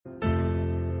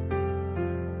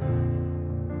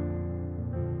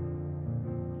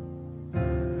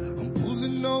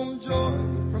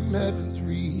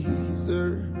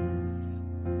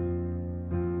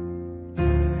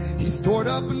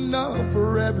enough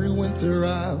for every winter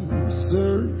I'm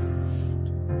served.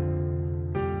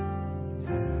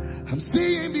 I'm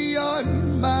seeing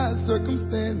beyond my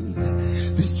circumstance.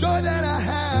 This joy that I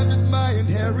have is my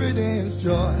inheritance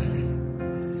joy.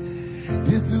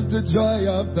 This is the joy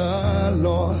of the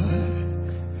Lord.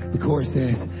 The chorus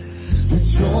says, the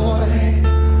joy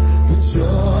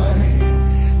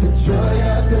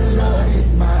of the Lord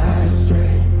is my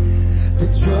strength. The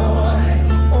joy,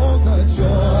 oh the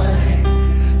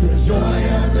joy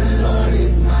of the Lord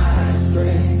is my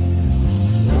strength.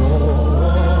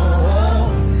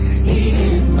 Oh, He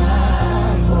is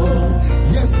my hope.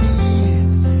 Yes, He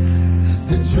is.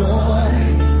 The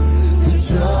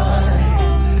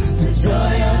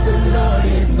joy of the Lord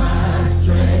is my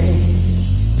strength.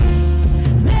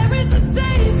 There is a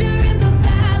Savior in the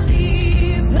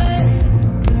valley place.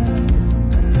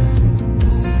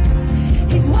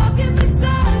 He's walking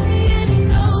beside me and He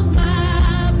knows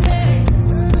my pain.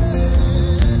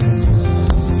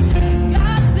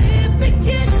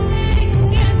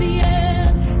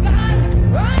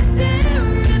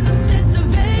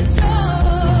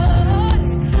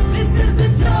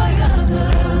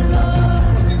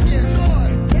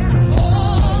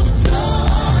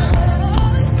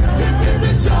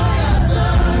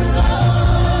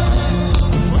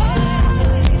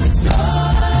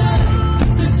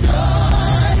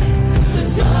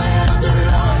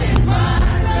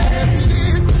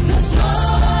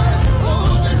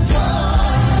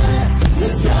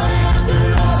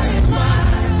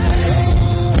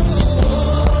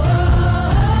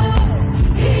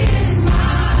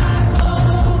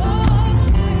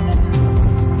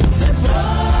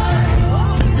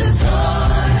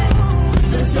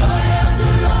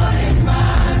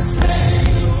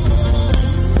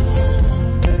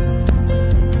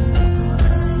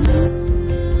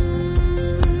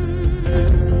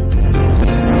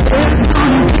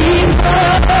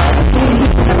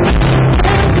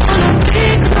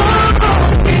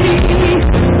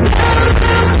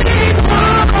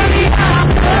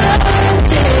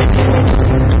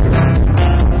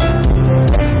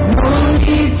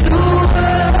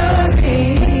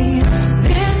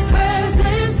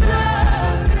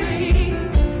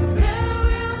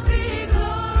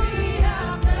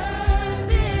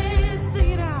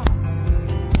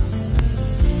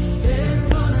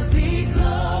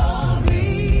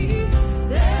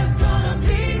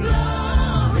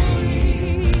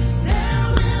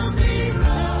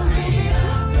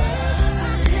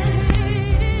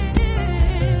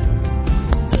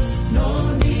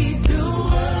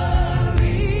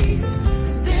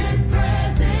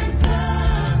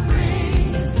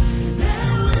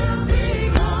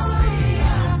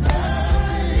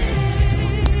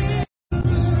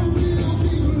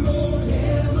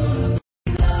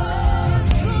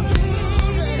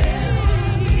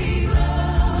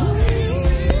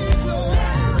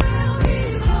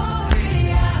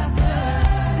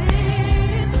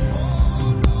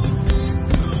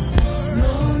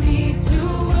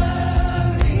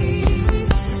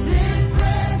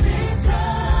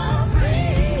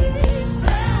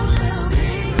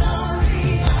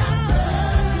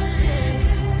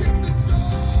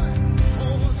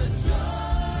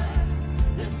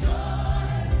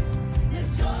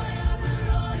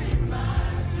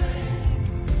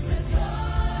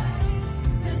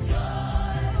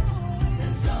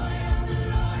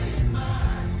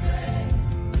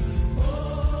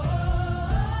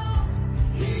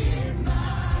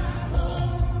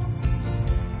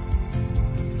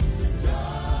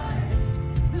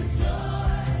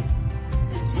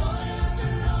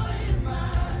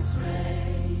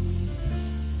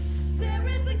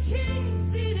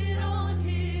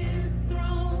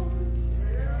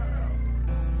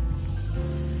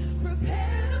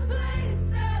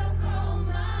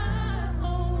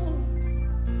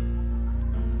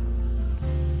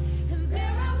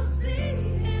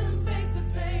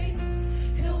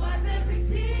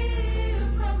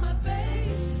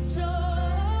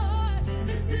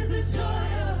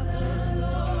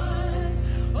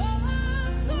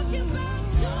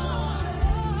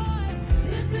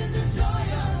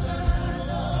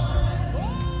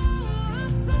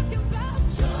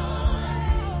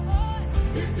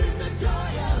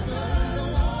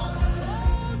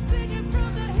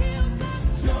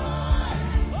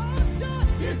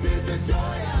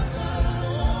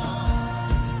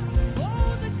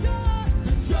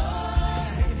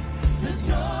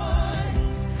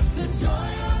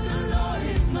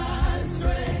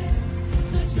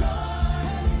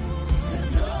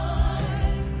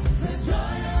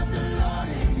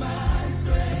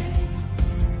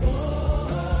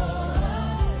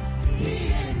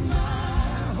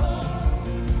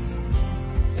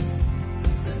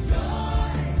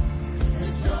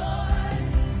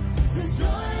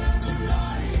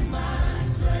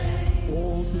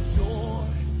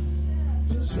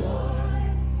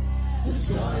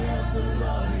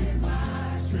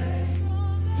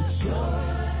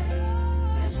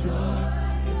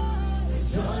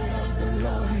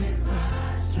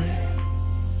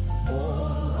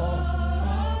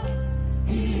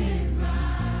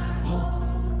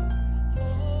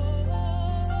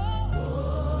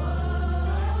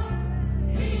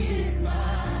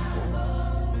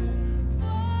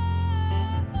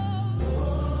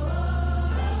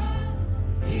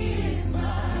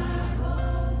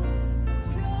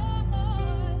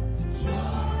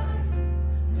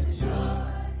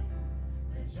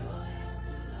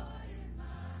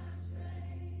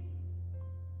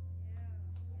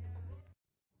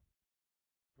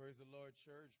 Praise the Lord,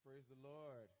 church. Praise the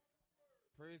Lord.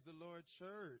 Praise the Lord,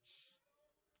 church.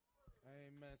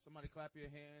 Amen. Somebody clap your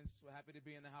hands. We're happy to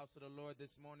be in the house of the Lord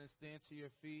this morning. Stand to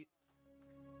your feet.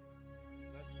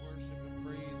 Let's worship and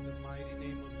praise the mighty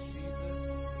name of Jesus.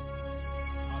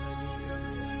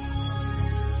 Hallelujah.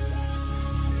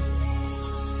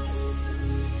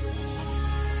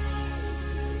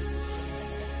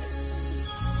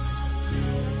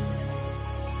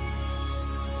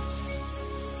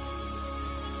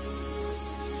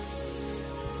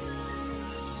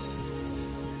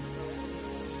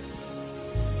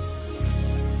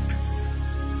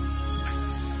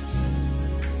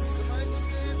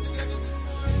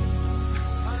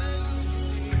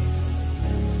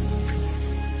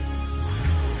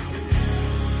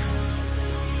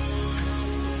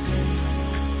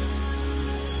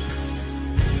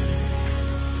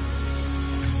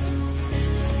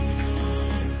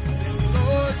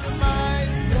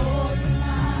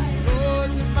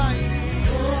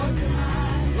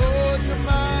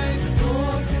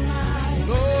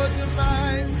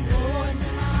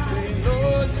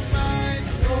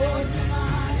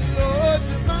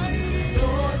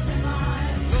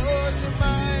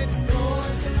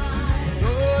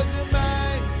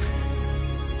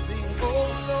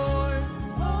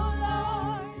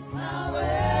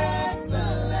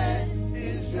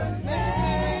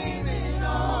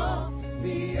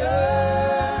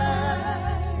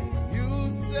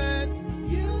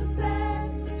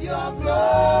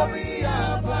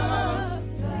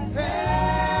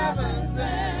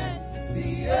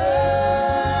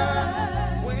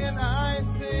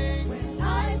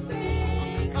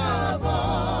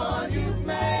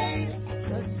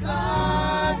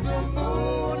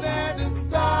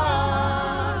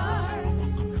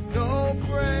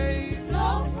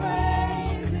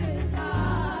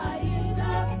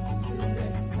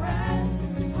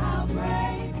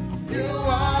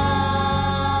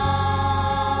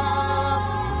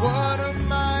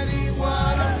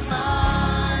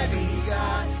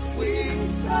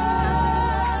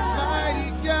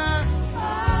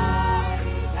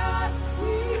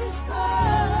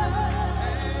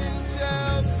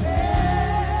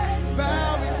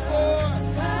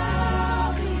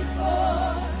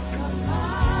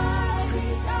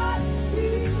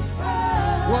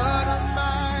 What a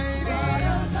mighty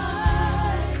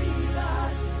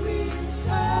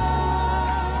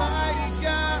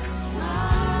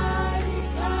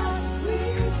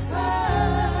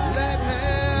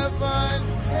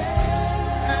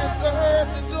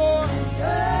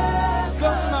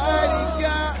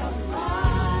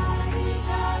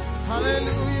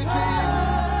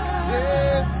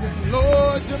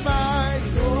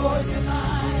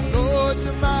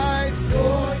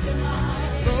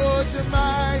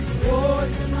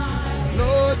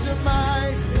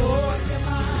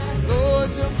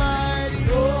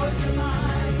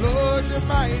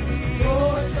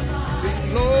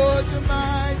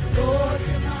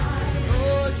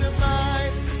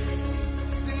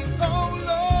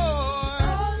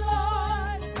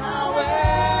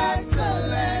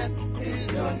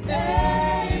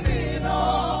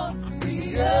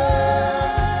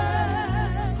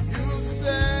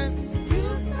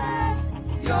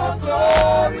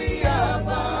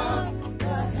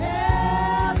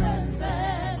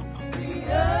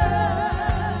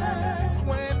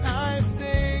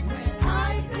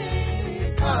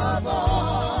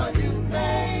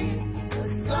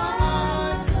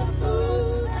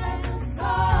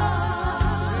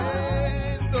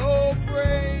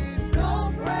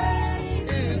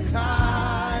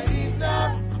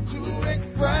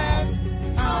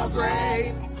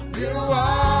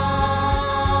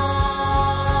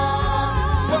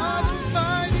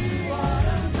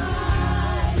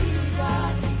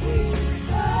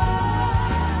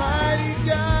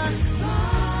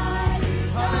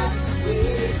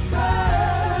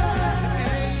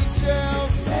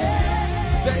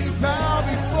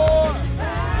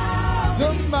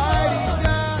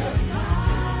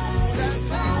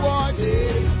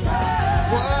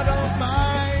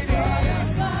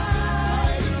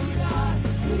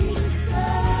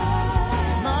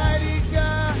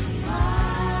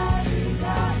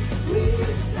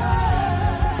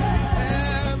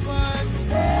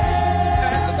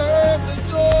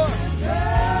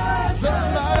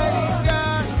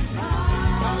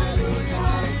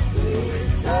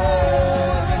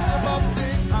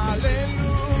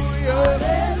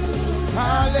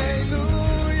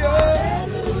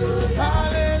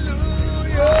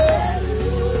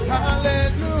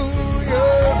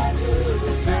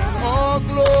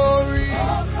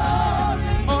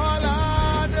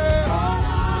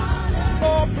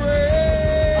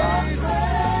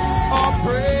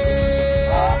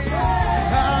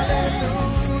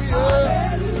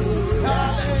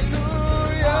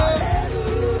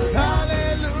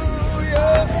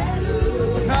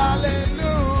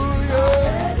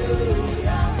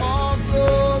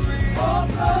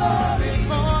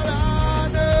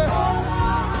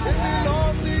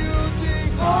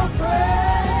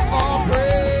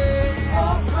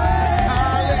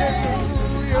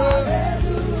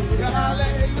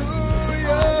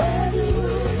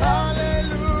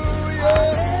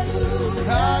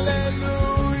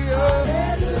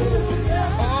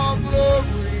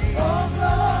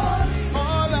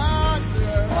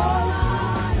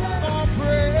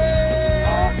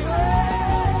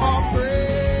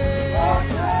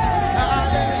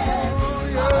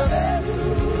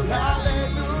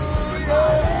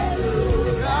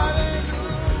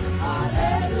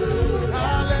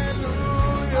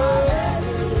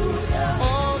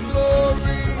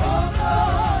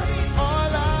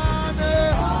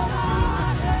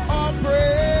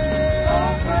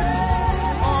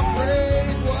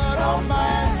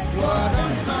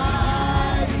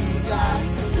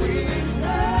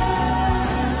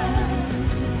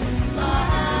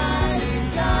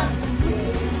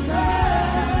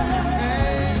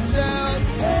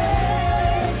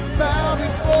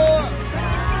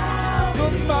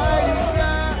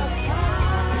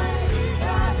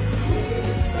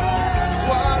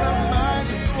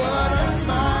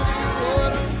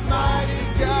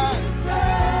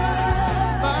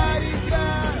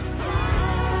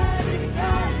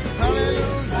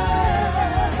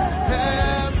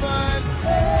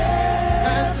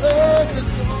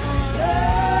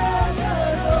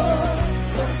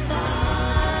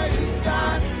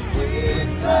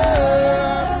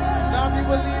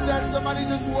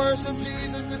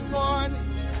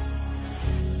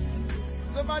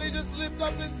Somebody just lift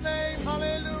up his name.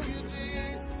 Hallelujah,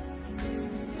 Jesus.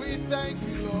 We thank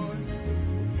you, Lord.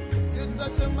 You're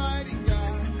such a mighty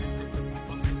God.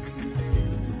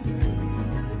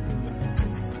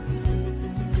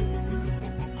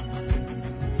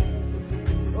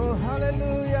 Oh,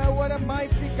 hallelujah. What a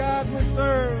mighty God we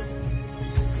serve.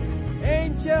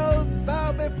 Angels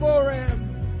bow before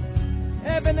him.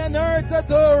 Heaven and earth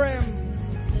adore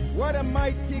him. What a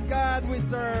mighty God we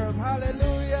serve.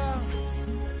 Hallelujah.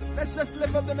 Let's just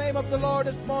lift up the name of the Lord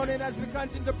this morning as we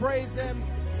continue to praise him.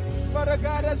 Father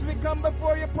God, as we come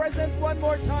before your presence one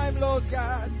more time, Lord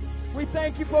God, we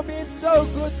thank you for being so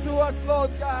good to us, Lord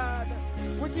God.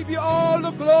 We give you all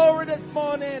the glory this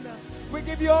morning. We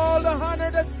give you all the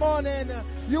honor this morning.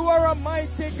 You are a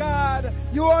mighty God.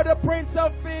 You are the Prince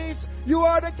of Peace. You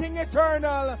are the King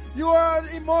Eternal. You are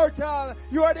immortal.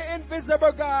 You are the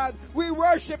invisible God. We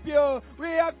worship you.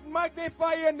 We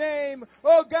magnify your name.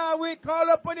 Oh God, we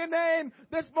call upon your name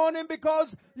this morning because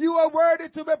you are worthy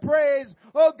to be praised.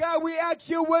 Oh God, we ask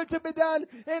your will to be done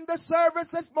in the service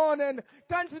this morning.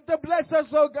 Continue to bless us,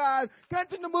 oh God.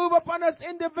 Continue to move upon us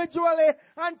individually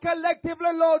and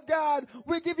collectively, Lord God.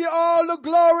 We give you all the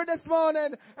glory this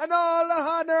morning and all the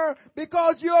honor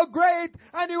because you are great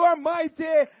and you are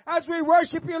mighty. As we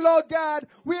worship you, Lord God,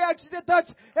 we ask you to touch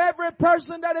every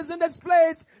person that is in this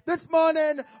place this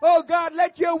morning. Oh God,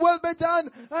 let your will be done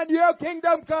and your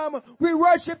kingdom come. We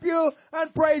worship you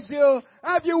and praise you.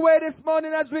 Have your way this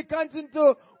morning as we continue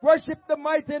to worship the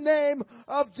mighty name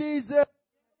of Jesus.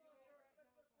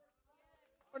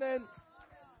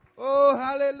 Oh,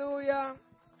 hallelujah.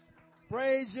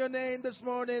 Praise your name this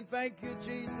morning. Thank you,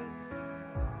 Jesus.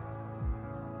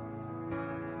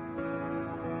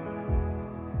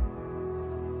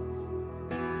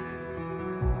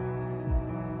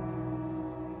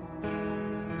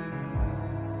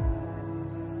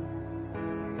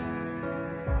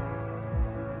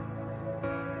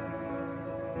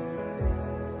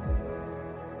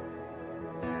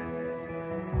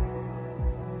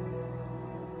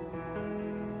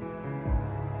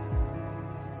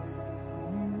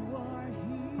 You are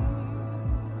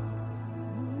here.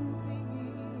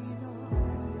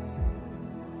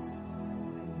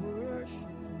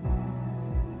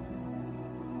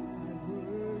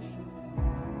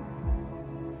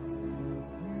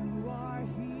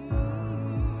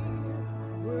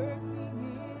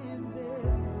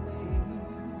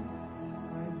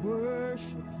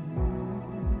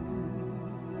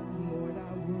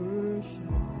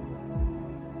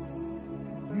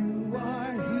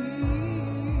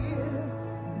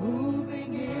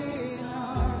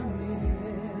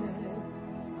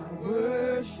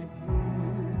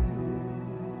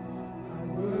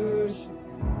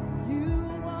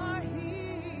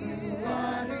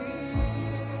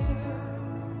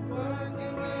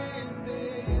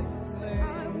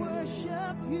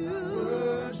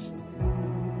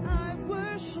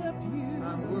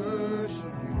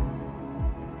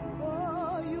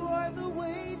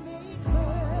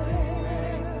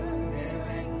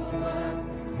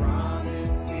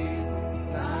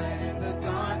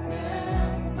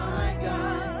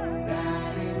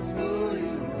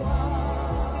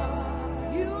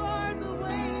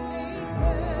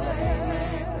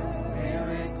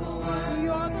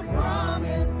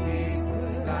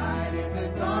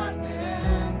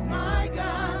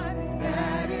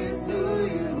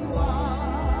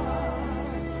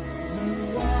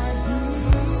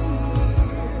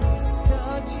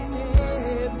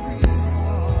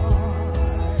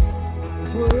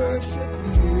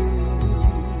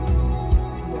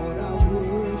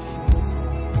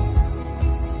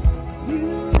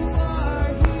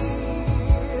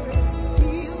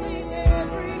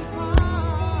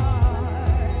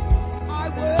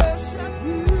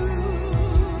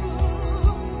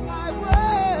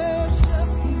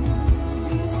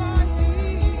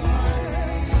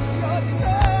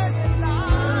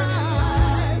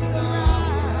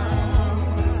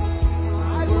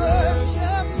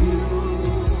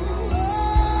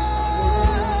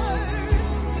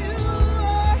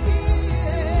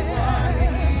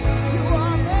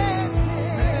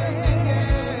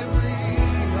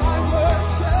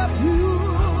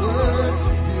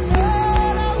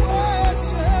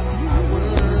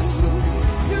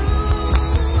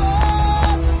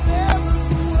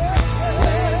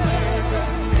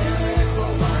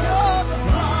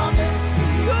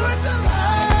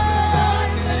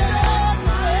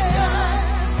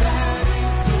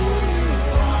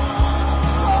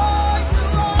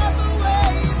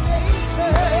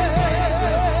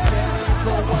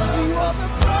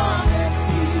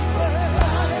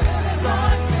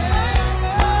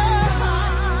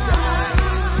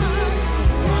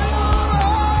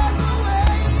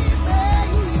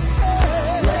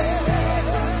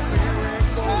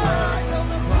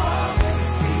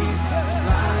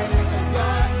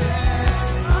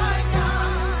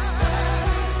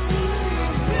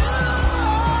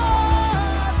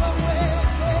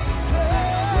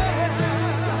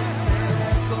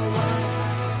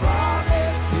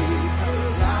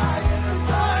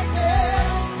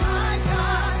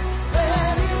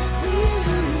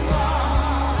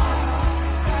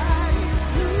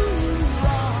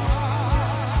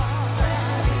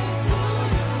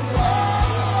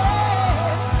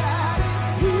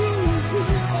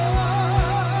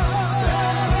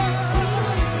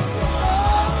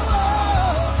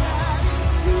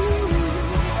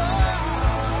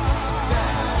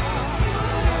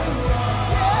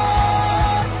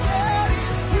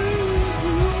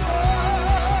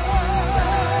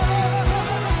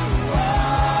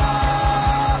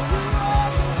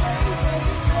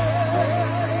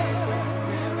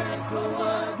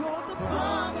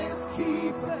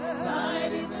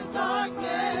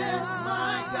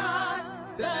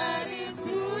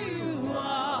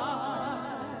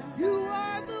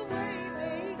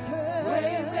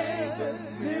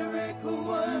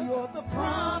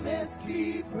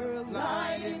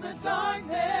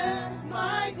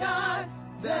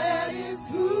 is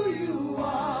who you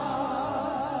are.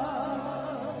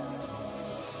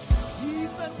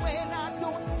 Even when I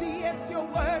don't see it,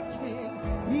 you're working.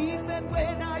 Even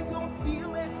when I don't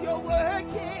feel it, you're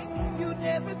working. You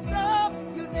never stop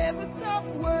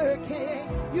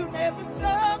working.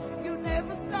 You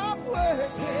never stop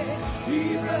working.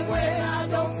 Even when I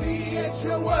don't see it,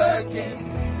 you're working.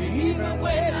 Even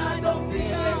when I don't feel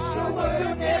it, you're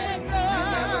working.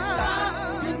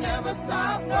 You never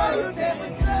stop, no, you never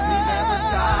stop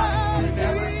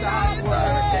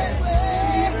working.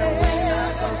 Even when I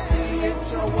don't see it,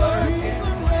 you're working.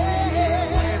 Even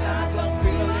when I don't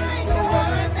feel it, you're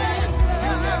working.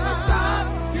 You never stop,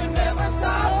 no, you never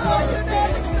stop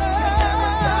working.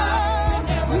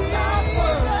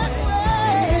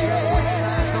 Even when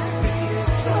I don't see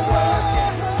it, you're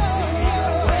working.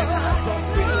 Even when I don't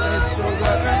feel it, you're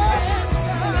working.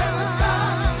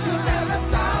 You never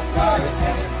stop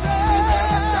working.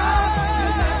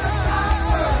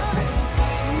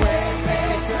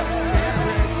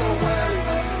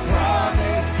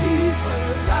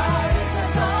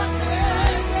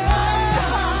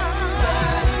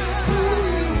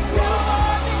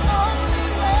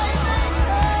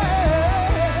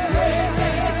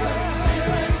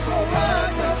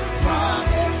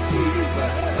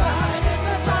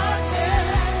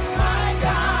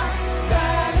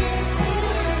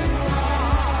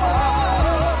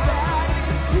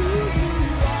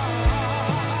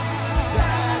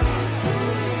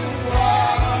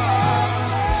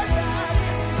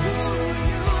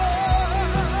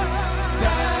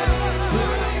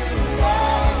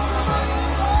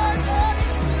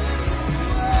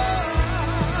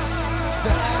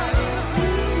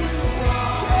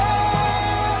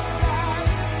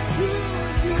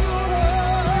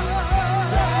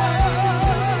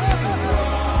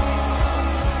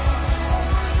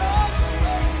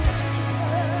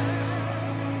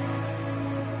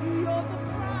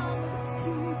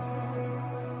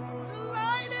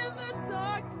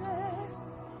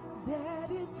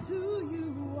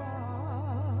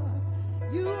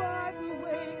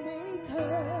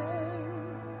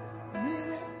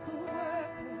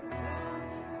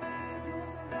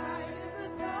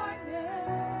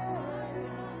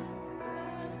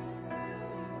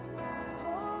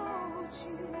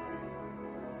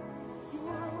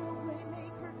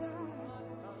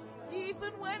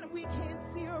 We can't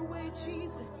see our way,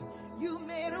 Jesus. You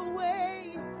made a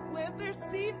way where there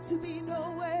seemed to be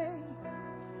no way.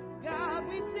 God,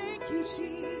 we thank you,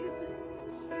 Jesus.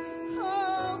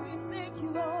 Oh, we thank you,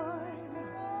 Lord.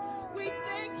 We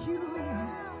thank you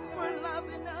for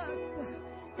loving us.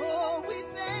 Oh, we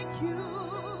thank you.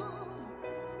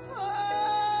 Oh,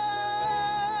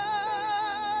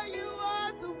 you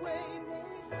are the way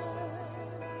maker.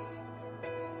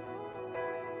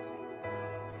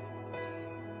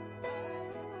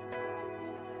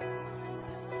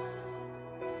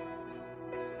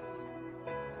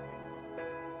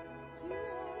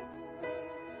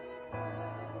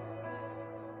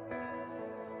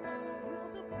 You're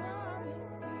the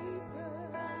promise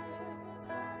keeper.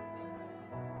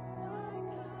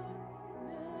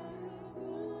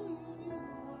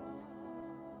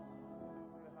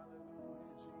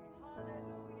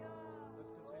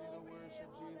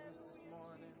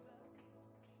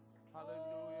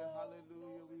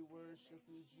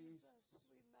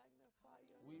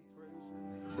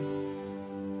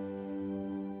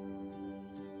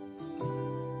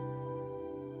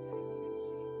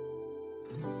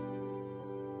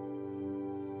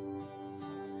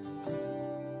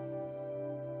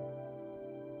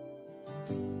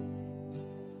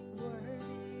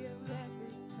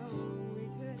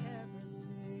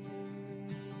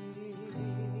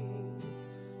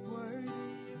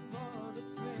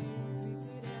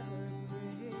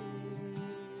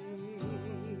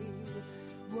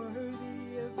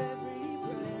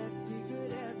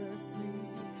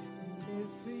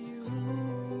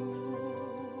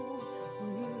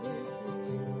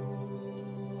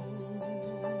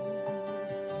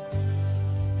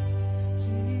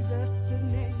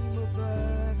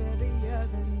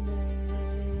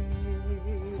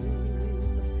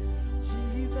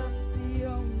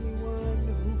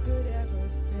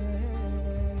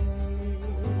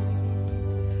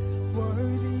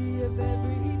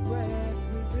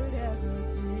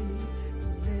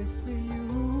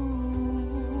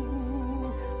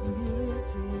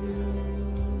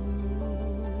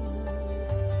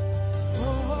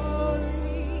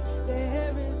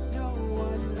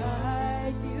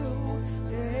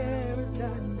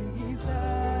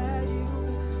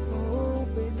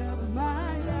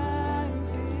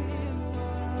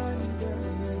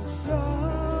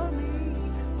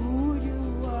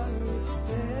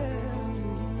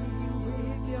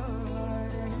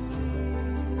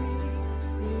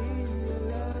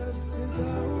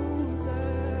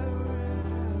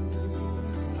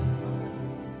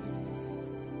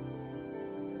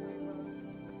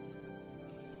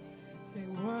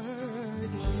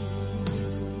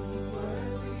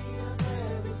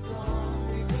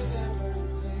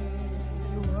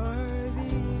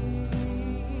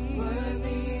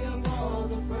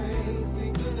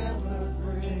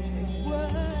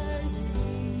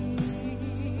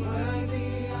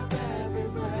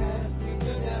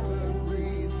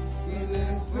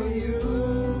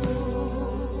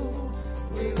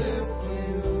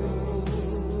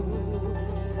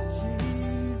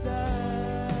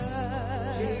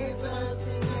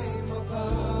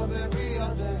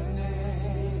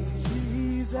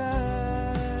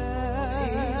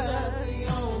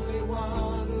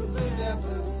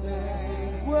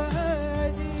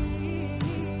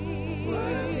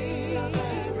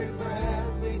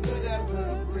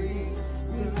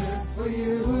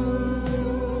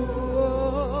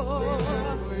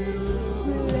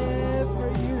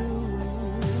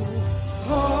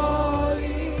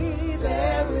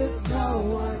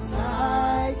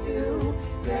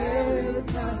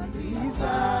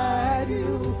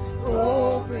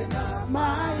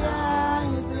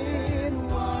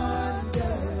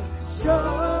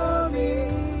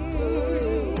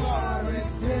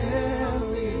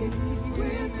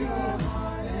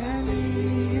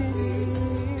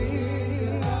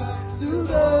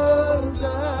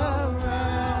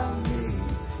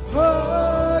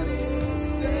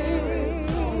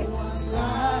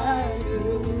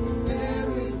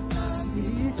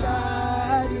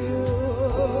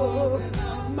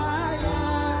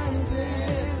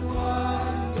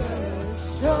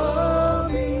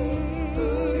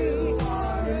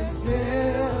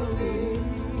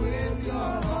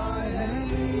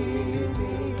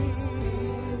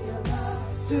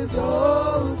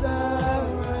 those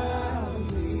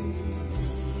around me.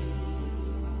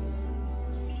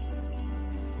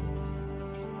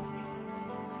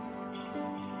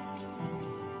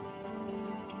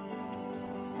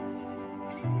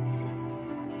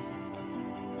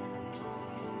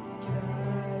 I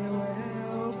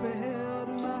will build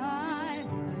my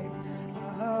life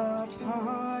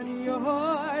upon your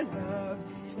love.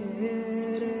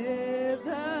 It is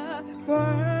a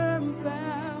firm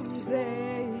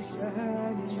foundation. I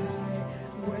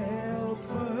will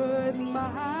put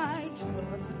my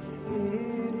trust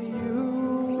in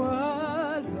you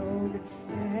alone,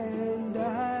 and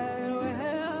I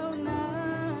will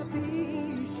not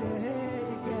be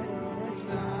shaken.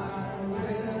 I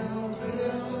will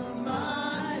build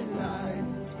my life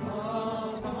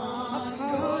upon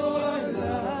your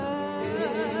love.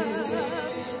 It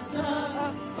is a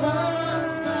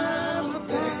firm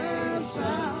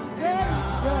foundation.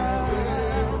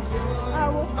 I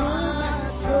will put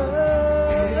my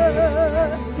trust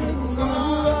in you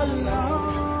alone.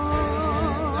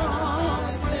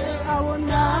 I will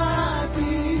not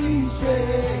be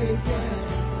shaken.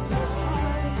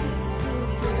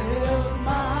 Build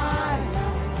my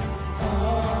life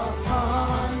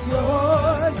upon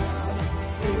your love.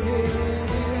 It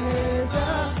is a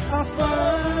firm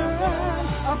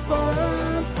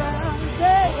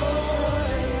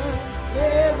foundation.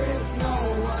 There is no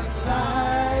one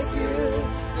like you.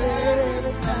 There is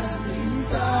none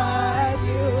beside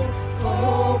you.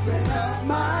 Open up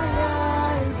my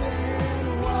eyes in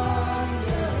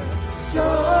wonder.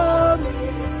 Show me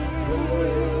who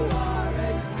you are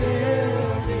and fill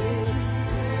me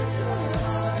with your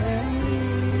heart and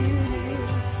lead me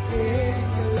in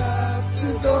your love to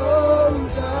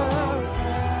those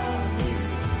around me.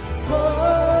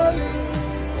 Holy,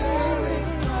 there is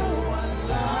no one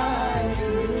like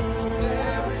you.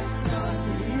 There is none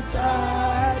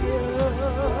beside you.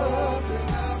 Open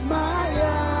up my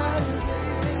eyes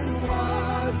in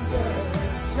wonder.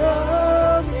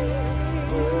 Show me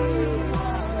who you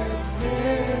are and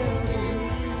fill me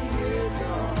with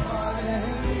your heart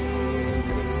and lead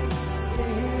me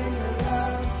in your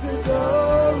love to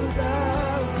those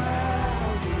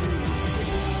around me.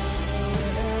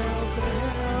 Will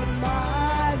build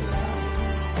my life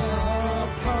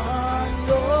upon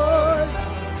your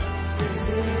love.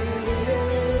 It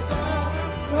is a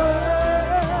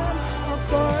firm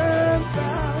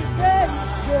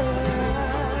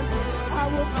foundation. I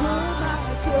will put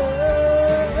my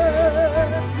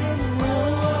trust in you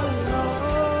alone.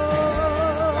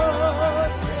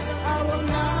 I will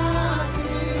not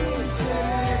be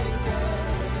shaken.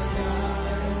 I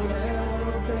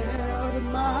will build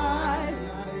my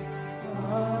life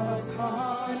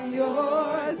upon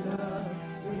your love.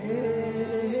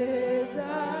 It is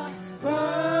a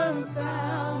firm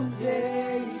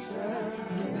foundation.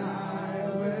 I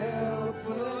will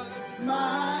put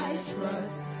my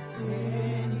trust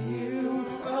in you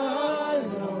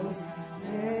alone,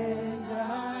 and I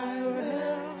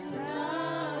will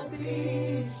not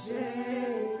be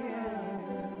shaken.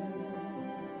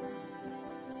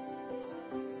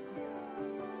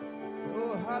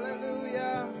 Oh,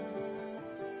 hallelujah.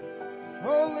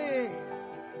 Holy,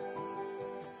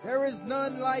 there is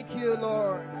none like you,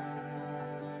 Lord.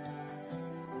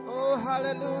 Oh,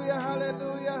 hallelujah,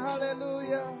 hallelujah,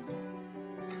 hallelujah.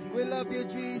 We love you,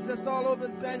 Jesus, all over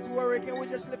the sanctuary. Can we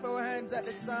just lift our hands at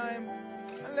this time?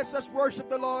 And let's just worship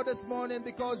the Lord this morning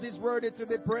because He's worthy to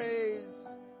be praised.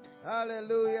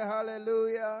 Hallelujah,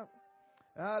 hallelujah,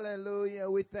 hallelujah.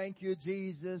 We thank you,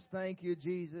 Jesus. Thank you,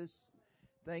 Jesus.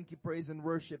 Thank you, praise and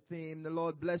worship team. The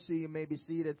Lord bless you. You may be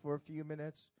seated for a few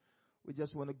minutes. We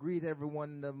just want to greet everyone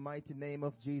in the mighty name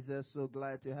of Jesus. So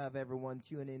glad to have everyone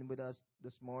tune in with us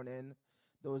this morning.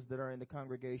 Those that are in the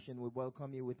congregation, we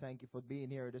welcome you. We thank you for being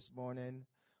here this morning.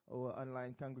 Our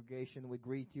online congregation, we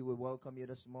greet you. We welcome you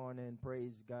this morning.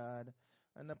 Praise God.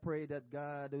 And I pray that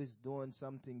God is doing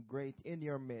something great in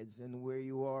your midst and where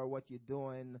you are, what you're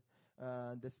doing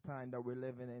this time that we're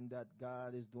living in, that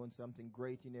God is doing something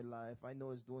great in your life. I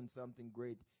know He's doing something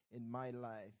great in my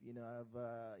life. You know,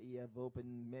 He have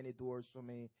opened many doors for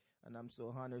me, and I'm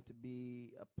so honored to be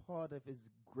a part of His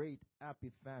great,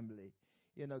 happy family.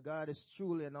 You know, God is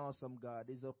truly an awesome God.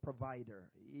 He's a provider.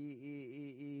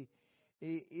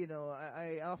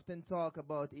 I often talk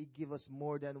about He give us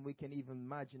more than we can even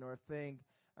imagine or think.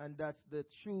 And that's the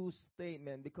true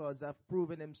statement, because I've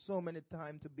proven him so many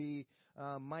times to be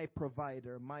my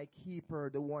provider, my keeper,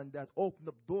 the one that opened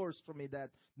up doors for me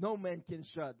that no man can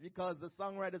shut. Because the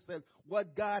songwriter said,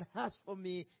 what God has for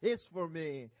me is for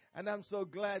me. And I'm so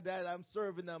glad that I'm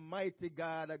serving a mighty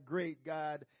God, a great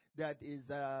God that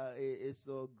is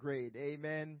so great.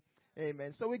 Amen.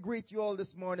 Amen. So we greet you all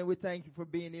this morning. We thank you for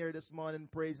being here this morning,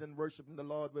 praise and worshiping the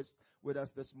Lord with us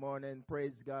this morning.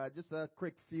 Praise God. Just a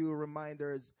quick few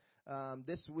reminders.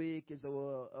 This week is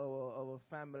our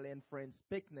family and friends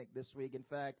picnic this week. In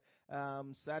fact,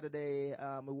 Saturday,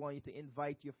 we want you to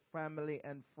invite your family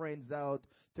and friends out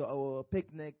to our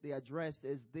picnic. The address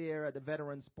is there at the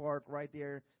Veterans Park right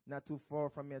there, not too far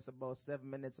from here. It's about 7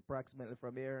 minutes approximately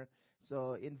from here.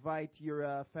 So invite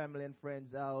your family and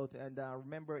friends out. And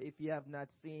remember, if you have not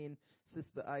seen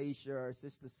Sister Aisha or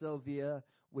Sister Sylvia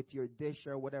with your dish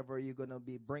or whatever you're going to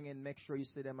be bringing, make sure you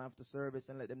see them after service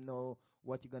and let them know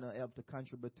what you're going to help to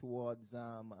contribute towards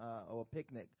our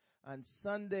picnic. And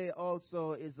Sunday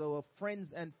also is our friends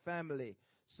and family.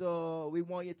 So we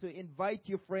want you to invite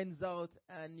your friends out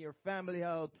and your family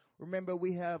out. Remember,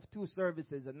 we have two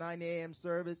services, a 9 a.m.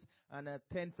 service and a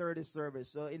 10:30 service.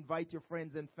 So invite your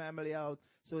friends and family out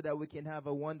so that we can have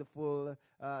a wonderful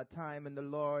time in the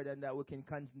Lord, and that we can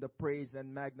continue to praise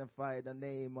and magnify the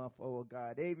name of our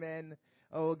God. Amen.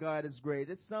 Oh, God is great.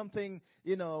 It's something,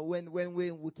 when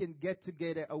we can get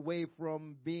together away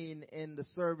from being in the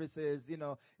services,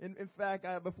 In fact,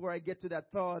 before I get to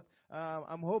that thought,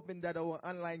 I'm hoping that our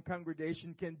online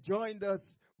congregation can join us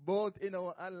both in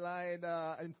our online,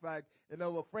 in fact, in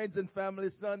our Friends and Family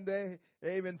Sunday.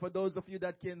 Amen. For those of you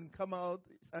that can come out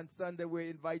on Sunday, we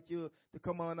invite you to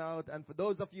come on out. And for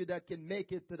those of you that can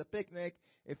make it to the picnic,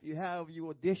 if you have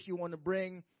your dish you want to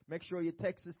bring, make sure you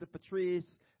text Sister Patrice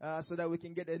so that we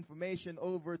can get the information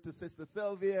over to Sister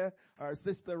Sylvia or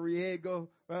Sister Riego.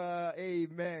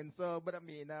 Amen. So, but I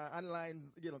mean, online,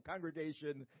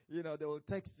 congregation, they will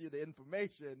text you the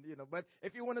information, But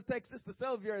if you want to text Sister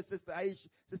Sylvia or Sister Aisha,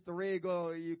 Sister Riego,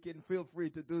 you can feel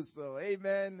free to do so.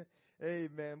 Amen.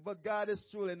 Amen. But God is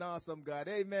truly an awesome God.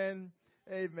 Amen.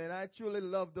 Amen. I truly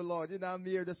love the Lord. I'm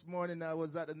here this morning. I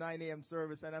was at the 9 a.m.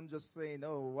 service, and I'm just saying,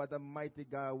 oh, what a mighty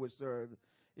God we serve.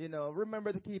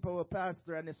 Remember to keep our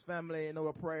pastor and his family in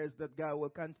our prayers, that God will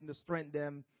continue to strengthen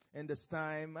them in this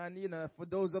time. And, for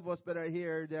those of us that are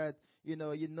here that,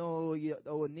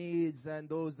 our needs and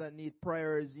those that need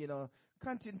prayers,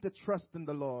 continue to trust in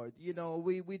the Lord.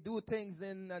 We do things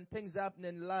and things happen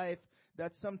in life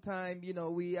that sometimes,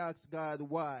 we ask God,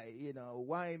 why?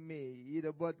 Why me?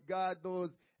 But God knows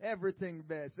everything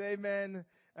best. Amen.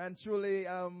 And truly,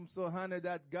 I'm so honored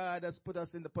that God has put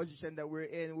us in the position that we're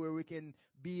in, where we can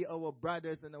be our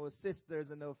brothers and our sisters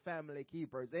and our family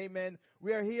keepers. Amen.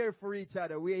 We are here for each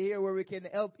other. We are here where we can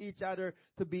help each other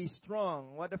to be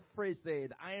strong. What the phrase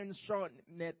said, iron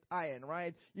sharpeneth iron,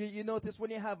 right? You notice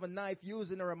when you have a knife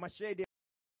using or a machete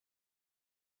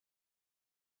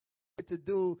to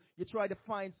do, you try to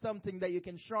find something that you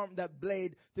can sharpen that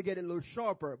blade to get it a little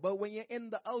sharper. But when you're in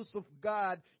the house of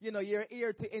God, you're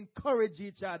here to encourage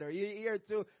each other. You're here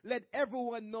to let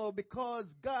everyone know, because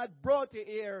God brought you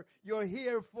here, you're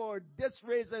here for this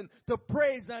reason, to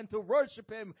praise and to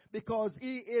worship Him, because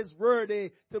He is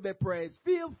worthy to be praised.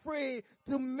 Feel free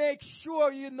to make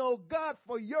sure you know God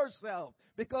for yourself,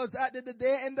 because at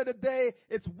the end of the day,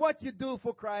 it's what you do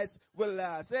for Christ will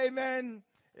last. Amen.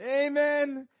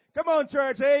 Amen. Come on,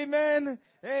 church. Amen.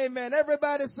 Amen.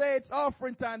 Everybody say it's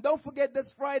offering time. Don't forget this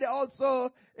Friday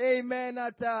also, amen,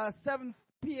 at 7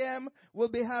 p.m. we'll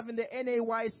be having the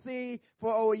NAYC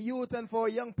for our youth and for our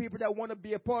young people that want to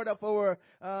be a part of our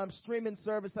streaming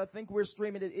service. I think we're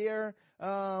streaming it here.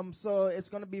 So it's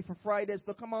going to be for Friday.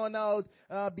 So come on out,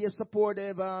 be a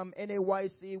supportive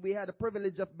NAYC. We had the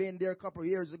privilege of being there a couple of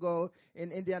years ago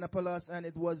in Indianapolis, and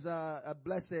it was a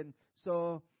blessing.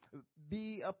 So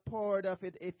be a part of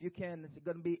it if you can. It's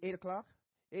going to be 8 o'clock?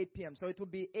 8 p.m. So it will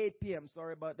be 8 p.m.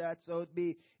 Sorry about that. So it'll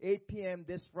be 8 p.m.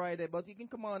 this Friday. But you can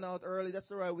come on out early.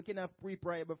 That's all right. We can have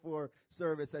pre-prayer before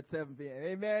service at 7 p.m.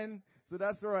 Amen. So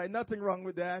that's all right. Nothing wrong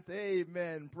with that.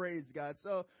 Amen. Praise God.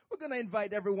 So we're going to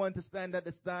invite everyone to stand at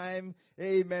this time.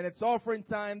 Amen. It's offering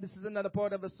time. This is another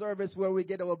part of the service where we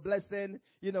get our blessing.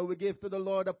 We give to the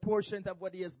Lord a portion of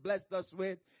what He has blessed us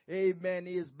with. Amen.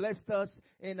 He has blessed us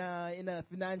in a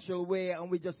financial way,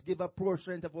 and we just give a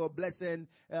portion of our blessing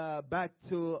back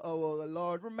to our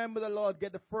Lord. Remember, the Lord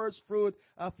get the first fruit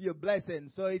of your blessing.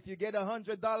 So if you get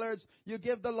 $100, you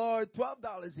give the Lord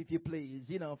 $12 if you please.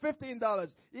 $15.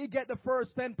 You get the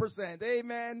first 10%.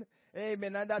 Amen.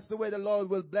 Amen. And that's the way the Lord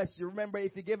will bless you. Remember,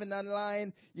 if you're giving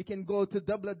online, you can go to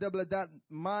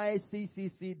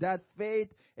www.myccc.faith.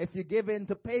 If you give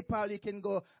into PayPal, you can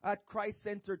go at Christ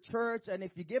Center Church. And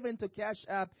if you give into Cash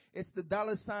App, it's the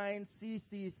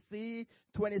 $CCC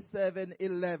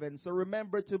 2711. So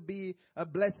remember to be a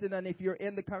blessing. And if you're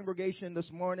in the congregation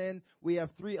this morning, we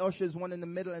have 3 ushers, 1 in the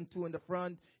middle and 2 in the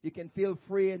front. You can feel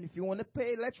free. And if you want to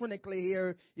pay electronically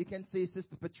here, you can see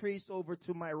Sister Patrice over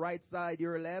to my right side,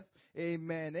 your left.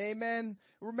 Amen. Amen.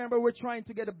 Remember, we're trying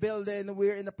to get a building.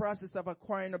 We're in the process of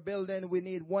acquiring a building. We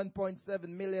need $1.7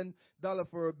 million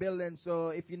for a building. So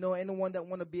if you know anyone that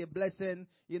want to be a blessing,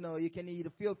 you know, you can either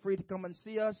feel free to come and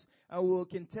see us, and we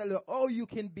can tell you, oh, you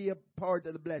can be a part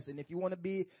of the blessing. If you want to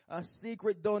be a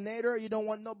secret donator, you don't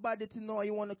want nobody to know,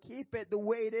 you want to keep it the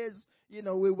way it is, you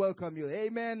know, we welcome you.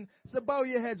 Amen. So bow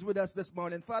your heads with us this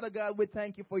morning. Father God, we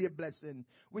thank you for your blessing.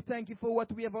 We thank you for what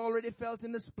we have already felt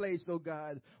in this place, oh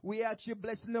God. We ask your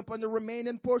blessing upon the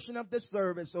remaining portion of this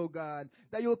service, oh God,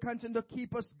 that you'll continue to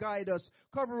keep us, guide us,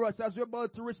 cover us as we're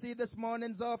about to receive this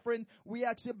morning's offering. We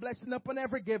ask your blessing upon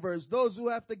every givers, those who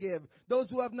have to give, those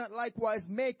who have not likewise,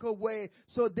 make a way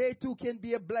so they too can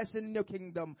be a blessing in your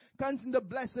kingdom. Continue to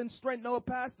bless and strengthen our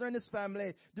pastor and his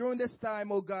family during this time,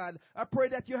 oh God. I pray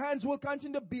that your hands will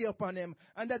continue to be upon him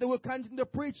and that they will continue to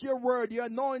preach your word, your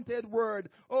anointed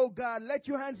word. Oh God, let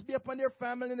your hands be upon their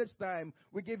family in this time.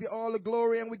 We give you all the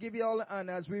glory and we give you all the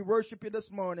honor as we worship you this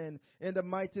morning in the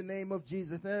mighty name of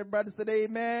Jesus. And everybody said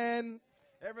amen.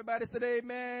 Everybody said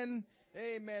amen.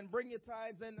 Amen. Bring your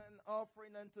tithes and an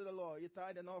offering unto the Lord. Your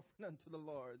tithe and offering unto the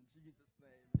Lord. In Jesus'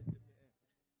 name.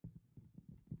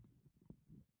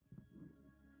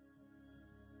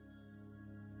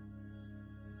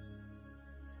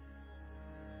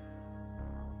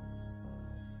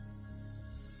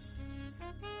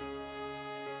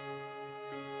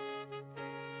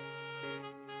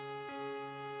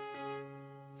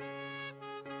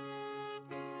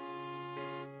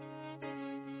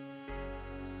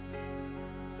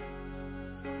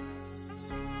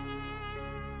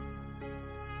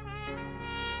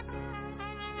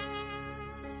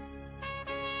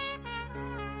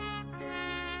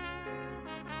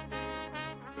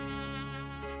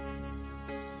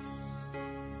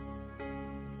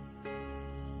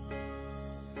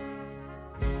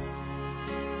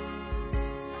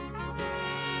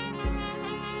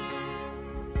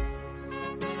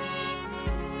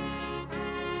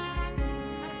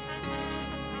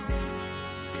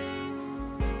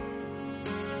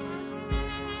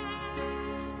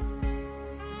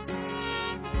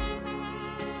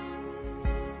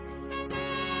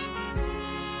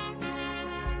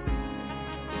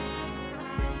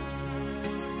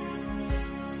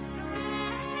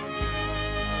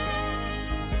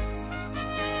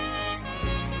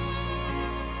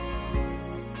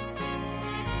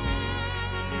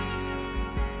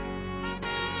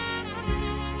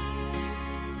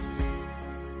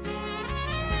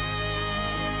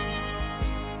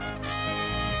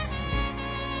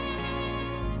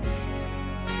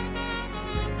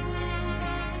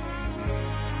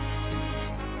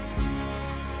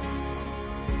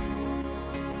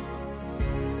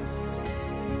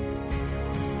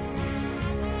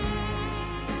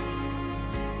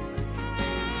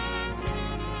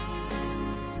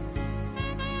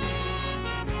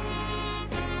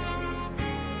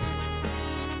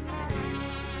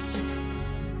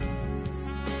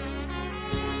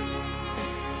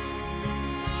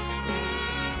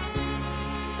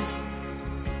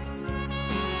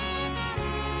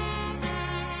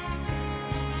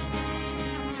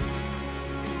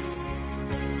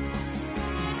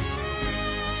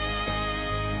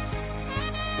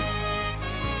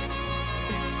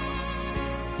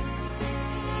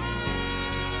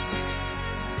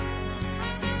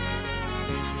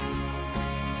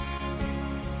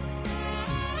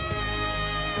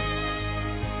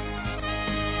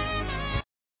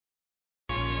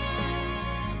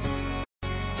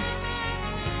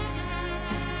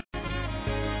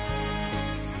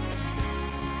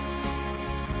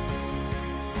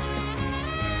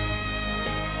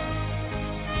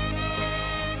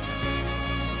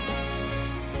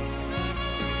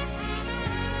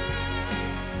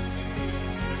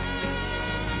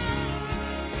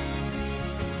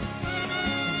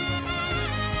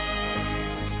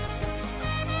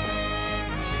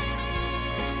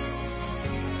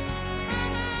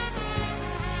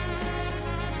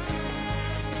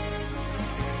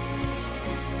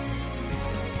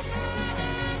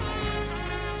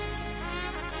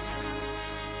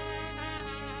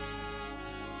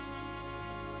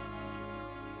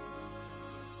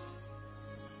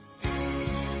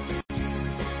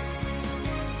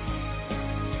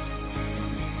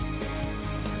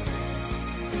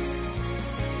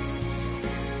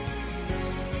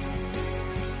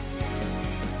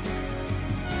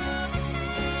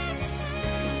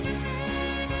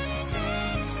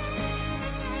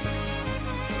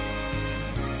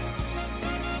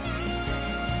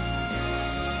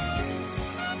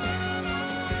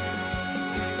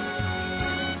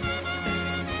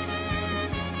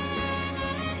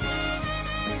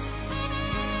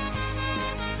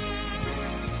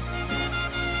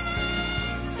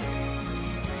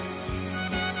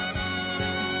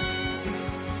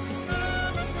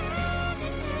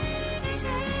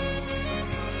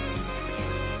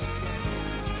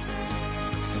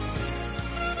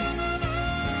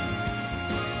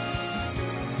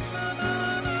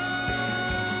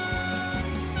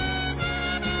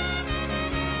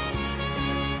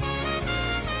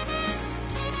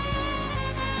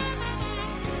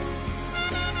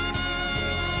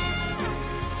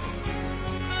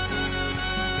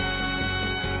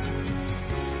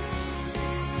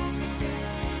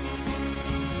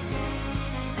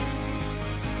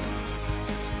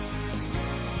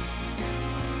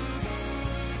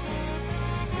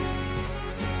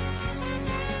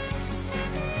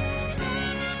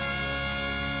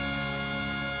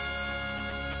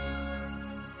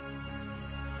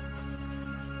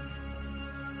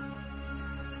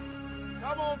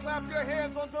 Come on, clap your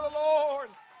hands unto the Lord.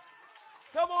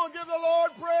 Come on, give the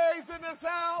Lord praise in this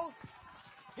house.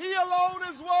 He alone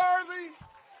is worthy.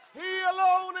 He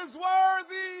alone is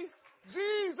worthy.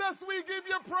 Jesus, we give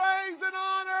you praise and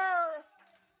honor.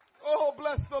 Oh,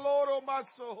 bless the Lord, oh my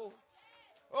soul.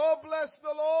 Oh, bless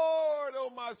the Lord,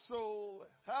 oh my soul.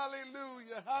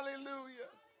 Hallelujah,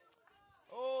 hallelujah.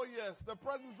 Oh, yes, the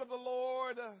presence of the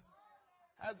Lord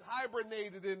has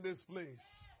hibernated in this place.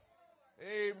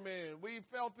 Amen. We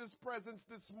felt His presence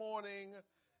this morning,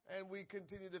 and we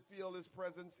continue to feel His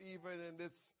presence even in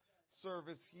this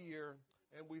service here.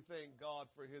 And we thank God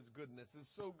for His goodness. It's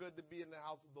so good to be in the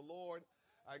house of the Lord.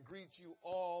 I greet you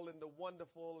all in the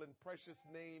wonderful and precious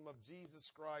name of Jesus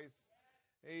Christ.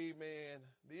 Amen.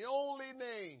 The only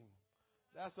name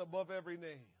that's above every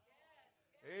name.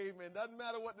 Amen. Doesn't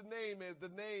matter what the name is. The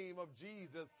name of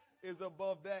Jesus is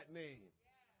above that name.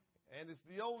 And it's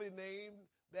the only name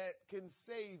that can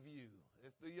save you.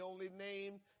 It's the only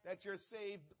name that you're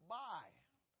saved by.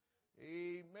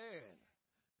 Amen.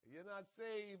 You're not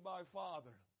saved by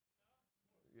Father.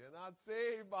 You're not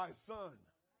saved by Son.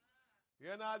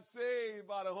 You're not saved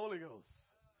by the Holy Ghost.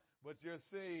 But you're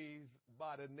saved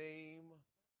by the name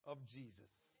of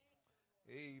Jesus.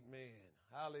 Amen.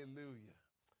 Hallelujah.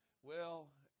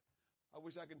 Well, I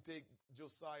wish I could take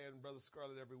Josiah and Brother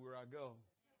Scarlett everywhere I go.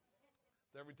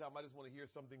 So every time I just want to hear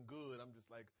something good, I'm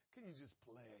just like, can you just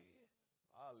play?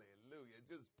 Hallelujah.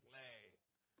 Just play.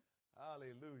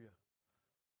 Hallelujah.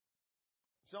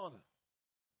 Shauna,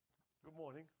 good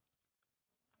morning.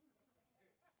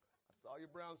 I saw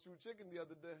your brown stew chicken the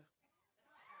other day.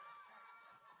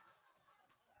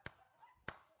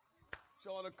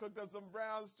 Shauna cooked up some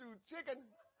brown stew chicken,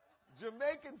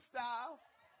 Jamaican style.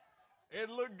 It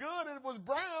looked good. It was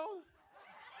brown.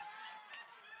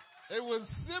 It was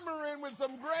simmering with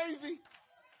some gravy.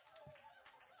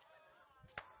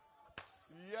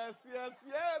 Yes, yes,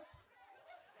 yes.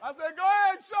 I said, go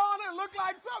ahead, Shauna. It looked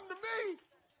like something to me.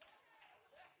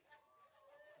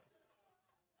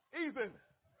 Ethan,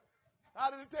 how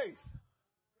did it taste?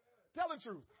 Tell the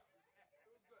truth.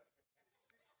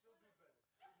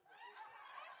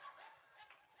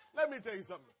 Let me tell you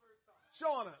something.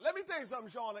 Shauna, let me tell you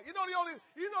something, Shauna. You know the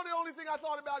only thing I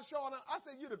thought about, Shauna? I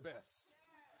said, you're the best.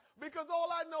 Because all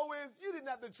I know is you didn't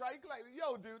have to try. You're like,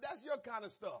 yo, dude, that's your kind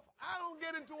of stuff. I don't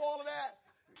get into all of that.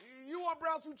 You want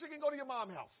brown stew chicken, go to your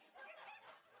mom's house.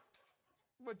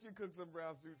 But you cooked some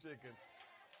brown stew chicken.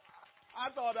 I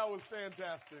thought that was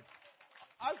fantastic.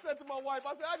 I said to my wife,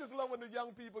 I just love when the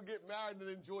young people get married and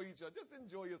enjoy each other. Just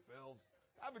enjoy yourselves.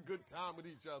 Have a good time with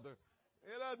each other.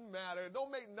 It doesn't matter. Don't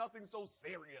make nothing so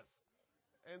serious.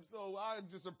 And so I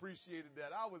just appreciated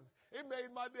that. It made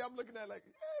my day. I'm looking at it like,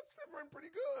 yeah, it's simmering pretty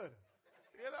good.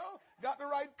 You know, got the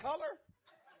right color.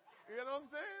 You know what I'm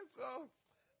saying? So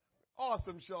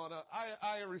awesome, Shauna.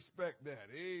 I respect that.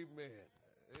 Amen.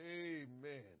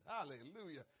 Amen.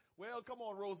 Hallelujah. Well, come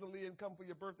on, Rosalie, and come for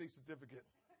your birthday certificate.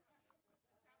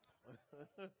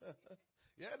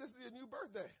 Yeah, this is your new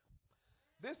birthday.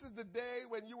 This is the day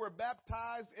when you were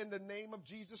baptized in the name of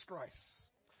Jesus Christ.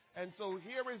 And so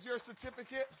here is your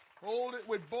certificate. Hold it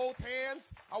with both hands.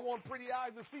 I want pretty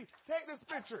eyes to see. Take this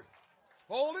picture.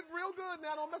 Hold it real good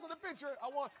now. Don't mess with the picture.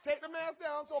 Take the mask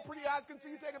down so pretty eyes can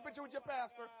see you take a picture with your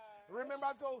pastor. Remember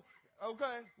I told,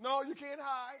 okay, no, you can't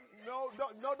hide. No,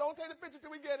 don't take the picture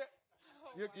till we get it.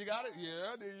 You got it?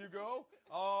 Yeah, there you go.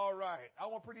 All right. I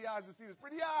want pretty eyes to see this.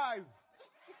 Pretty eyes.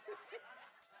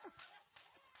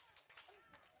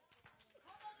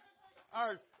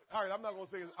 All right. I'm not going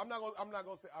to say it. I'm not going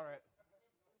to say, all right.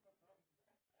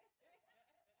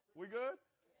 We good?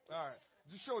 All right.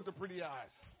 Just show it to pretty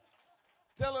eyes.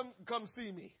 Tell them, come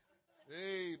see me.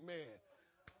 Amen.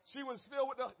 She was filled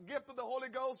with the gift of the Holy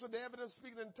Ghost with the evidence of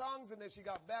speaking in tongues, and then she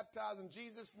got baptized in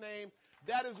Jesus' name.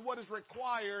 That is what is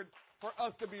required for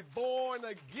us to be born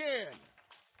again.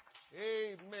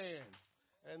 Amen.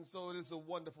 And so it is a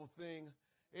wonderful thing.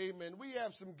 Amen. We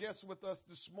have some guests with us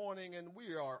this morning, and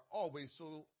we are always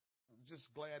so just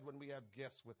glad when we have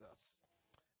guests with us.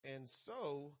 And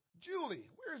so, Julie,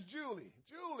 where's Julie?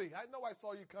 Julie, I know I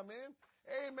saw you come in.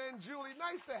 Amen, Julie.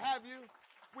 Nice to have you.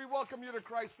 We welcome you to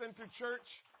Christ Center Church.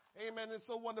 Amen. It's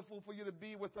so wonderful for you to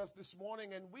be with us this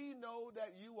morning. And we know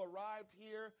that you arrived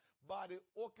here by the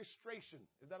orchestration.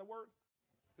 Is that a word?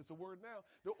 It's a word now.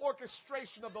 The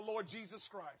orchestration of the Lord Jesus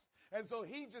Christ. And so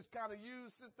he just kind of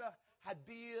used Sister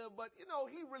Hadia, but he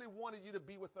really wanted you to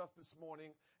be with us this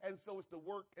morning. And so it's the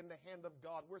work and the hand of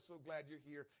God. We're so glad you're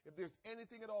here. If there's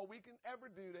anything at all we can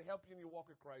ever do to help you in your walk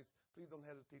with Christ, please don't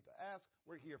hesitate to ask.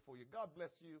 We're here for you. God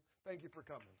bless you. Thank you for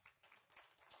coming.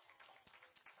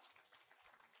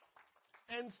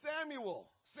 And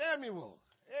Samuel.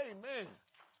 Amen.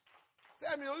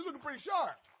 Samuel, you looking pretty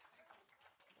sharp.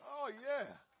 Oh, yeah.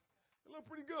 You look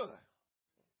pretty good.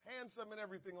 Handsome and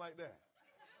everything like that.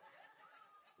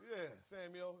 Yeah,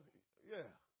 Samuel. Yeah.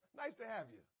 Nice to have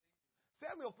you.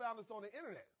 Samuel found us on the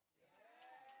internet.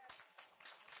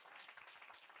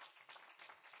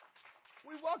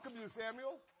 We welcome you,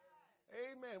 Samuel.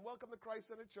 Amen. Welcome to Christ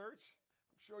Center Church.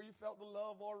 I'm sure you felt the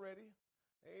love already.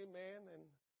 Amen. And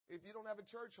if you don't have a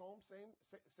church home,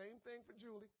 same thing for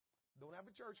Julie. Don't have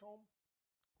a church home.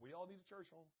 We all need a church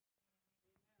home.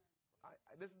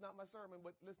 This is not my sermon,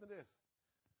 but listen to this.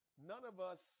 None of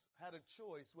us had a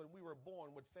choice when we were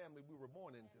born what family we were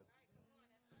born into.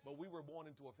 But we were born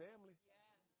into a family.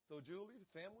 So Julie,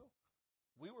 Samuel,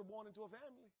 we were born into a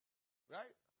family, right?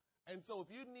 And so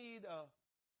if you need a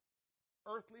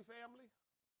earthly family,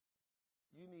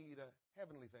 you need a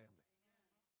heavenly family.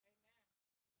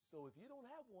 So if you don't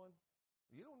have one,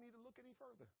 you don't need to look any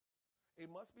further. It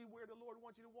must be where the Lord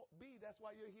wants you to be. That's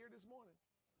why you're here this morning.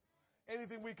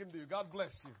 Anything we can do. God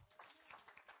bless you.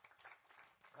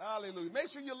 Hallelujah.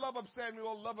 Make sure you love up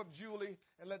Samuel, love up Julie,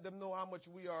 and let them know how much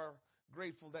we are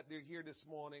grateful that they're here this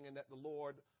morning and that the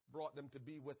Lord brought them to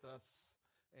be with us.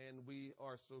 And we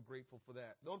are so grateful for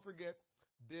that. Don't forget,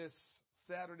 this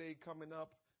Saturday coming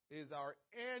up is our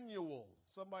annual,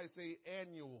 somebody say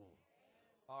annual,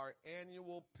 our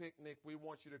annual picnic. We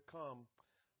want you to come.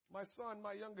 My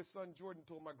youngest son, Jordan,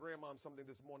 told my grandmom something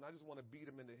this morning. I just want to beat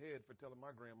him in the head for telling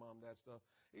my grandmom that stuff.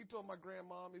 He told my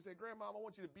grandmom, he said, Grandmom, I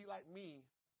want you to be like me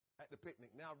at the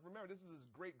picnic. Now, remember, this is his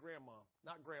great-grandmom,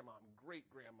 not grandmom,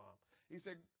 great-grandmom. He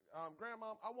said,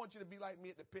 Grandmom, I want you to be like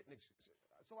me at the picnic.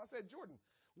 So I said, Jordan,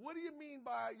 what do you mean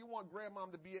by you want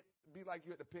grandmom to be like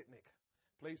you at the picnic?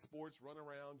 Play sports, run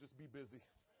around, just be busy.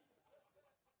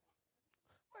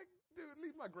 Like, dude,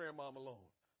 leave my grandmom alone.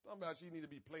 Talking about she need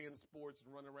to be playing sports and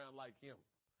running around like him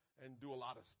and do a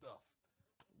lot of stuff.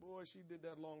 Boy, she did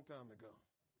that a long time ago,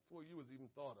 before you was even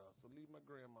thought of. So leave my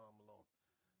grandmom alone.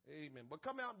 Amen. But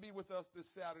come out and be with us this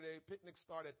Saturday. Picnic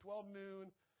start at 12 noon.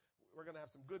 We're going to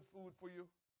have some good food for you.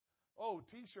 Oh,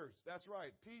 T-shirts. That's right.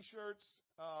 T-shirts.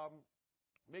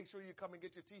 Make sure you come and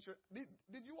get your T-shirt.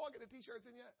 Did you all get the T-shirts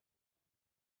in yet?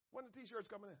 When are the T-shirts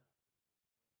coming in?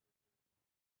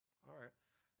 All right.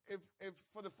 If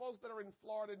for the folks that are in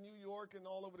Florida, New York, and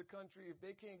all over the country, if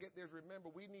they can't get theirs, remember,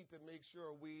 we need to make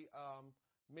sure we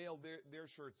mail their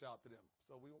shirts out to them.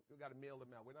 So we got to mail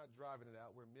them out. We're not driving it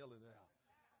out. We're mailing it out.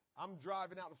 I'm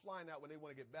driving out and flying out when they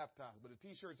want to get baptized, but the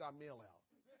T-shirts I mail out.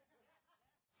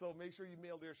 So make sure you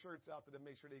mail their shirts out to them.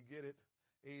 Make sure they get it.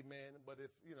 Amen. But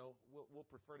if, we'll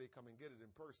prefer they come and get it in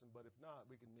person. But if not,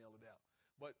 we can mail it out.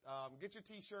 But get your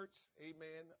T-shirts.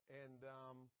 Amen. And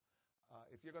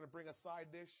if you're going to bring a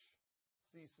side dish,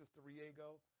 see Sister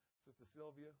Riego, Sister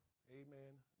Sylvia.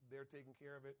 Amen. They're taking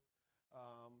care of it.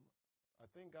 I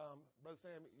think, Brother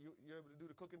Sam, you're able to do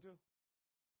the cooking too?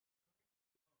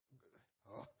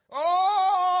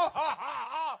 Oh!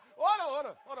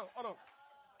 Hold on.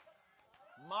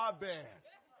 My bad.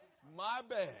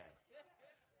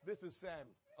 This is Sam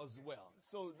as well.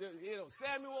 So,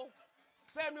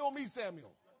 Samuel meet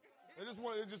Samuel. They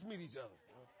just meet each other.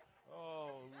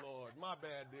 Oh, Lord. My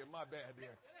bad, dear.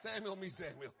 Samuel meet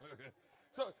Samuel.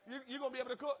 So, you going to be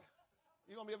able to cook?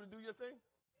 You going to be able to do your thing?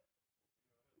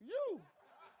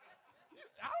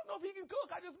 I don't know if he can cook.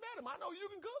 I just met him. I know you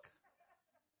can cook.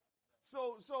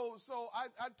 So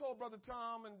I told Brother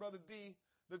Tom and Brother D,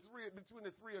 between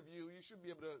the three of you, you should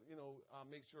be able to,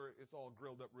 make sure it's all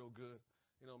grilled up real good.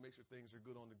 Make sure things are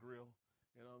good on the grill.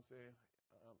 You know what I'm saying?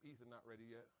 Ethan not ready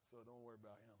yet, so don't worry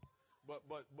about him.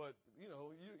 But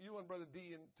you and Brother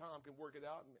D and Tom can work it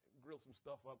out and grill some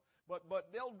stuff up.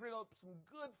 But they'll grill up some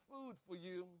good food for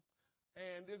you,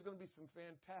 and there's going to be some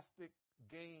fantastic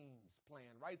games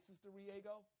planned, right, Sister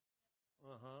Riego?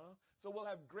 So we'll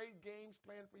have great games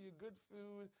planned for you, good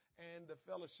food, and the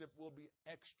fellowship will be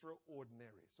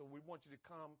extraordinary. So we want you to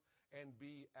come and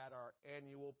be at our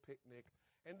annual picnic.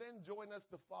 And then join us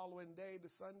the following day, the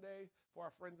Sunday, for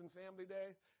our Friends and Family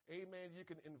Day. Amen. You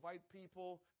can invite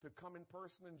people to come in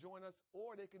person and join us,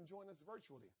 or they can join us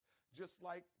virtually, just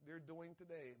like they're doing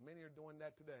today. Many are doing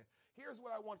that today. Here's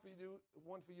what I want for you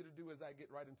to do as I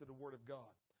get right into the Word of God.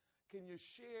 Can you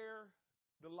share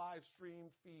the live stream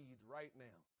feed right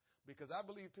now? Because I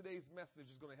believe today's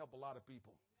message is going to help a lot of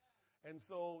people. And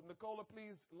so, Nicola,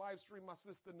 please live stream my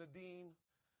sister Nadine,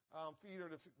 feed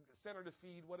her, send her the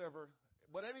feed, whatever.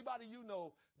 But anybody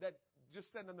that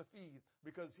just send them the feed,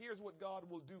 because here's what God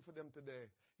will do for them today.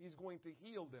 He's going to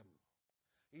heal them.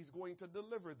 He's going to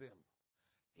deliver them.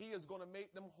 He is going to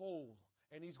make them whole,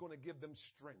 and he's going to give them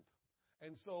strength.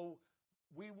 And so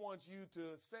we want you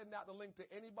to send out the link to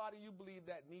anybody you believe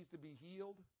that needs to be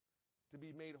healed, to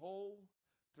be made whole,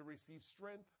 to receive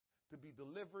strength, to be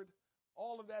delivered.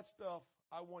 All of that stuff,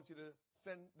 I want you to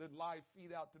send the live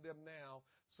feed out to them now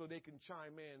so they can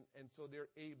chime in and so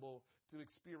they're able to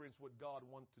experience what God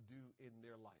wants to do in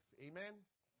their life. Amen?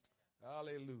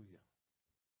 Hallelujah.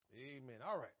 Amen.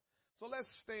 All right. So let's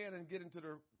stand and get into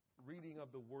the reading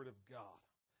of the Word of God.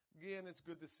 Again, it's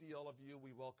good to see all of you.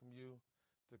 We welcome you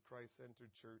to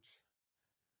Christ-Centered Church.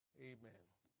 Amen.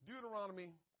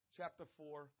 Deuteronomy chapter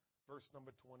 4, verse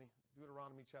number 20.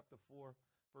 Deuteronomy chapter 4,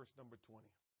 verse number 20.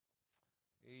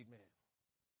 Amen.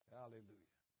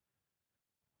 Hallelujah.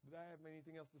 Did I have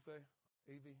anything else to say?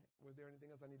 AV, was there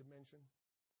anything else I need to mention?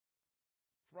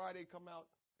 Friday, come out.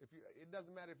 It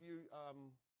doesn't matter if you're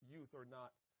youth or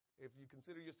not. If you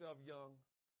consider yourself young,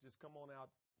 just come on out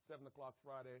 7 o'clock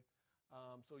Friday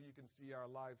so you can see our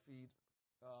live feed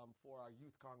for our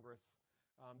Youth Congress.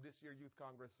 This year, Youth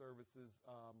Congress service is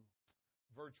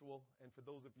virtual. And for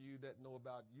those of you that know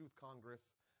about Youth Congress,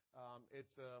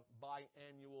 it's a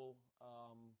biannual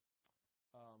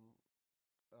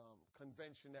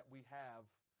convention that we have,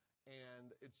 and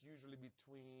it's usually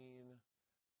between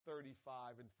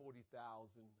 35 and 40,000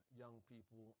 young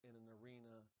people in an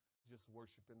arena just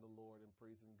worshiping the Lord and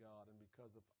praising God. And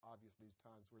because of obviously the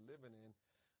times we're living in,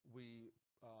 we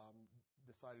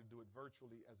decided to do it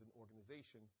virtually as an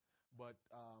organization. But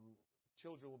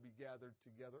children will be gathered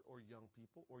together, or young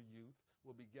people or youth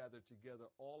will be gathered together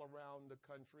all around the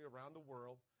country, around the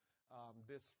world,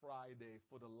 this Friday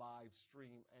for the live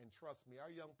stream. And trust me,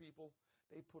 our young people,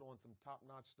 they put on some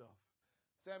top-notch stuff.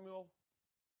 Samuel,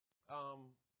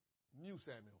 new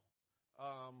Samuel,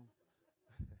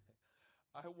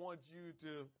 I want you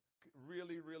to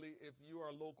really, if you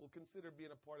are local, consider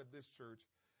being a part of this church.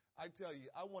 I tell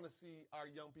you, I want to see our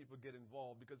young people get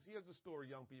involved, because here's the story,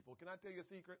 young people. Can I tell you a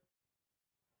secret?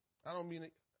 I don't mean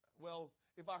it. Well,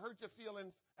 if I hurt your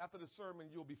feelings after the sermon,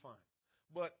 you'll be fine.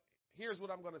 But here's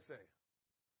what I'm going to say.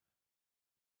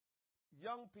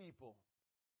 Young people,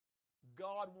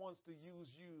 God wants to use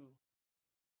you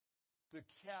to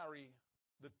carry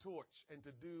the torch and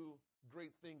to do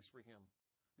great things for him.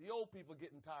 The old people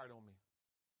getting tired on me.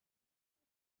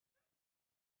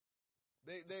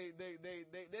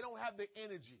 They don't have the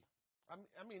energy.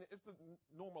 I mean, it's the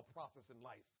normal process in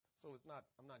life. So it's not,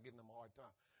 I'm not giving them a hard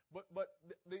time. But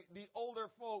the older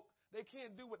folk, they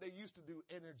can't do what they used to do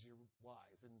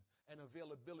energy-wise and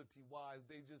availability-wise.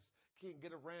 They just can't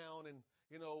get around, and,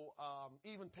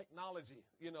 even technology,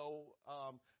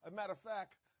 A matter of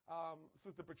fact,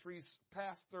 Sister Patrice,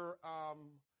 Pastor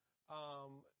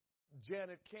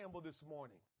Janet Campbell this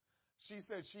morning, she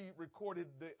said she recorded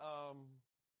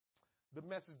the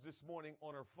message this morning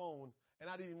on her phone, and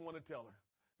I didn't even want to tell her.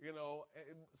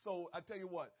 So I tell you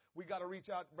what, we got to reach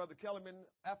out, Brother Kellerman.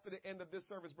 After the end of this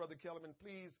service, Brother Kellerman,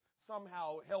 please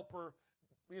somehow help her,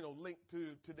 link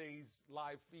to today's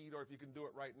live feed, or if you can do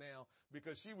it right now,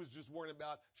 because she was just worried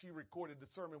about, she recorded the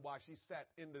sermon while she sat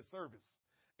in the service.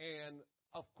 And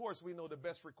of course, we know the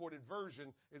best recorded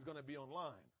version is going to be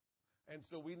online. And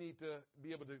so we need to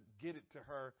be able to get it to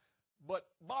her. But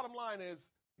bottom line is,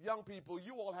 young people,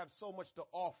 you all have so much to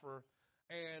offer,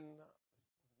 and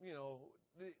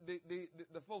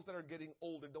the folks that are getting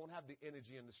older don't have the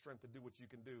energy and the strength to do what you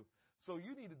can do. So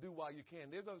you need to do while you can.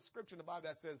 There's a scripture in the Bible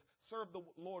that says, serve the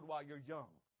Lord while you're young.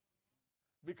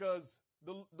 Because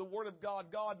the word of God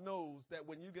knows that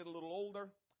when you get a little older,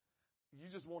 you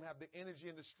just won't have the energy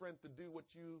and the strength to do what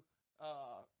you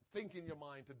think in your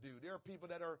mind to do. There are people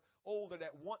that are older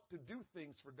that want to do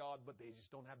things for God, but they just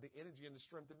don't have the energy and the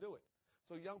strength to do it.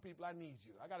 So young people, I need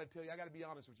you. I got to tell you, I got to be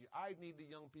honest with you. I need the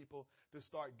young people to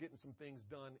start getting some things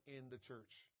done in the church.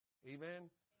 Amen.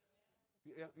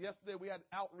 Yesterday we had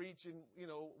outreach, and,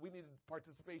 we needed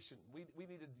participation. We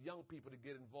needed young people to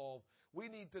get involved. We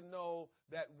need to know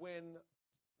that when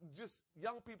just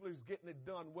young people is getting it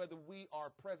done, whether we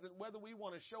are present, whether we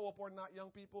want to show up or not,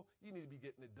 young people, you need to be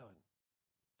getting it done.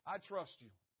 I trust you.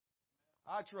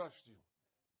 I trust you.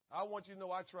 I want you to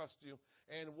know I trust you.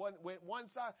 And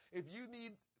if you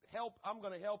need help, I'm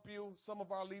going to help you. Some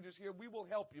of our leaders here, we will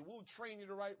help you. We'll train you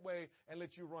the right way and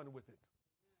let you run with it.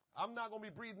 I'm not going to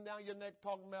be breathing down your neck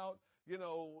talking about, you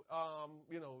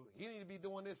need to be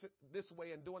doing this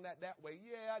way and doing that way.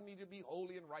 Yeah, I need to be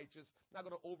holy and righteous. Not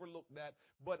going to overlook that.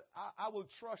 But I will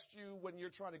trust you when you're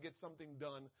trying to get something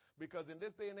done, because in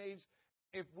this day and age,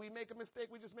 if we make a mistake,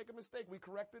 we just make a mistake. We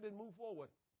correct it and move forward.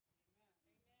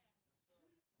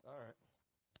 All right.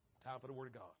 Time for the Word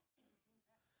of God.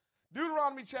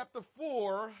 Deuteronomy chapter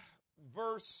 4,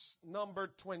 verse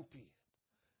number 20.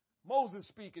 Moses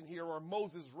speaking here, or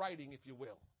Moses writing, if you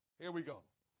will. Here we go.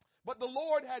 But the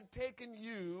Lord had taken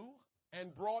you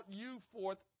and brought you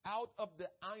forth out of the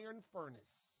iron furnace,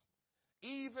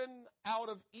 even out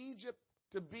of Egypt,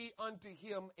 to be unto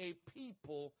him a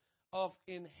people of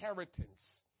inheritance,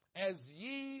 as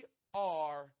ye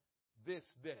are this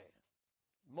day.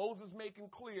 Moses making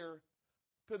clear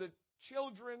to the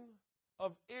children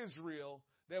of Israel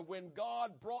that when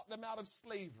God brought them out of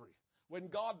slavery, when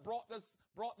God brought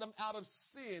them out of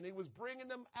sin, he was bringing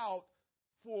them out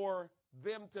for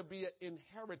them to be an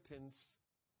inheritance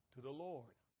to the Lord.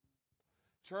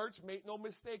 Church, make no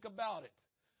mistake about it.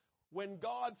 When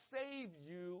God saved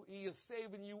you, he is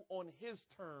saving you on his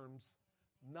terms,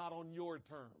 not on your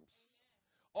terms.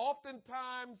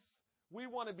 Oftentimes, we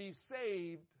want to be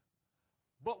saved,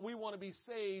 but we want to be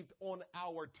saved on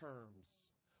our terms.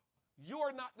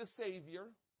 You're not the Savior,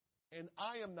 and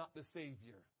I am not the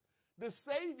Savior. The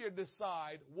Savior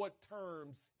decides what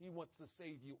terms he wants to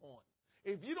save you on.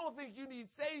 If you don't think you need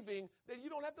saving, then you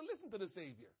don't have to listen to the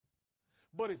Savior.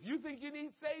 But if you think you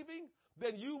need saving,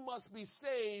 then you must be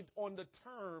saved on the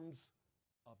terms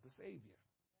of the Savior.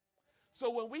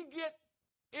 So when we get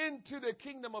into the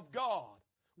kingdom of God,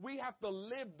 we have to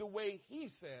live the way he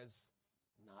says,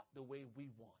 not the way we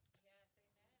want.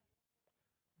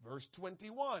 Verse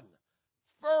 21.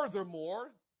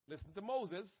 Furthermore, listen to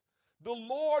Moses, the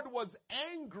Lord was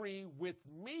angry with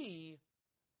me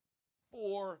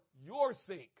for your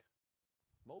sake.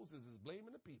 Moses is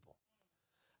blaming the people.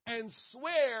 And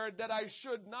swear that I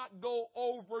should not go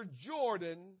over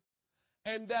Jordan,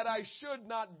 and that I should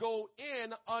not go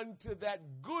in unto that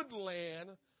good land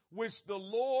which the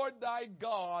Lord thy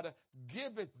God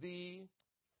giveth thee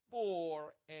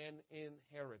for an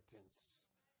inheritance.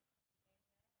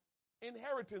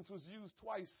 Inheritance was used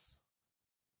twice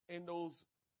in those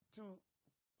two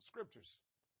scriptures.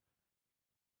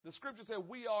 The scripture said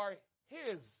we are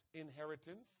his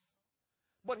inheritance,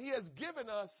 but he has given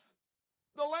us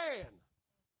the land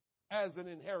as an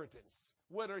inheritance.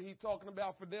 Whether he's talking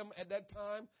about for them at that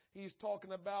time, he's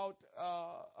talking about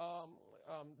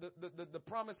the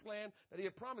promised land that he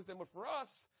had promised them. But for us,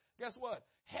 guess what?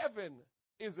 Heaven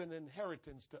is an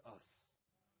inheritance to us.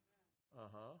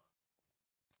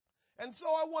 And so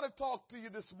I want to talk to you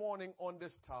this morning on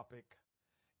this topic.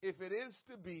 If it is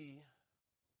to be,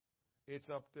 it's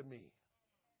up to me.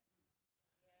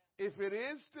 If it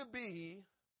is to be,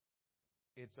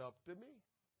 it's up to me.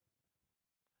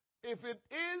 If it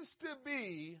is to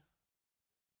be,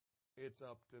 it's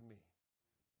up to me.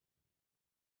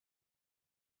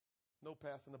 No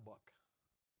passing the buck.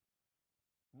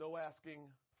 No asking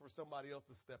for somebody else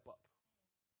to step up.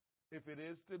 If it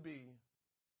is to be,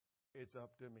 it's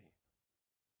up to me.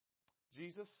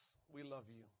 Jesus, we love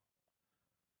you.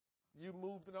 You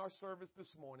moved in our service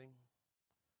this morning.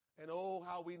 And oh,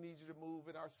 how we need you to move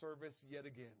in our service yet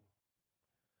again.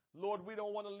 Lord, we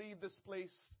don't want to leave this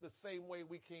place the same way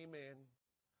we came in.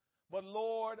 But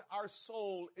Lord, our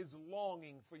soul is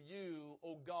longing for you,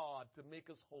 oh God, to make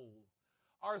us whole.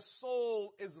 Our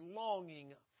soul is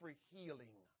longing for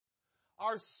healing.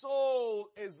 Our soul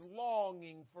is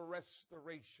longing for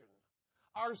restoration.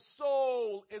 Our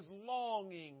soul is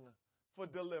longing for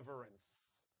deliverance.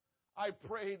 I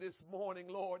pray this morning,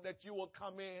 Lord, that you will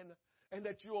come in and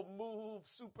that you will move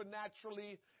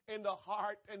supernaturally in the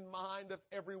heart and mind of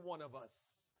every one of us.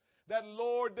 That,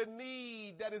 Lord, the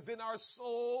need that is in our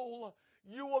soul,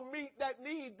 you will meet that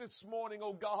need this morning,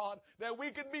 oh God, that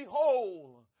we can be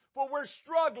whole. For we're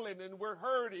struggling and we're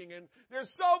hurting and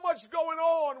there's so much going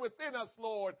on within us,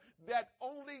 Lord, that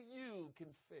only you can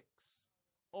fix.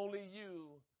 Only you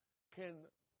can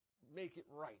make it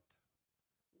right.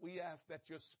 We ask that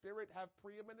your spirit have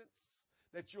preeminence,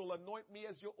 that you'll anoint me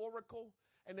as your oracle,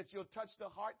 and that you'll touch the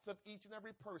hearts of each and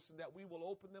every person, that we will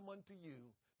open them unto you,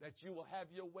 that you will have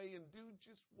your way and do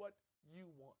just what you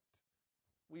want.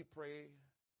 We pray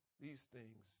these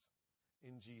things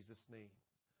in Jesus' name.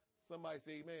 Somebody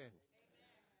say amen.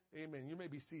 Amen. You may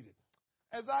be seated.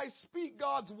 As I speak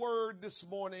God's word this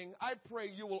morning, I pray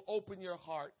you will open your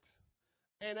heart.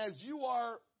 And as you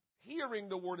are hearing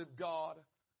the word of God,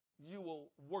 you will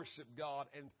worship God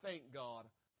and thank God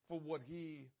for what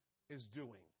he is doing.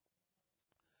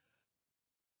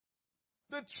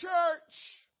 The church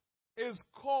is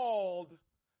called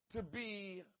to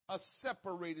be a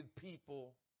separated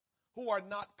people who are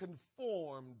not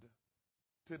conformed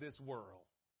to this world.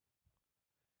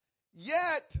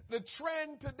 Yet the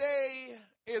trend today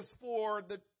is for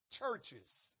the churches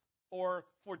or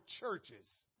for churches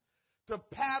to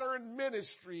pattern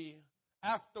ministry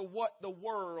after what the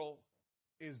world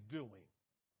is doing.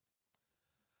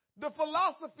 The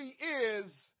philosophy is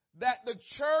that the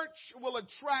church will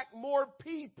attract more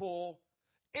people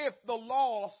if the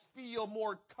lost feel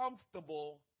more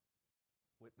comfortable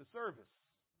with the service.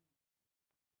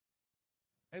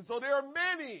 And so there are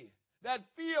many that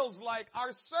feels like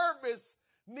our service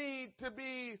need to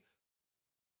be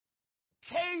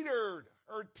catered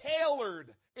or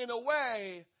tailored in a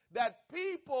way that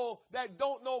people that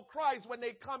don't know Christ, when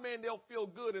they come in, they'll feel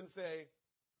good and say,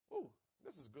 "Ooh,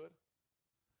 this is good."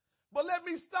 But let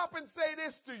me stop and say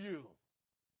this to you.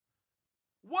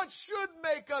 What should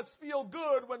make us feel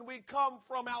good when we come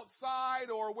from outside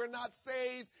or we're not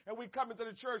saved and we come into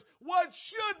the church? What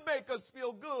should make us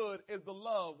feel good is the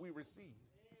love we receive.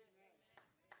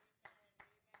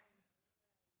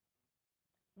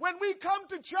 When we come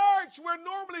to church, we're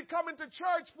normally coming to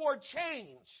church for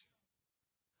change.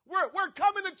 We're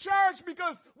coming to church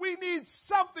because we need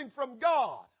something from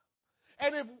God.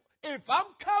 And if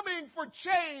I'm coming for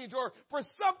change or for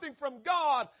something from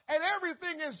God and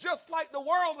everything is just like the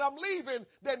world and I'm leaving,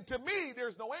 then to me,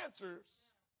 there's no answers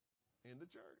in the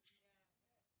church.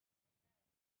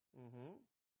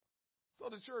 So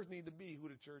the church needs to be who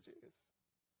the church is.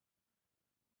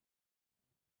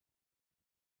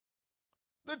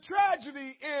 The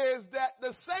tragedy is that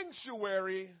the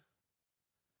sanctuary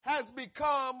has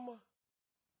become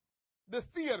the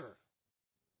theater.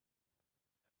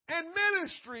 And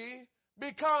ministry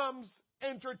becomes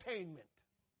entertainment.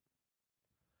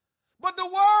 But the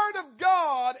Word of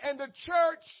God and the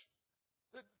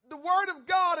church, the Word of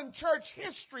God and church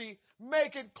history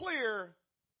make it clear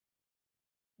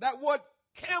that what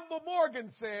Campbell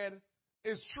Morgan said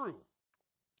is true.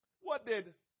 What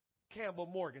did Campbell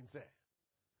Morgan say?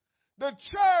 The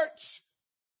church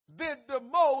did the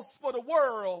most for the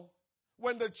world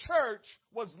when the church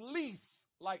was least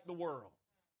like the world.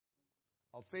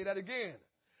 I'll say that again.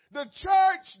 The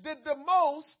church did the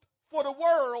most for the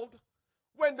world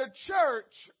when the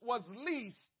church was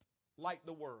least like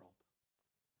the world.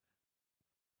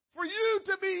 For you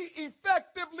to be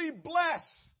effectively blessed,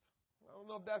 I don't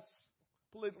know if that's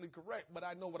politically correct, but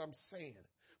I know what I'm saying.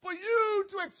 For you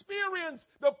to experience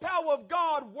the power of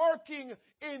God working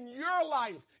in your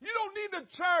life, you don't need the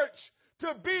church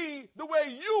to be the way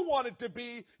you want it to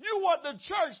be. You want the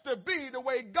church to be the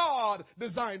way God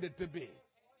designed it to be.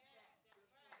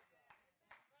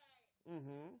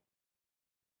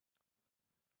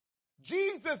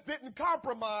 Jesus didn't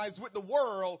compromise with the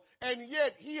world, and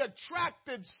yet he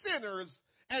attracted sinners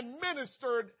and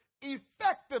ministered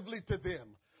effectively to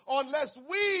them. Unless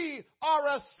we are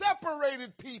a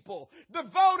separated people,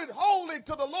 devoted wholly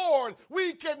to the Lord,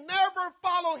 we can never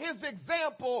follow his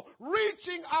example,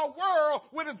 reaching our world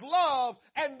with his love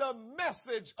and the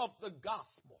message of the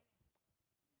gospel.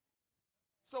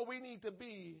 So we need to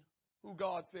be who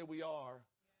God said we are,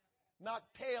 not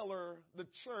tailor the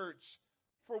church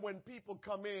for when people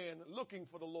come in looking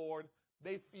for the Lord,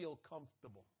 they feel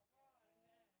comfortable.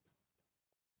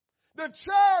 The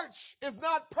church is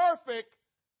not perfect,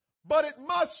 but it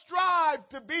must strive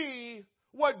to be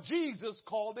what Jesus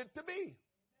called it to be.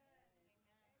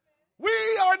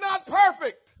 We are not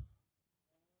perfect.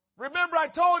 Remember, I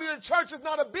told you the church is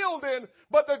not a building,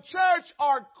 but the church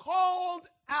are called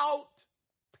out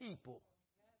people.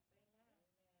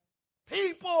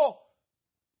 People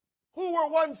who were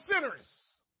once sinners.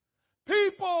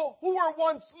 People who were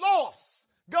once lost.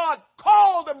 God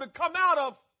called them to come out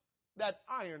of that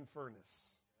iron furnace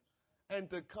and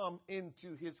to come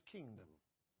into his kingdom.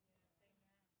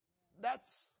 That's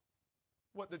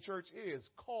what the church is.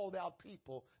 Called out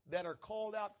people that are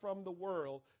called out from the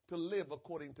world to live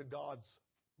according to God's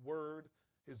word,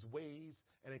 his ways,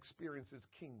 and experience his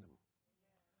kingdom.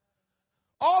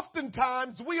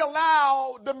 Oftentimes, we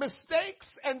allow the mistakes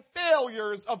and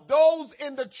failures of those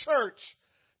in the church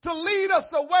to lead us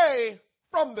away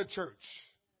from the church,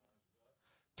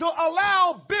 to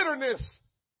allow bitterness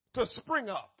to spring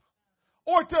up,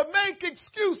 or to make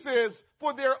excuses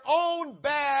for their own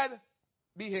bad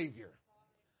behavior.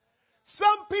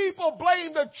 Some people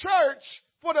blame the church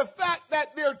for the fact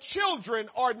that their children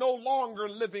are no longer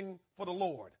living for the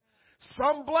Lord.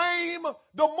 Some blame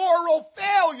the moral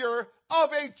failure of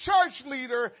a church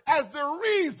leader as the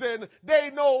reason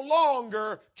they no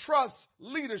longer trust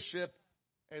leadership,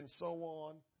 and so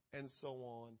on, and so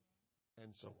on,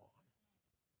 and so on.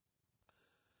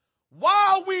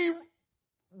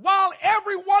 While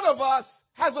every one of us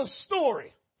has a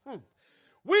story,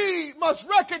 we must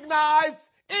recognize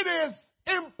it is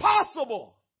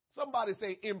impossible. Somebody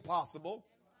say impossible.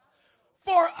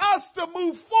 For us to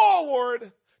move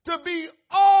forward to be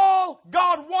all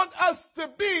God wants us to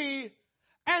be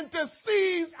and to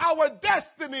seize our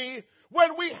destiny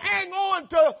when we hang on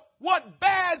to what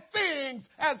bad things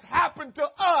has happened to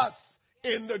us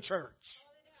in the church.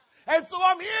 And so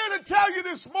I'm here to tell you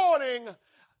this morning,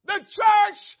 the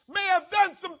church may have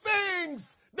done some things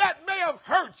that may have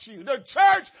hurt you. The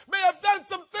church may have done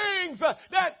some things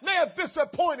that may have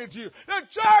disappointed you. The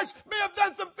church may have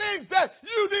done some things that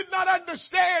you did not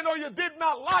understand or you did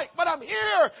not like. But I'm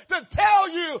here to tell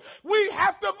you, we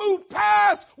have to move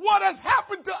past what has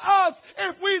happened to us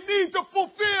if we need to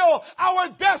fulfill our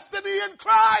destiny in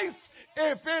Christ.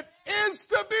 If it is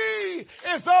to be,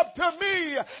 it's up to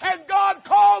me. And God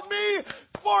called me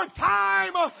for a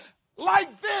time like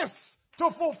this to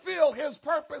fulfill His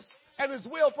purpose and His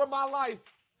will for my life.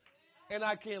 And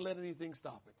I can't let anything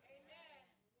stop it.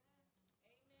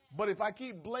 But if I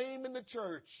keep blaming the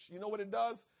church, you know what it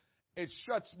does? It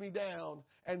shuts me down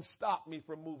and stops me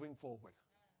from moving forward.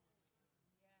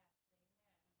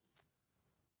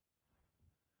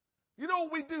 You know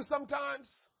what we do sometimes?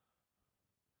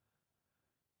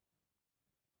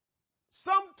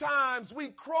 Sometimes we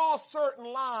cross certain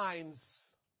lines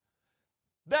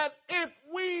that if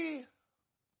we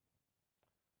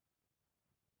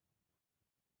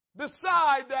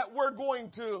decide that we're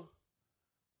going to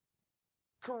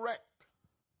correct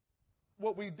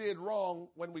what we did wrong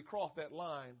when we crossed that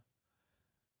line,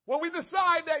 when we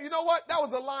decide that, you know what, that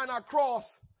was a line I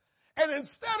crossed, and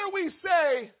instead of we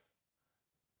say,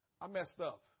 I messed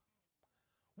up,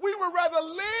 we would rather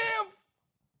live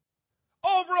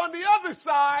over on the other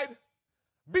side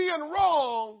being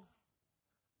wrong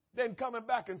than coming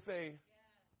back and say,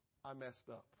 I messed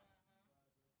up.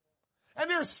 And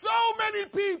there's so many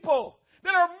people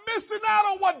that are missing out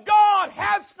on what God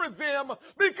has for them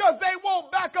because they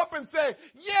won't back up and say,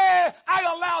 yeah, I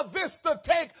allowed this to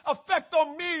take effect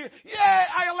on me. Yeah,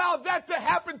 I allowed that to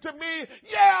happen to me.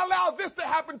 Yeah, I allowed this to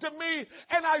happen to me.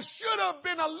 And I should have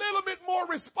been a little bit more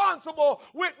responsible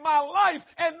with my life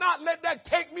and not let that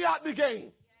take me out the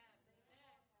game.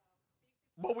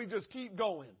 But we just keep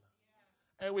going.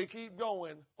 And we keep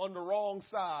going on the wrong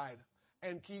side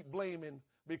and keep blaming.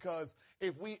 Because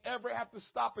if we ever have to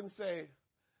stop and say,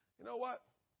 you know what,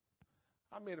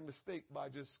 I made a mistake by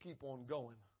just keep on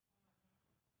going,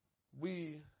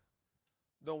 we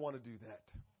don't want to do that.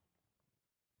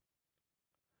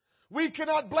 We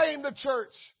cannot blame the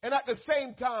church and at the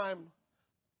same time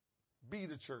be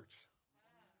the church.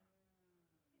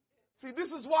 See,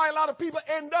 this is why a lot of people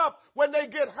end up when they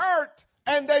get hurt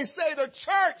and they say the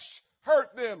church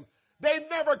hurt them. They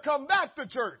never come back to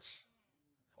church.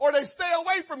 Or they stay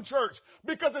away from church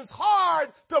because it's hard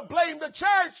to blame the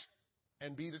church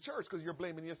and be the church because you're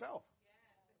blaming yourself.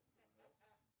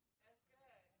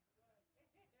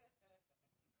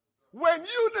 When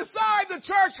you decide the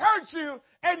church hurts you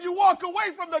and you walk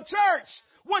away from the church,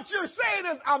 what you're saying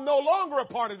is, I'm no longer a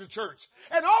part of the church.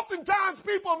 And oftentimes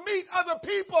people meet other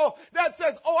people that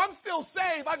says, oh, I'm still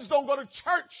saved. I just don't go to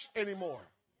church anymore.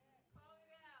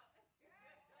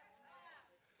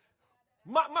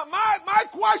 My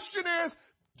question is,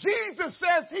 Jesus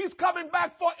says He's coming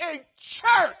back for a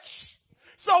church.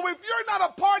 So if you're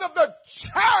not a part of the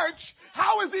church,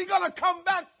 how is He going to come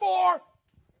back for?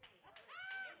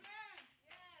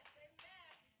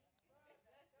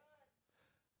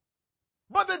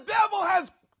 But the devil has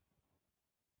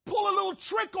pulled a little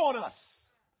trick on us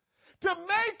to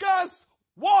make us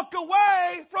walk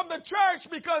away from the church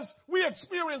because we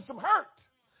experienced some hurt.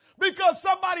 Because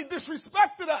somebody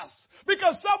disrespected us.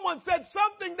 Because someone said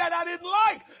something that I didn't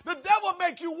like. The devil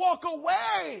make you walk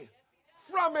away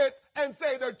from it and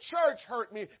say the church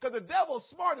hurt me. Because the devil's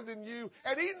smarter than you.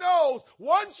 And he knows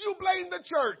once you blame the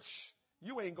church,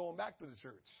 you ain't going back to the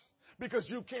church. Because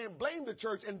you can't blame the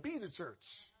church and be the church.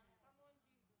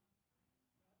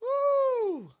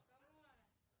 Woo!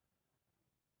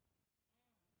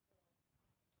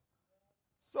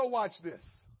 So watch this.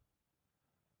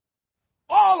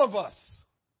 All of us.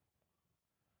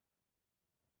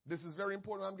 This is very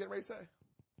important what I'm getting ready to say.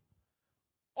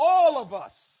 All of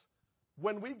us,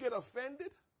 when we get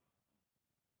offended,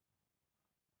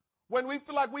 when we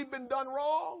feel like we've been done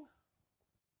wrong,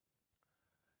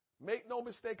 make no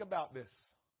mistake about this.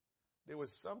 There was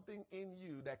something in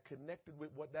you that connected with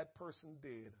what that person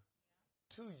did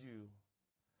to you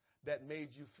that made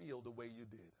you feel the way you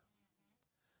did.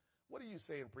 What are you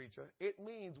saying, preacher? It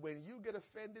means when you get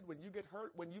offended, when you get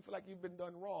hurt, when you feel like you've been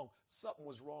done wrong, something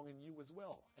was wrong in you as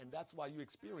well. And that's why you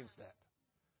experienced that.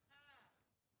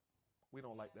 We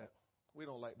don't like that. We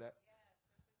don't like that.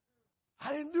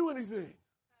 I didn't do anything.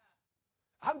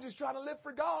 I'm just trying to live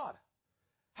for God.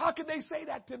 How can they say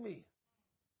that to me?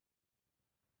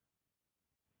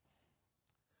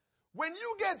 When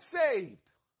you get saved,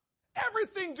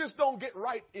 everything just don't get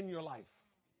right in your life.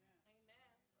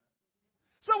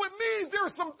 So it means there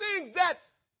are some things that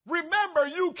Remember,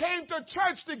 you came to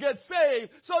church to get saved.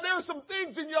 So there are some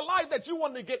things in your life that you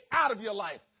want to get out of your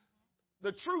life.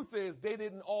 The truth is, they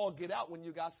didn't all get out when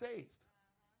you got saved.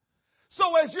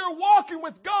 So as you're walking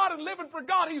with God and living for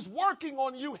God, He's working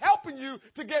on you, helping you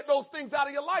to get those things out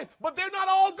of your life. But they're not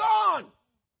all gone.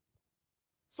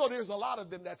 So there's a lot of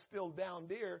them that's still down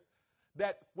there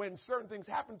that when certain things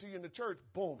happen to you in the church,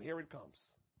 boom, here it comes.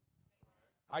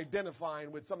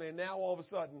 Identifying with something, and now all of a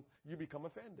sudden you become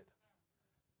offended.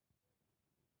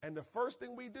 And the first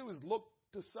thing we do is look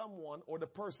to someone or the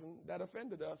person that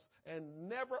offended us and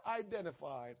never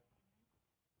identified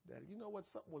that, you know what,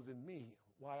 something was in me,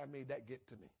 why I made that get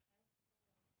to me.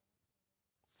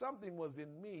 Something was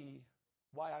in me,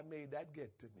 why I made that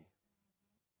get to me.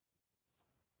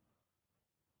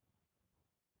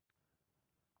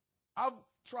 I'll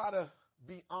try to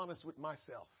be honest with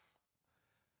myself.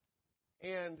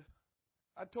 And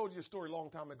I told you a story a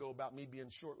long time ago about me being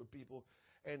short with people.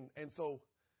 And so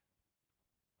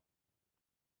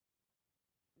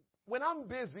when I'm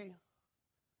busy,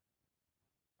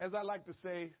 as I like to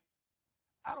say,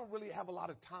 I don't really have a lot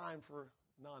of time for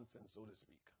nonsense, so to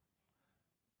speak.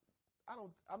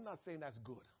 I'm not saying that's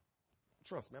good.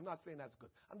 Trust me, I'm not saying that's good.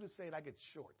 I'm just saying I get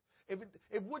short.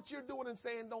 If what you're doing and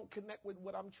saying don't connect with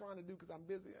what I'm trying to do because I'm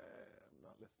busy, I'm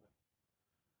not listening.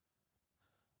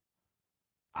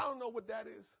 I don't know what that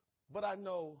is, but I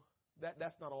know that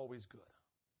that's not always good.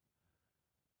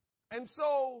 And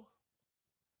so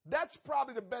that's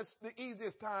probably the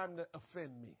easiest time to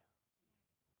offend me.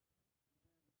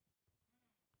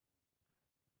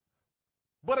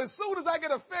 But as soon as I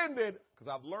get offended,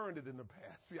 because I've learned it in the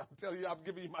past. See, I'm telling you, I'm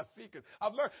giving you my secret.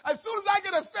 I've learned. As soon as I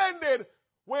get offended,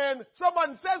 when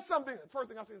someone says something, the first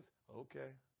thing I say is,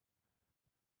 okay.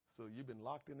 So you've been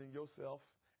locked in yourself,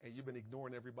 and you've been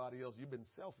ignoring everybody else. You've been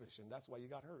selfish, and that's why you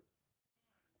got hurt.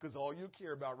 Because all you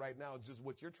care about right now is just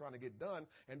what you're trying to get done.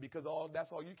 And because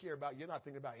that's all you care about, you're not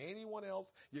thinking about anyone else.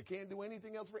 You can't do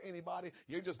anything else for anybody.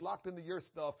 You're just locked into your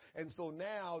stuff. And so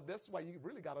now that's why you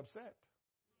really got upset.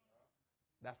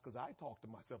 That's because I talked to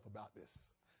myself about this.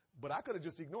 But I could have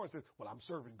just ignored and said, well, I'm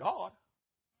serving God.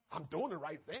 I'm doing the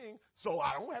right thing. So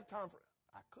I don't have time for it.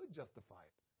 I could justify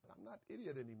it. But I'm not an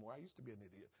idiot anymore. I used to be an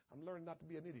idiot. I'm learning not to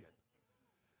be an idiot.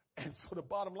 And so the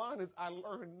bottom line is I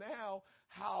learn now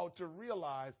how to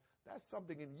realize that's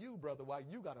something in you, brother, why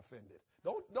you got offended.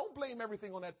 Don't blame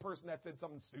everything on that person that said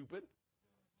something stupid.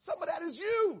 Some of that is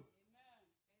you.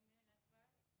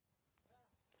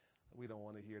 We don't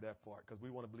want to hear that part because we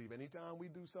want to believe anytime we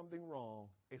do something wrong,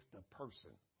 it's the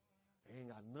person. It ain't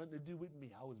got nothing to do with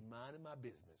me. I was minding my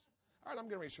business. All right, I'm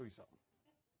getting ready to show you something.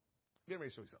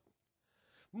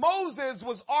 Moses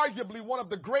was arguably one of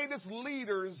the greatest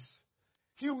leaders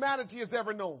humanity has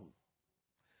ever known.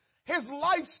 His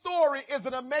life story is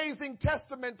an amazing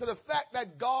testament to the fact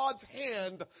that God's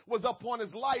hand was upon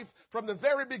his life from the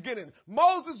very beginning.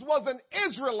 Moses was an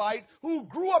Israelite who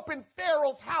grew up in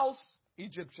Pharaoh's house,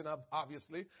 Egyptian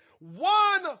obviously.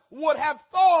 One would have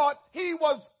thought he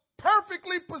was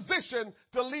perfectly positioned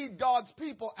to lead God's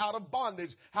people out of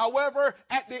bondage. However,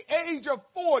 at the age of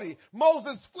 40,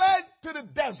 Moses fled to the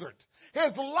desert.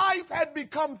 His life had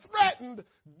become threatened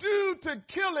due to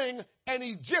killing an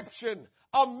Egyptian,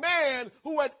 a man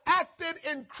who had acted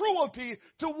in cruelty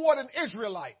toward an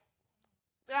Israelite.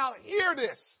 Now, hear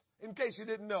this, in case you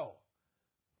didn't know.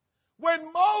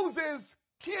 When Moses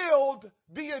killed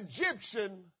the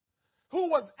Egyptian who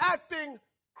was acting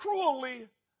cruelly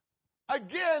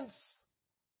against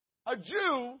a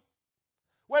Jew,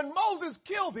 when Moses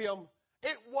killed him,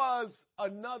 it was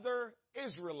another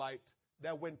Israelite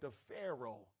that went to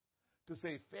Pharaoh to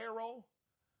say, Pharaoh,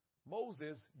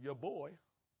 Moses, your boy,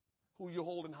 who you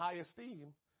hold in high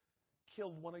esteem,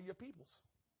 killed one of your peoples.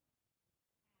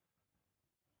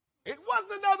 It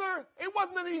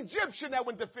wasn't an Egyptian that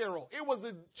went to Pharaoh. It was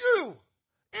a Jew,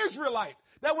 Israelite,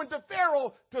 that went to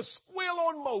Pharaoh to squeal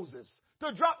on Moses,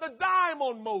 to drop the dime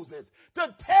on Moses,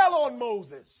 to tell on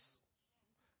Moses,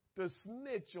 to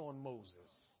snitch on Moses.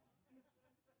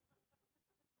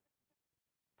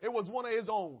 It was one of his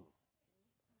own.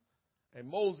 And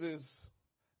Moses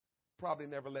probably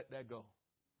never let that go,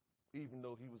 even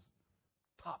though he was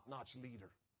top-notch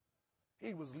leader.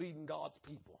 He was leading God's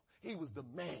people. He was the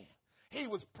man. He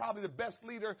was probably the best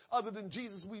leader other than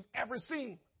Jesus we've ever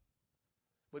seen.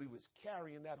 But he was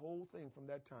carrying that whole thing from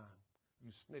that time.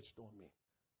 You snitched on me.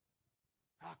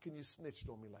 How can you snitch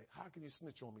on me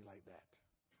like that?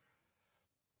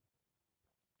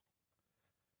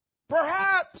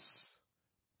 Perhaps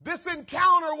this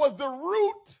encounter was the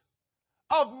root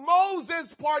of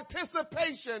Moses'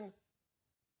 participation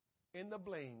in the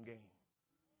blame game.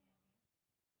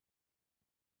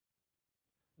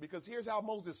 Because here's how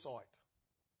Moses saw it.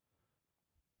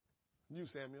 You,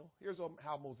 Samuel, here's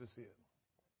how Moses said.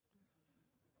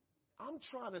 I'm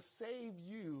trying to save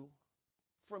you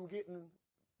from getting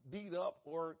beat up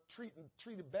or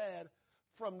treated bad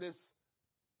from this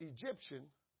Egyptian.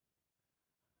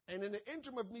 And in the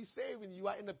interim of me saving you,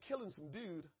 I end up killing some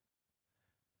dude.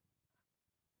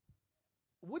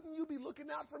 Wouldn't you be looking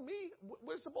out for me?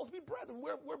 We're supposed to be brethren.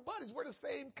 We're buddies. We're the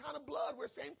same kind of blood. We're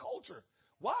the same culture.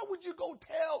 Why would you go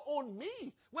tell on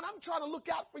me when I'm trying to look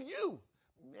out for you?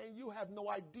 Man, you have no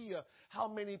idea how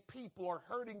many people are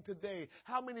hurting today,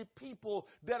 how many people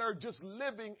that are just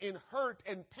living in hurt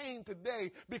and pain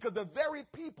today because the very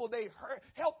people they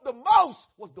helped the most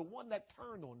was the one that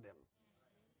turned on them.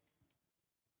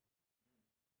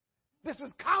 This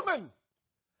is common.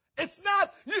 It's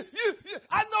not,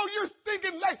 I know you're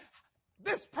thinking like,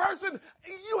 this person,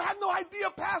 you have no idea,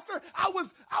 Pastor.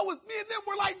 Me and them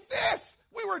were like this.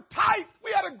 We were tight.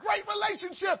 We had a great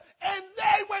relationship. And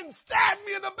they went and stabbed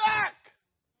me in the back.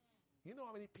 You know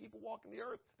how many people walk in the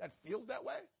earth that feels that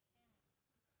way?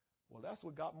 Well, that's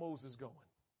what got Moses going.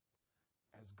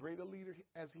 As great a leader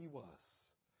as he was,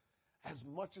 as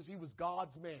much as he was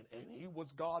God's man, and he was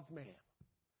God's man,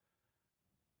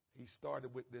 he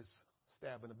started with this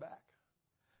stab in the back.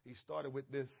 He started with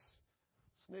this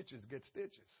snitches get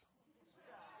stitches.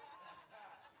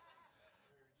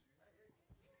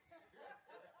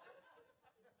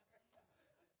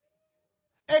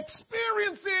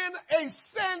 Experiencing a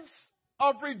sense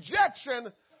of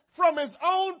rejection from his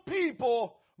own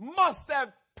people must have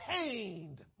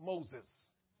pained Moses.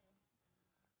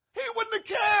 He wouldn't have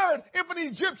cared if an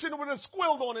Egyptian would have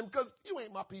squealed on him because you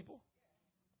ain't my people,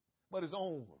 but his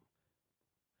own.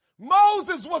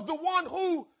 Moses was the one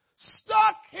who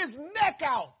stuck his neck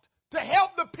out to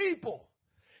help the people.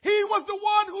 He was the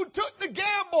one who took the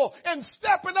gamble and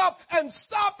stepping up and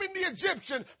stopping the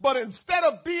Egyptian. But instead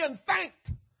of being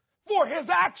thanked for his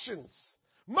actions,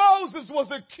 Moses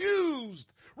was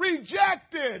accused,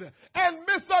 rejected, and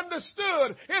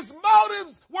misunderstood. His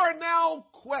motives were now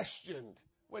questioned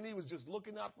when he was just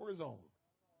looking out for his own.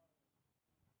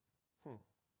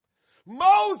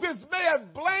 Moses may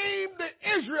have blamed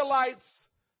the Israelites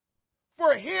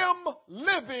for him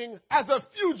living as a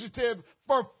fugitive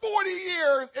for 40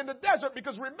 years in the desert.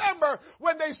 Because remember,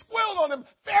 when they squealed on him,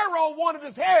 Pharaoh wanted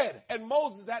his head, and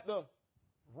Moses had to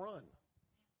run.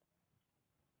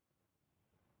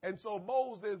 And so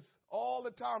Moses, all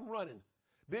the time running,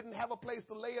 didn't have a place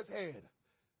to lay his head.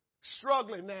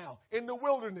 Struggling now in the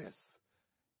wilderness.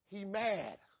 He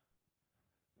mad.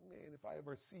 Man, if I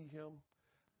ever see him,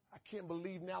 I can't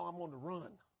believe now I'm on the run.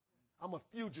 I'm a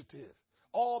fugitive.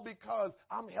 All because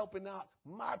I'm helping out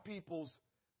my peoples.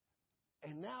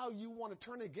 And now you want to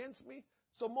turn against me?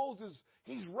 So Moses,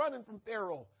 he's running from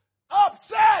Pharaoh.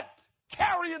 Upset!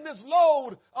 Carrying this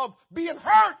load of being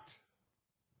hurt.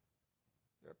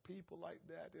 There are people like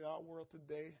that in our world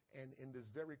today and in this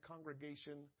very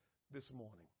congregation this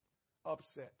morning.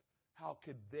 Upset. How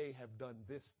could they have done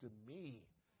this to me?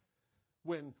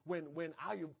 When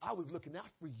I was looking out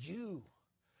for you.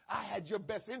 I had your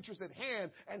best interest at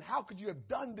hand, and how could you have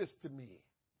done this to me?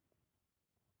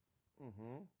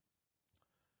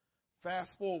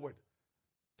 Fast forward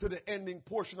to the ending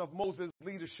portion of Moses'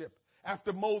 leadership.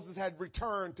 After Moses had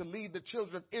returned to lead the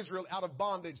children of Israel out of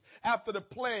bondage, after the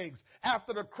plagues,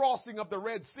 after the crossing of the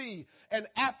Red Sea, and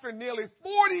after nearly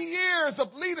 40 years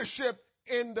of leadership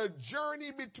in the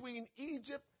journey between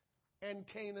Egypt and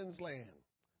Canaan's land.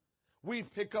 We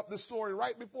pick up the story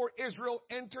right before Israel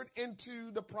entered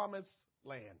into the promised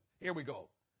land. Here we go.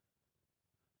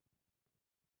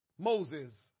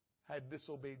 Moses had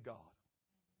disobeyed God.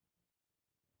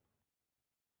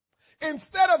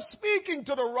 Instead of speaking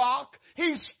to the rock,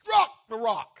 he struck the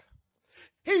rock.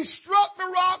 He struck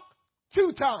the rock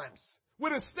 2 times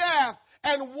with a staff,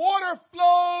 and water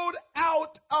flowed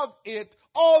out of it.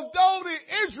 Although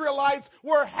the Israelites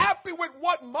were happy with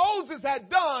what Moses had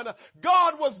done,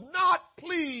 God was not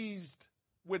pleased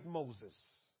with Moses.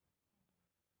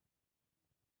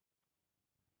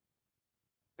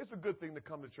 It's a good thing to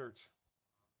come to church.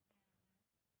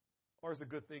 Or it's a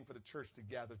good thing for the church to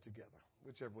gather together.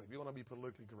 Whichever way. If you want to be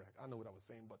politically correct. I know what I was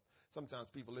saying, but sometimes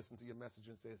people listen to your message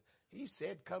and says, he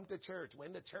said come to church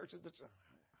when the church is the church.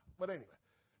 But anyway,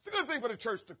 it's a good thing for the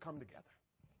church to come together.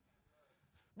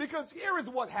 Because here is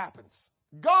what happens.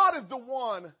 God is the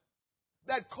one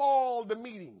that called the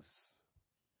meetings.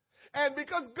 And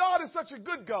because God is such a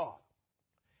good God,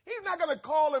 he's not going to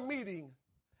call a meeting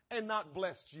and not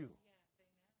bless you.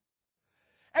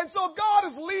 And so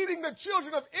God is leading the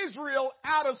children of Israel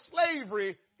out of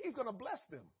slavery. He's going to bless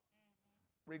them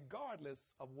regardless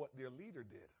of what their leader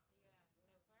did.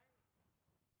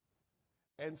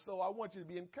 And so I want you to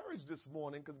be encouraged this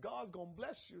morning because God's going to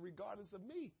bless you regardless of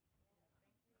me.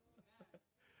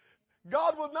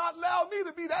 God will not allow me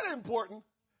to be that important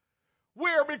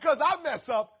where because I mess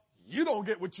up, you don't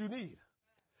get what you need.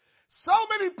 So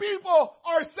many people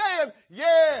are saying,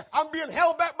 yeah, I'm being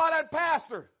held back by that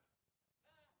pastor.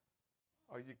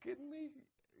 Are you kidding me?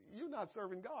 You're not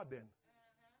serving God then.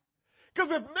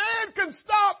 Because if man can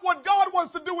stop what God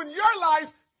wants to do in your life,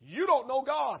 you don't know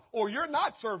God or you're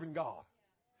not serving God.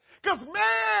 Because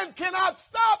man cannot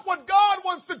stop what God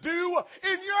wants to do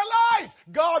in your life.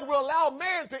 God will allow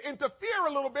man to interfere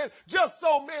a little bit just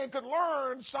so man can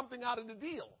learn something out of the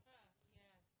deal.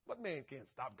 But man can't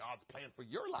stop God's plan for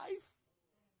your life.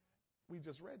 We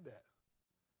just read that.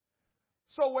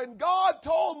 So when God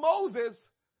told Moses,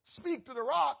 speak to the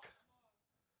rock,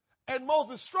 and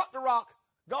Moses struck the rock,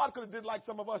 God could have did like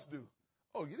some of us do.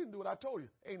 Oh, you didn't do what I told you.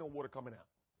 Ain't no water coming out.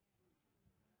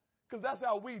 Because that's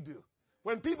how we do.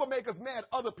 When people make us mad,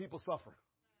 other people suffer.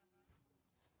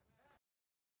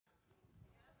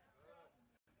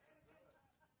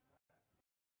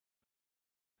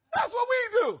 That's what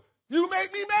we do. You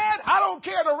make me mad, I don't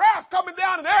care. The wrath coming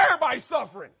down and everybody's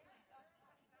suffering.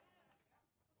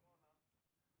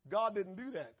 God didn't do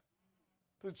that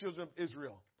to the children of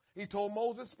Israel. He told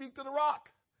Moses, speak to the rock.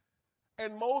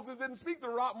 And Moses didn't speak to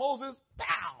the rock. Moses,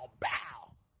 bow,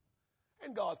 bow.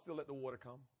 And God still let the water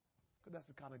come. Because that's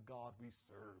the kind of God we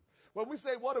serve. When we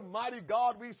say what a mighty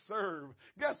God we serve,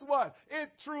 guess what? It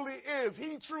truly is.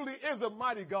 He truly is a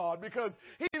mighty God because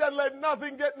he doesn't let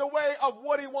nothing get in the way of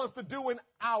what he wants to do in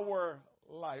our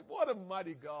life. What a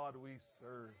mighty God we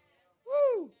serve.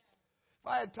 Woo! If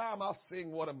I had time, I'll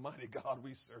sing what a mighty God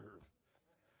we serve.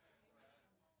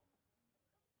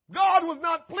 God was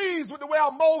not pleased with the way how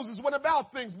Moses went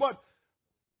about things, but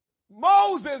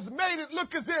Moses made it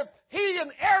look as if he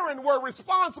and Aaron were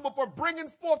responsible for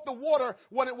bringing forth the water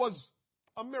when it was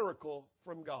a miracle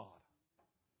from God.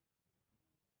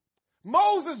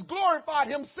 Moses glorified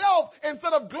himself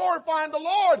instead of glorifying the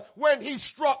Lord when he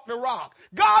struck the rock.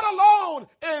 God alone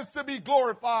is to be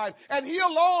glorified, and he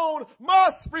alone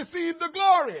must receive the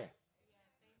glory.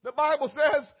 The Bible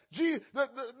says,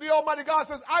 the Almighty God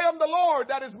says, I am the Lord,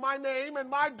 that is my name, and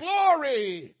my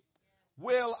glory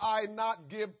will I not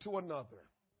give to another.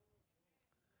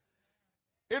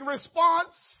 In response,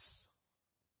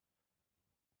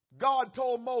 God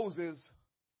told Moses,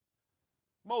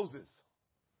 Moses,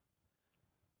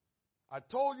 I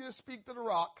told you to speak to the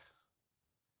rock.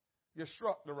 You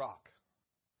struck the rock.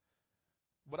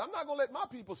 But I'm not going to let my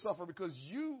people suffer because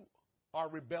you are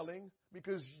rebelling,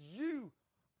 because you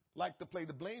like to play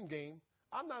the blame game.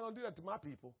 I'm not going to do that to my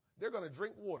people. They're going to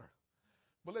drink water.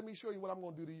 But let me show you what I'm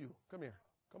going to do to you. Come here.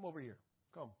 Come over here.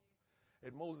 Come.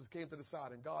 And Moses came to the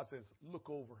side, and God says, look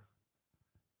over.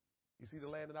 You see the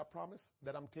land that I promised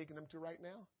that I'm taking them to right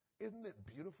now? Isn't it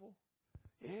beautiful?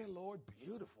 Yeah, Lord,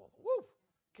 beautiful. Woo!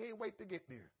 Can't wait to get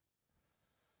there.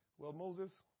 Well,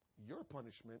 Moses, your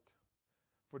punishment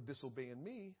for disobeying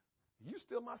me, you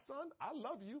still my son. I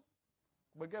love you.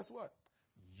 But guess what?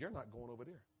 You're not going over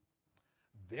there.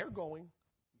 They're going.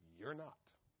 You're not.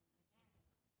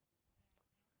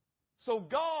 So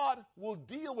God will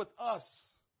deal with us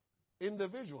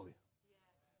individually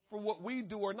for what we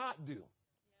do or not do.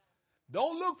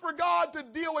 Don't look for God to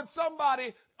deal with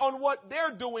somebody on what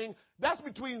they're doing. That's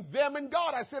between them and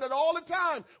God. I said it all the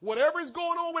time. Whatever is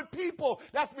going on with people,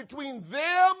 that's between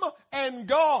them and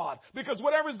God. Because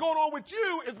whatever is going on with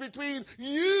you is between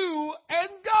you and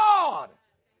God.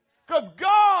 Because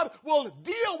God will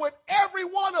deal with every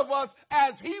one of us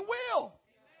as he will.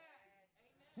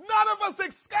 None of us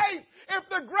escape. If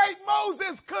the great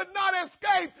Moses could not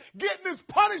escape getting his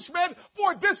punishment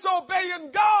for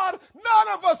disobeying God,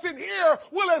 none of us in here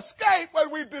will escape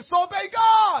when we disobey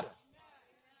God.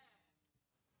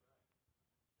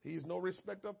 He's no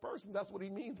respecter of person. That's what he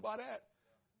means by that.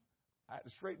 I had to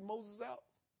straighten Moses out.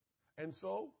 And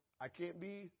so I can't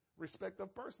be respecter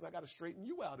of person. I got to straighten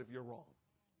you out if you're wrong.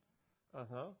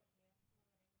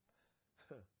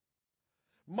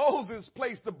 Moses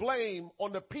placed the blame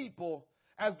on the people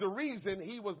as the reason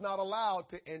he was not allowed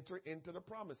to enter into the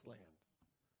promised land.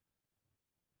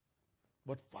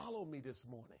 But follow me this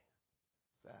morning.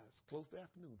 It's close to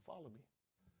afternoon. Follow me.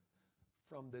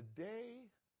 From the day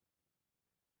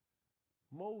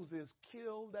Moses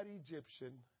killed that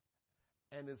Egyptian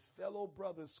and his fellow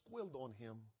brothers squealed on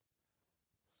him,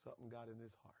 something got in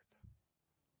his heart.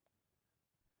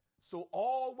 So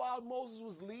all while Moses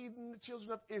was leading the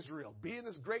children of Israel, being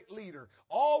this great leader,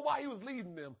 all while he was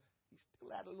leading them, he still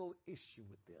had a little issue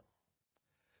with them.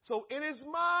 So in his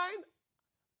mind,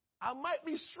 I might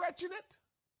be stretching it,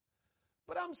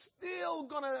 But I'm still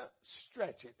going to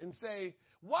stretch it and say,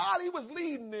 while he was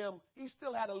leading them, he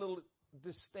still had a little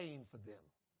disdain for them.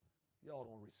 Y'all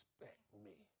don't respect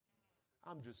me.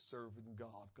 I'm just serving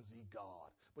God because he's God.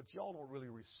 But y'all don't really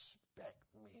respect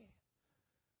me.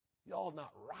 Y'all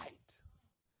not right.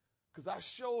 Because I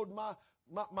showed my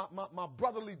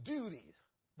brotherly duty,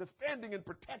 defending and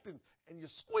protecting, and you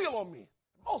squeal on me.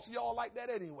 Most of y'all like that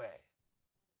anyway.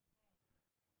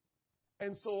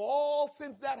 And so all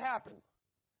since that happened,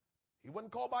 he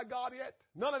wasn't called by God yet.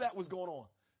 None of that was going on.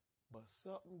 But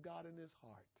something got in his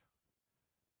heart.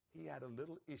 He had a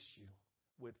little issue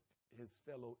with his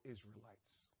fellow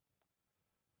Israelites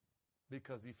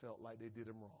because he felt like they did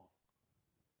him wrong.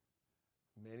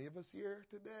 Many of us here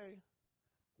today,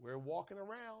 we're walking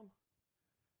around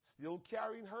still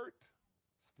carrying hurt,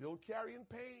 still carrying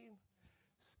pain,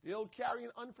 still carrying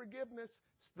unforgiveness,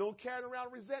 still carrying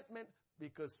around resentment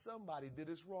because somebody did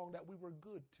us wrong that we were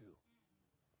good to.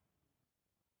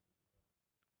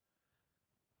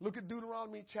 Look at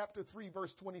Deuteronomy chapter 3,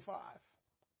 verse 25.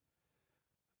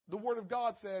 The word of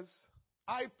God says,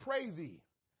 I pray thee,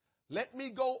 let me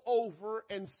go over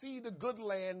and see the good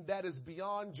land that is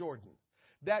beyond Jordan,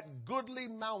 that goodly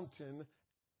mountain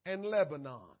and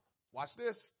Lebanon. Watch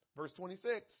this, verse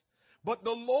 26. But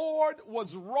the Lord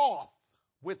was wroth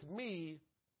with me,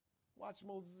 watch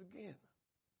Moses again,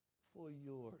 for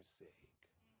your sake.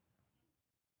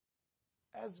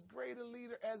 As great a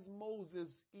leader as Moses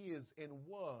is and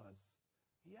was,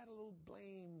 he had a little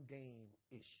blame game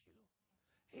issue.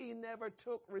 He never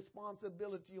took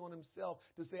responsibility on himself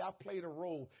to say, I played a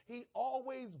role. He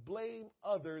always blamed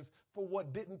others for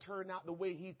what didn't turn out the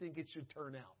way he think it should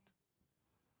turn out.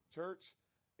 Church,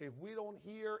 if we don't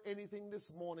hear anything this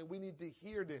morning, we need to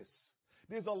hear this.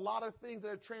 There's a lot of things that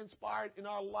have transpired in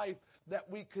our life that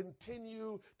we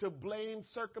continue to blame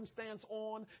circumstance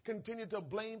on, continue to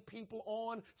blame people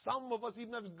on. Some of us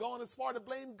even have gone as far to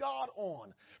blame God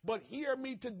on. But hear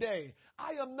me today.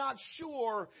 I am not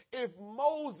sure if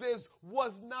Moses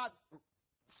was not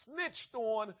snitched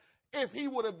on, if he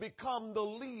would have become the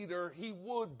leader he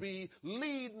would be,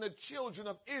 leading the children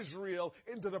of Israel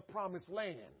into the promised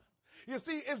land. You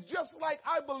see, it's just like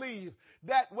I believe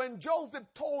that when Joseph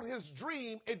told his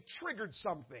dream, it triggered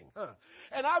something.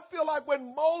 And I feel like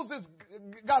when Moses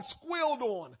got squealed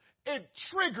on, it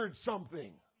triggered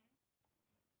something.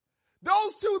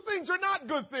 Those two things are not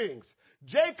good things.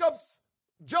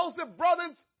 Joseph's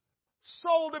brothers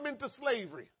sold him into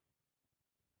slavery.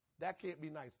 That can't be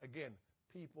nice. Again,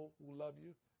 people who love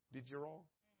you did you wrong.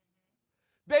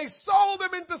 They sold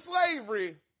him into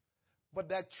slavery, but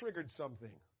that triggered something.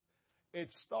 It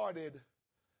started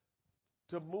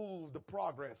to move the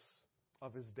progress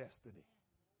of his destiny.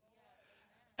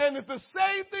 And it's the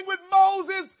same thing with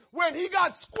Moses when he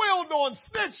got squealed on,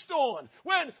 snitched on.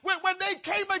 When they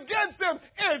came against him,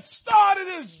 it started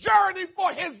his journey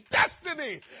for his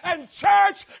destiny. And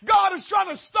church, God is trying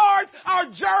to start our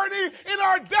journey in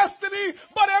our destiny.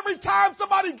 But every time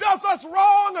somebody does us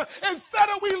wrong, instead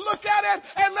of we look at it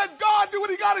and let God do what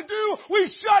he got to do, we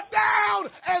shut down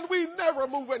and we never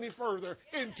move any further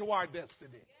into our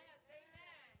destiny.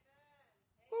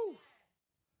 Woo.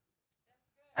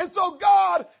 And so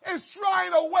God is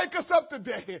trying to wake us up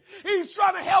today. He's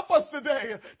trying to help us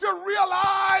today to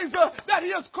realize that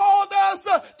he has called us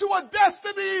to a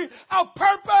destiny, a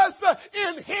purpose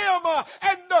in him,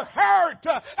 and the hurt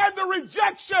and the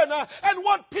rejection and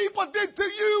what people did to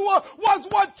you was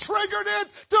what triggered it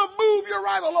to move you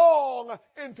right along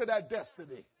into that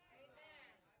destiny.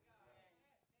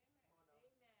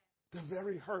 The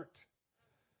very hurt,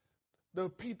 the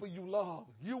people you love,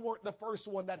 you weren't the first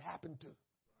one that happened to.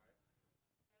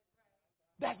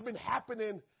 That's been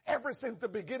happening ever since the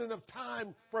beginning of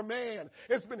time for man.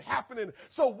 It's been happening.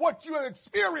 So what you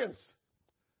experience,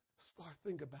 start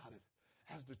thinking about it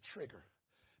as the trigger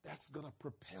that's going to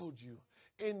propel you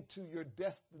into your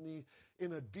destiny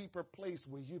in a deeper place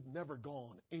where you've never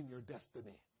gone in your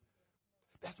destiny.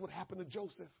 That's what happened to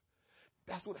Joseph.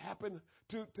 That's what happened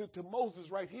to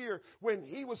Moses right here when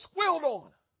he was squealed on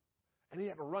and he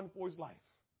had to run for his life.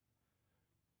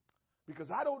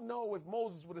 Because I don't know if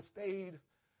Moses would have stayed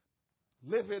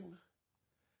living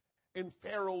in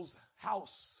Pharaoh's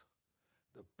house,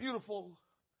 the beautiful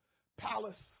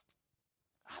palace.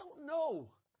 I don't know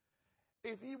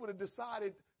if he would have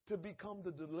decided to become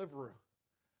the deliverer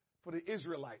for the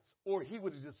Israelites, or he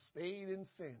would have just stayed in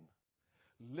sin,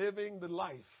 living the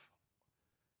life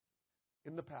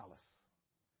in the palace.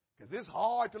 Because it's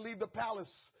hard to leave the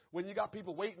palace when you got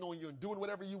people waiting on you and doing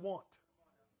whatever you want.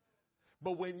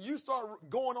 But when you start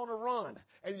going on a run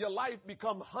and your life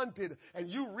becomes hunted and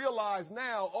you realize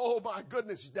now, oh my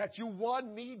goodness, that you,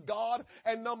 one, need God,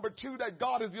 and number two, that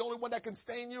God is the only one that can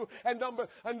sustain you, and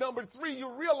number three,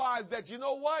 you realize that, you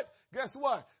know what? Guess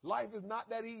what? Life is not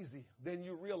that easy. Then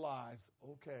you realize,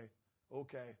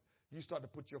 okay, you start to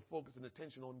put your focus and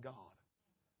attention on God.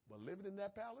 But living in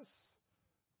that palace,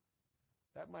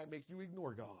 that might make you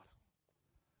ignore God.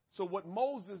 So what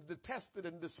Moses detested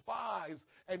and despised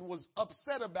and was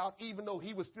upset about, even though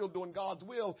he was still doing God's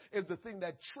will, is the thing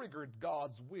that triggered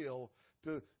God's will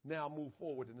to now move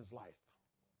forward in his life.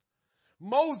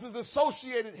 Moses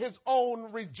associated his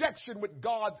own rejection with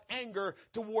God's anger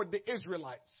toward the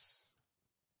Israelites.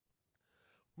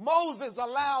 Moses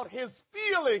allowed his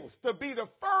feelings to be the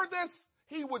furthest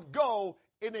he would go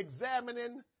in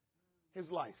examining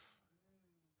his life.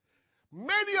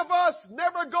 Many of us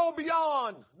never go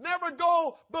beyond, never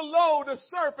go below the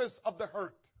surface of the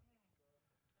hurt.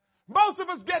 Most of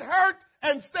us get hurt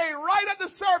and stay right at the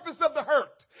surface of the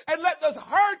hurt and let the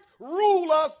hurt rule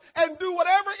us and do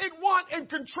whatever it wants in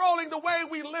controlling the way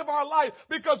we live our life,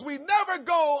 because we never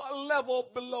go a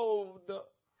level below the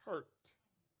hurt.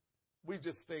 We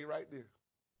just stay right there.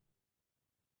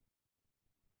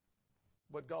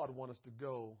 But God wants us to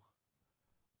go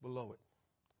below it,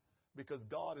 because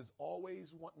God is always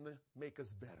wanting to make us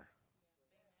better.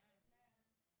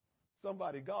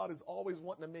 Somebody, God is always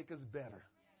wanting to make us better.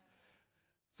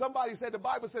 Somebody said the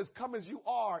Bible says, come as you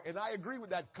are, and I agree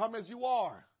with that, come as you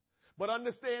are. But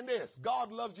understand this,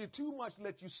 God loves you too much to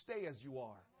let you stay as you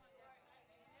are.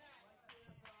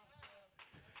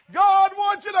 God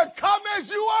wants you to come as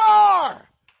you are.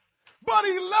 But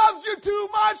he loves you too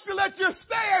much to let you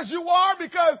stay as you are,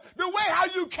 because the way how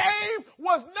you came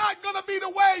was not going to be the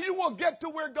way you will get to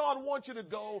where God wants you to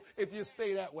go if you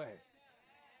stay that way.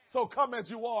 So come as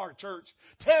you are, church.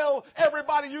 Tell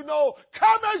everybody you know,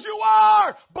 come as you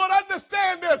are. But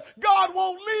understand this, God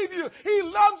won't leave you. He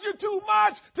loves you too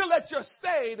much to let you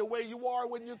stay the way you are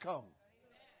when you come.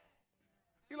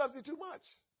 He loves you too much.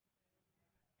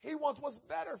 He wants what's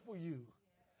better for you.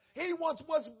 He wants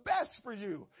what's best for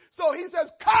you. So he says,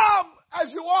 come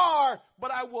as you are,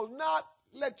 but I will not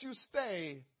let you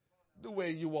stay the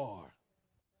way you are.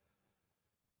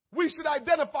 We should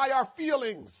identify our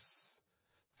feelings.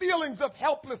 Feelings of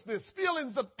helplessness,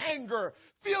 feelings of anger,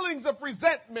 feelings of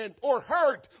resentment or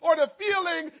hurt, or the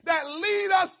feeling that lead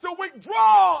us to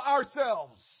withdraw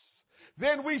ourselves.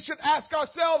 Then we should ask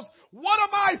ourselves, what am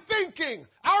I thinking?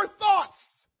 Our thoughts,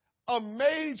 a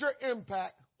major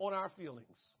impact on our feelings.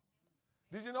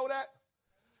 Did you know that?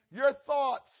 Your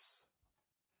thoughts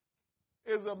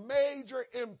is a major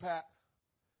impact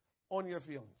on your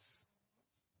feelings.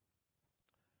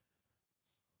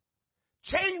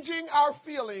 Changing our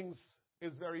feelings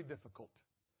is very difficult.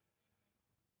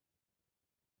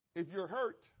 If you're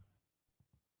hurt,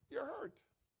 you're hurt.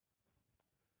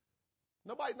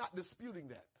 Nobody's not disputing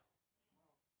that.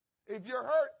 If you're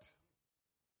hurt,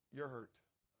 you're hurt.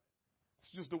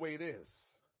 It's just the way it is.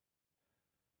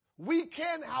 We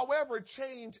can, however,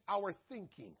 change our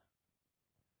thinking.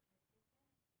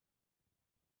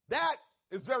 That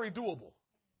is very doable.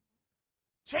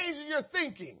 Changing your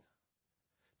thinking.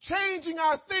 Changing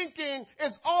our thinking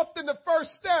is often the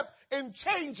first step in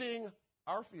changing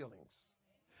our feelings.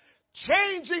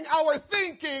 Changing our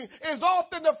thinking is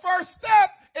often the first step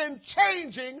in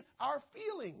changing our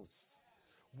feelings.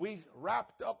 We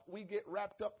get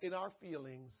wrapped up in our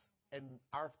feelings, and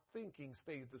our thinking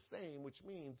stays the same, which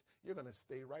means you're going to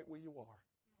stay right where you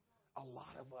are. A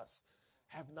lot of us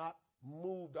have not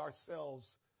moved ourselves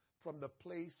from the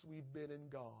place we've been in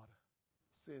God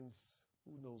since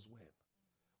who knows when.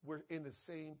 We're in the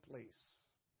same place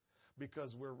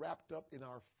because we're wrapped up in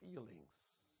our feelings.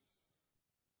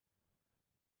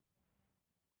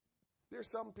 There's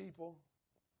some people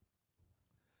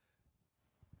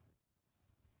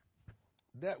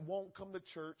that won't come to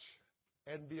church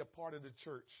and be a part of the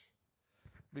church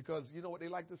because you know what they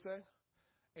like to say?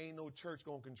 Ain't no church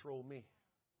going to control me.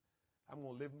 I'm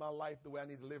going to live my life the way I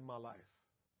need to live my life.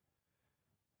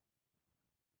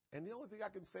 And the only thing I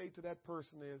can say to that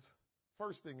person is,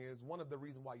 first thing is, one of the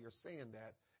reasons why you're saying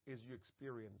that is you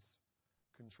experience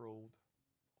controlled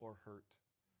or hurt.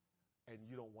 And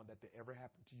you don't want that to ever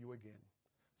happen to you again.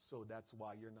 So that's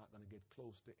why you're not going to get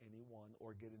close to anyone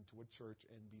or get into a church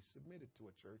and be submitted to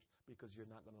a church, because you're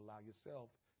not going to allow yourself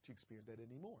to experience that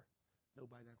anymore.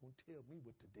 Nobody's not going to tell me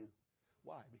what to do.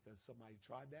 Why? Because somebody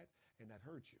tried that and that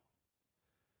hurt you.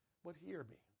 But hear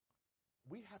me.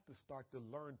 We have to start to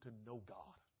learn to know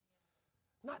God.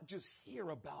 Not just hear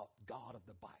about God of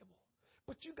the Bible,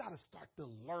 But you got to start to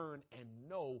learn and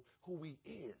know who he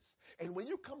is. And when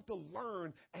you come to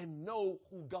learn and know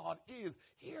who God is,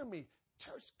 hear me,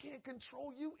 church can't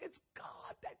control you. It's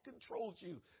God that controls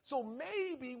you. So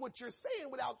maybe what you're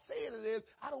saying without saying it is,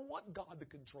 I don't want God to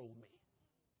control me.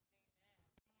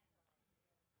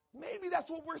 Maybe that's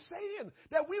what we're saying,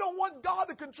 that we don't want God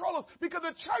to control us because the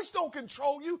church don't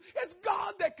control you. It's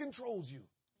God that controls you.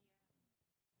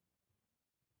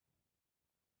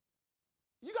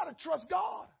 You got to trust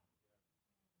God.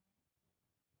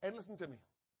 And listen to me.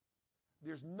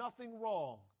 There's nothing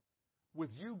wrong with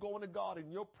you going to God in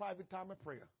your private time of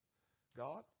prayer.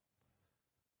 God,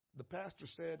 the pastor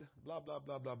said blah, blah,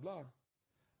 blah, blah, blah.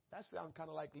 That sounds kind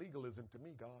of like legalism to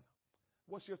me, God.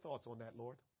 What's your thoughts on that,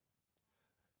 Lord?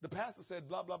 The pastor said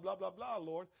blah, blah, blah, blah, blah,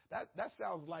 Lord. That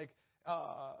sounds like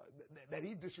that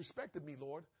he disrespected me,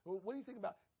 Lord. What do you think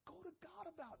about? Go to God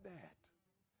about that.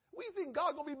 We think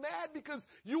God's going to be mad because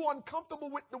you're uncomfortable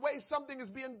with the way something is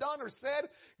being done or said.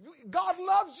 God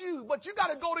loves you, but you got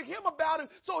to go to him about it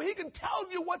so he can tell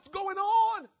you what's going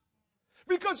on.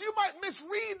 Because you might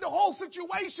misread the whole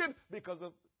situation because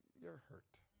of your hurt.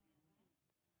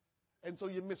 And so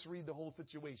you misread the whole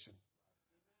situation.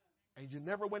 And you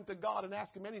never went to God and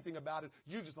asked him anything about it.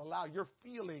 You just allow your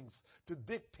feelings to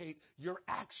dictate your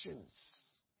actions.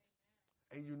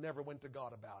 And you never went to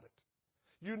God about it.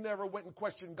 You never went and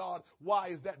questioned God, why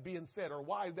is that being said or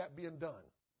why is that being done?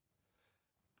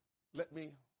 Let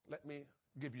me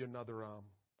give you another example.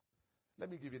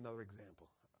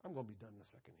 I'm going to be done in a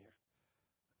second here.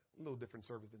 A little different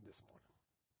service than this morning.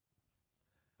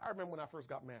 I remember when I first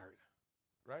got married,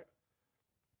 right?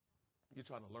 You're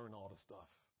trying to learn all the stuff.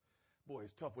 Boy,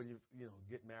 it's tough when you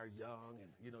get married young and,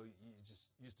 you just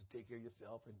used to take care of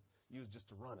yourself and you was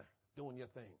just a runner doing your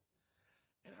thing.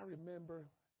 And I remember,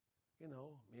 me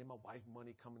and my wife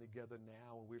money coming together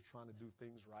now and we're trying to do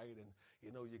things right. And,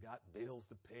 you got bills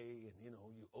to pay and, you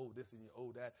owe this and you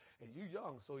owe that. And you're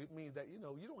young, so it means that, you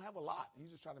don't have a lot. You're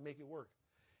just trying to make it work.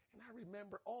 And I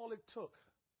remember all it took,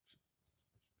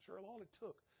 Cheryl,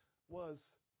 was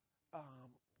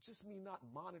just me not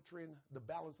monitoring the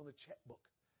balance on the checkbook.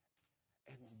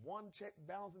 And one check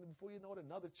bouncing before you know it,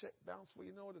 another check bounce before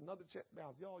you know it, another check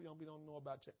bounce. Y'all young people don't know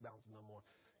about check bouncing no more.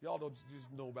 Y'all don't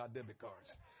just know about debit cards.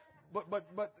 But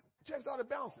checks started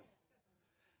bouncing.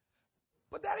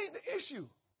 But that ain't the issue.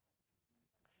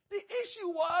 The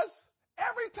issue was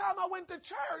every time I went to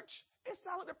church, it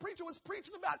sounded like the preacher was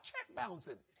preaching about check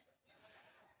bouncing.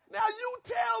 Now you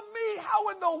tell me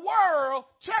how in the world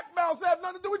check bounce have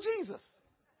nothing to do with Jesus.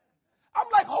 I'm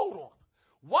like, hold on.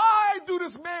 Why do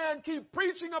this man keep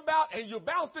preaching about, and you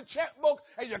bounce the checkbook,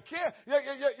 and you can't, he's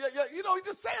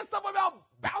just saying stuff about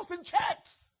bouncing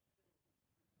checks.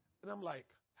 And I'm like,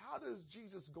 how does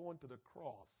Jesus going to the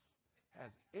cross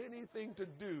has anything to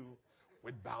do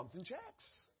with bouncing checks?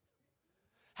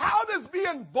 How does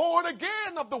being born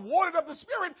again of the water of the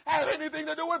Spirit have anything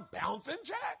to do with bouncing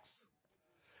checks?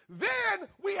 Then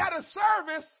we had a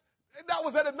service that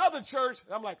was at another church.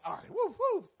 And I'm like, all right,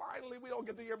 finally we don't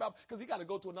get to hear about, because he got to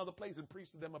go to another place and preach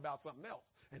to them about something else.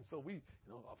 And so we,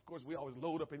 of course, we always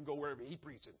load up and go wherever he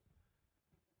preaching.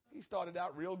 He started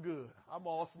out real good. I'm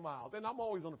all smiles. And I'm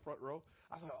always on the front row.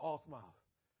 I said, all smiles.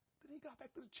 Then he got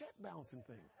back to the check bouncing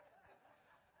thing.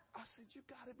 I said, you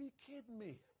got to be kidding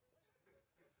me.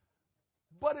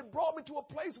 But it brought me to a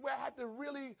place where I had to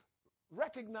really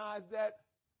recognize that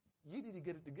you need to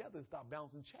get it together and stop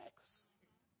bouncing checks.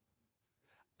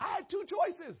 I had two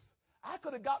choices. I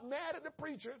could have got mad at the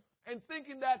preacher and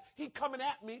thinking that he coming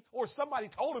at me or somebody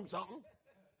told him something.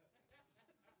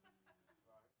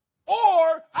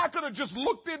 Or I could have just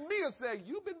looked at me and said,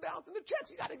 you've been bouncing the checks.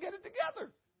 You got to get it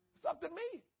together. It's up to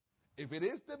me. If it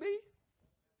is to be.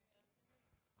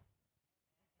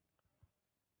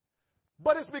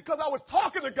 But it's because I was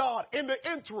talking to God in the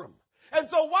interim. And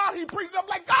so while he preached, I'm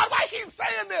like, God, why keep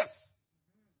saying this?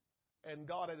 And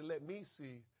God had to let me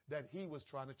see that he was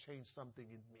trying to change something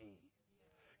in me.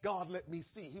 God let me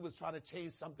see he was trying to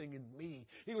change something in me.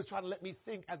 He was trying to let me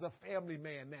think as a family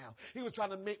man now. He was trying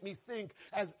to make me think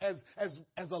as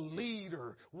a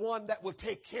leader, one that will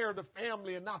take care of the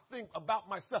family and not think about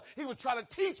myself. He was trying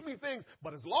to teach me things.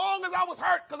 But as long as I was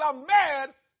hurt because I'm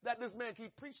mad that this man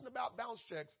keep preaching about bounce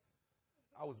checks,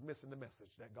 I was missing the message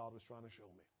that God was trying to show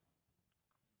me.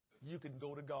 You can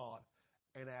go to God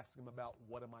and ask him about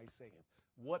what am I saying.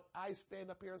 What I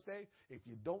stand up here and say, if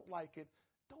you don't like it,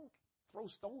 don't throw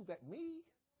stones at me.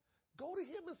 Go to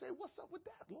him and say, what's up with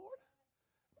that, Lord?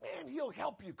 Man, he'll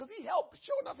help you because he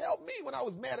sure enough helped me when I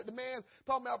was mad at the man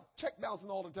talking about check bouncing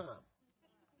all the time.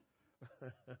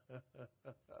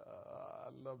 I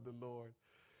love the Lord.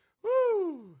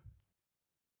 Woo!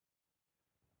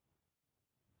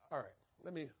 All right,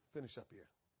 let me finish up here.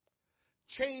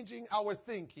 Changing our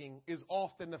thinking is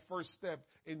often the first step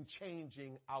in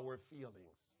changing our feelings.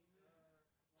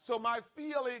 So my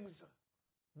feelings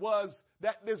was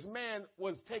that this man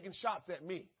was taking shots at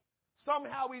me.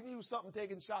 Somehow he knew something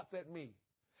taking shots at me.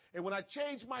 And when I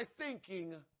changed my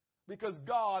thinking, because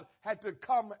God had to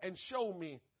come and show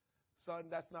me, son,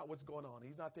 that's not what's going on.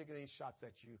 He's not taking any shots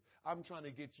at you. I'm trying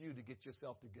to get you to get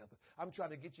yourself together. I'm trying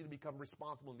to get you to become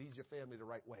responsible and lead your family the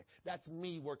right way. That's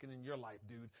me working in your life,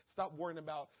 dude. Stop worrying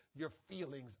about your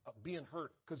feelings of being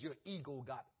hurt because your ego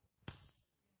got.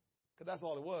 Because that's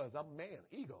all it was. I'm man,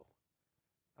 ego.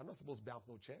 I'm not supposed to bounce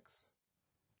no checks.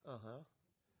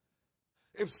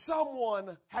 If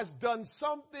someone has done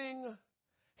something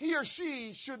he or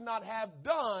she should not have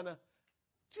done,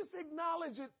 just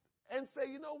acknowledge it and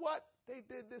say, you know what? They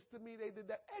did this to me. They did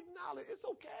that. Acknowledge. It's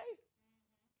okay.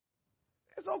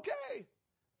 It's okay.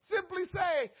 Simply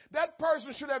say, that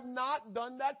person should have not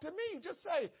done that to me. Just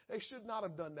say, they should not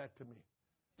have done that to me.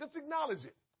 Just acknowledge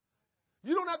it.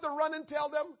 You don't have to run and tell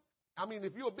them. I mean,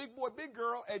 if you're a big boy, big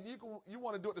girl, and you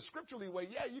want to do it the scripturally way,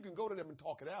 yeah, you can go to them and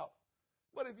talk it out.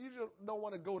 But if you don't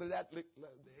want to go to that,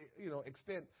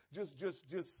 extent, just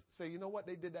say, you know what,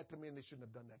 they did that to me and they shouldn't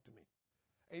have done that to me.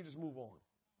 And you just move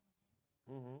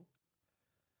on.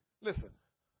 Listen,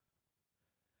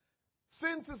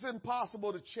 since it's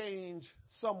impossible to change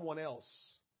someone else,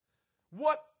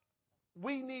 what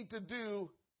we need to do,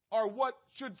 or what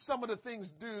should some of the things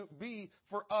be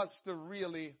for us to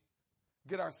really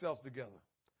get ourselves together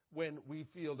when we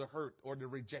feel the hurt or the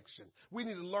rejection? We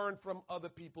need to learn from other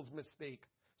people's mistake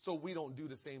so we don't do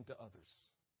the same to others.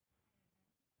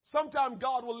 Sometimes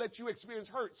God will let you experience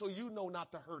hurt so you know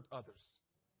not to hurt others.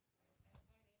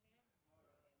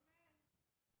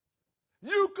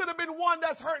 You could have been one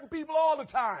that's hurting people all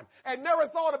the time and never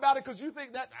thought about it because you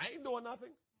think that I ain't doing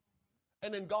nothing.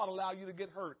 And then God allow you to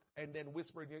get hurt and then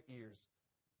whisper in your ears,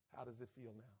 how does it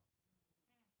feel now?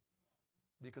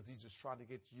 Because he's just trying to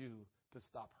get you to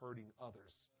stop hurting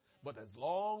others. But as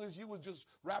long as you was just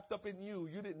wrapped up in you,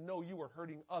 you didn't know you were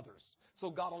hurting others. So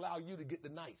God allowed you to get the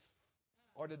knife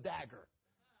or the dagger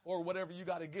or whatever you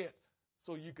got to get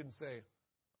so you can say,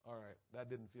 all right,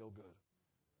 that didn't feel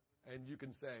good. And you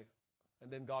can say,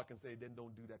 and then God can say, then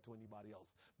don't do that to anybody else.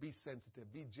 Be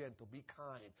sensitive, be gentle, be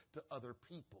kind to other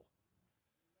people.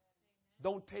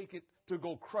 Don't take it to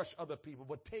go crush other people,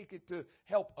 but take it to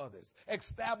help others.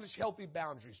 Establish healthy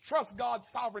boundaries. Trust God's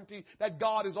sovereignty, that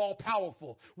God is all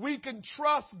powerful. We can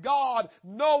trust God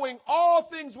knowing all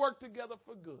things work together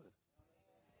for good.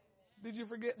 Did you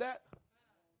forget that?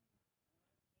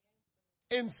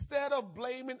 Instead of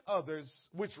blaming others,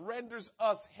 which renders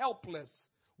us helpless,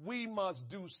 we must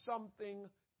do something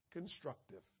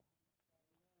constructive.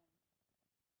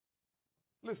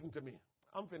 Listen to me.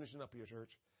 I'm finishing up here, church.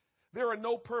 There are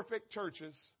no perfect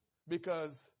churches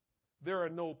because there are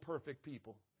no perfect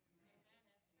people.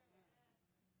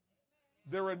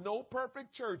 There are no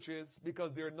perfect churches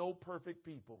because there are no perfect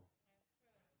people.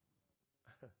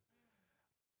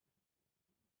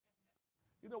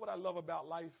 You know what I love about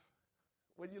life?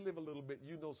 When you live a little bit,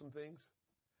 you know some things.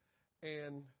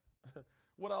 And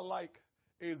what I like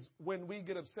is when we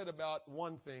get upset about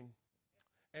one thing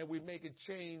and we make it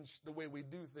change the way we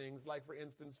do things, like, for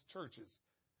instance, churches.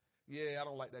 Yeah, I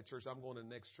don't like that church. I'm going to the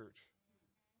next church.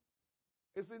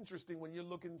 It's interesting when you're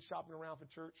shopping around for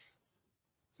church,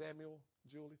 Samuel,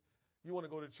 Julie, you want to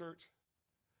go to church.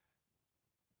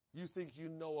 You think you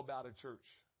know about a church.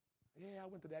 Yeah, I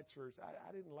went to that church.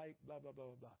 I didn't like blah, blah, blah,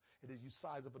 blah, blah. And then you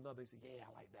size up another and say, yeah,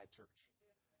 I like that church.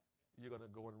 You're going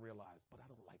to go and realize, but I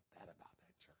don't like that about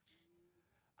that church.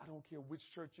 I don't care which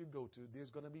church you go to. There's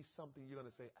going to be something you're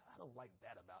going to say, I don't like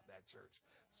that about that church.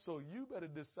 So you better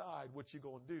decide what you're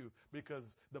going to do, because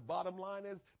the bottom line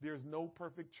is there's no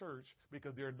perfect church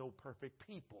because there are no perfect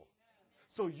people.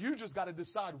 So you just got to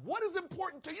decide what is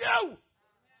important to you.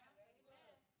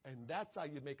 And that's how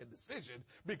you make a decision,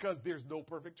 because there's no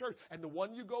perfect church. And the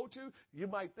one you go to, you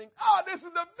might think, oh, this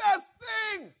is the best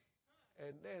thing.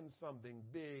 And then something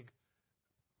big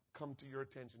come to your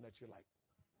attention that you're like,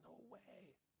 no way.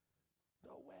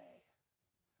 No way.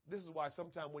 This is why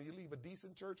sometimes when you leave a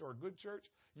decent church or a good church,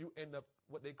 you end up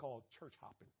what they call church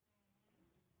hopping.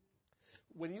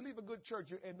 When you leave a good church,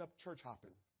 you end up church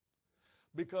hopping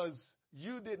because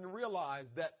you didn't realize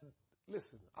that,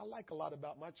 listen, I like a lot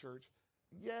about my church.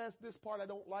 Yes, this part I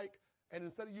don't like. And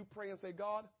instead of you praying and say,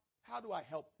 God, how do I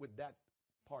help with that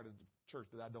part of the church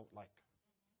that I don't like?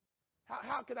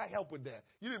 How can I help with that?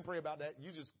 You didn't pray about that.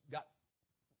 You just got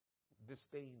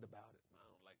disdained about it. I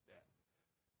don't like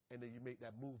that. And then you make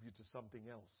that move you to something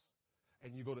else.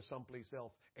 And you go to someplace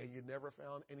else. And you never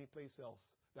found any place else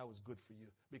that was good for you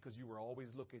because you were always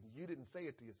looking. You didn't say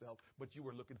it to yourself, but you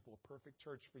were looking for a perfect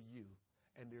church for you,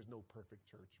 and there's no perfect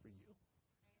church for you.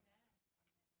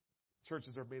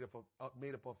 Churches are made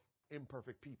up of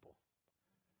imperfect people.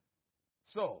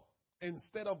 So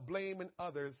instead of blaming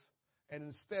others and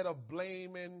instead of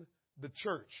blaming the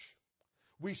church,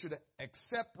 we should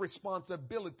accept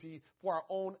responsibility for our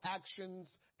own actions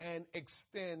and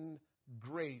extend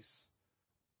grace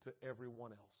to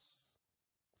everyone else.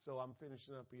 So I'm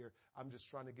finishing up here. I'm just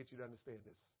trying to get you to understand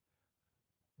this.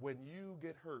 When you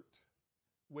get hurt,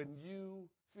 when you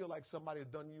feel like somebody has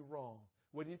done you wrong,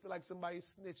 when you feel like somebody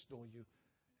snitched on you,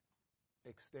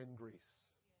 extend grace.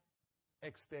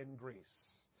 Extend grace.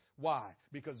 Why?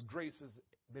 Because grace has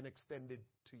been extended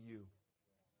to you.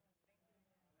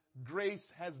 Grace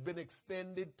has been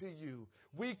extended to you.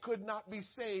 We could not be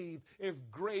saved if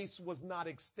grace was not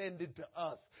extended to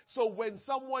us. So when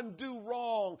someone do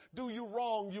you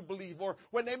wrong, you believe, or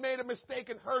when they made a mistake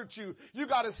and hurt you, you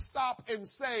got to stop and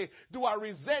say, do I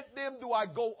resent them? Do I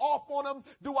go off on them?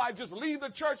 Do I just leave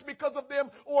the church because of them?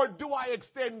 Or do I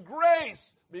extend grace?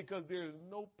 Because there's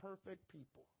no perfect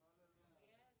people.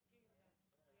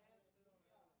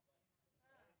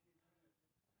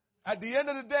 At the end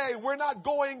of the day, we're not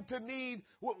going to need,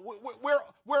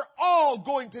 we're all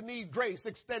going to need grace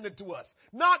extended to us.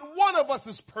 Not one of us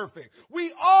is perfect.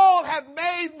 We all have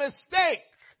made mistakes.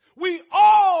 We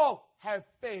all have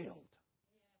failed.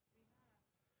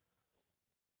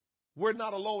 We're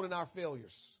not alone in our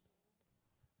failures.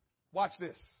 Watch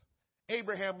this.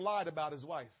 Abraham lied about his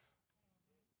wife.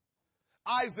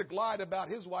 Isaac lied about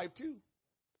his wife too.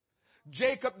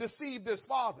 Jacob deceived his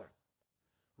father.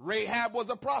 Rahab was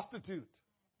a prostitute.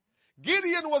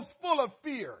 Gideon was full of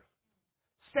fear.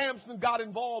 Samson got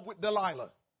involved with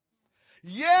Delilah.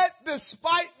 Yet,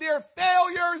 despite their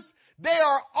failures, they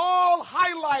are all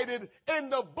highlighted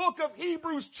in the book of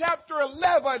Hebrews chapter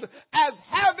 11 as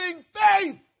having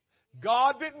faith.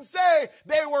 God didn't say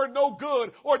they were no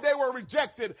good or they were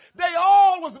rejected. They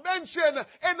all was mentioned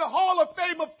in the Hall of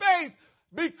Fame of Faith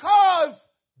because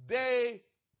they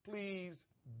pleased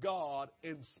God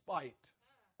in spite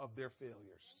of their failures.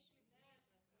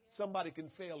 Somebody can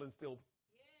fail and still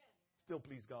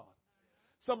please God.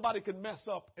 Somebody can mess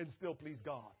up and still please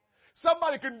God.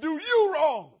 Somebody can do you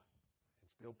wrong and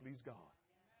still please God.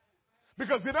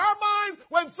 Because in our mind,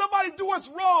 when somebody do us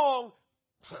wrong,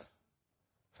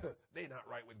 they're not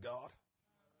right with God.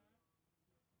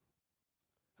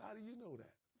 How do you know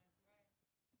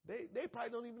that? They probably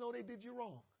don't even know they did you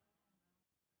wrong.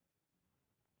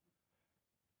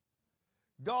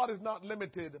 God is not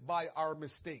limited by our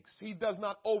mistakes. He does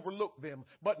not overlook them,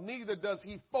 but neither does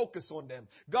he focus on them.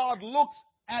 God looks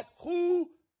at who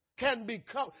can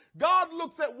become. God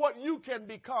looks at what you can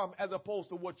become as opposed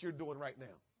to what you're doing right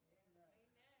now.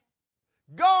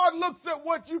 God looks at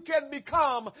what you can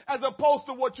become as opposed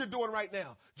to what you're doing right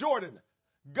now. Jordan,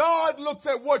 God looks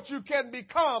at what you can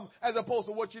become as opposed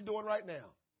to what you're doing right now.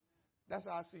 That's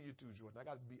how I see you too, Jordan. I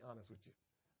got to be honest with you.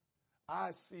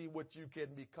 I see what you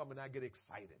can become and I get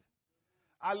excited.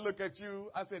 I look at you,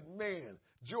 I said, man,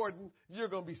 Jordan, you're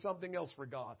going to be something else for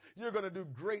God. You're going to do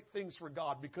great things for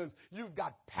God because you've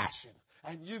got passion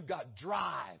and you've got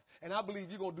drive. And I believe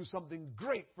you're going to do something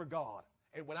great for God.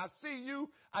 And when I see you,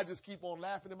 I just keep on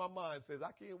laughing in my mind. Says,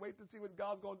 I can't wait to see what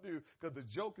God's going to do because the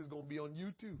joke is going to be on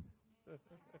you too.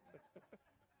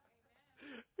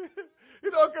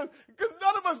 Because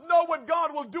none of us know what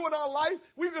God will do in our life.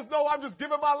 We just know I'm just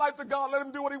giving my life to God, let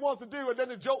him do what he wants to do, and then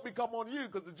the joke become on you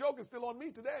because the joke is still on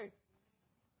me today.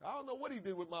 I don't know what he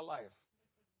did with my life.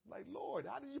 Like, Lord,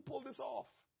 how did you pull this off?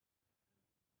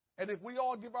 And if we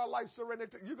all give our life surrender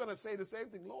to, you're going to say the same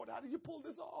thing. Lord, how did you pull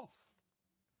this off?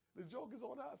 The joke is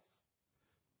on us.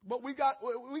 But we got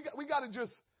to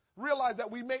just realize that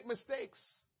we make mistakes.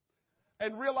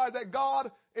 And realize that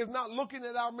God is not looking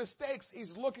at our mistakes.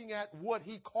 He's looking at what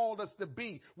he called us to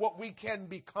be, what we can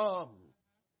become.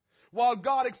 While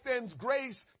God extends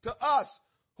grace to us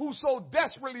who so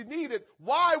desperately need it,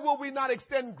 why will we not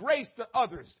extend grace to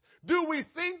others? Do we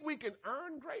think we can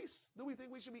earn grace? Do we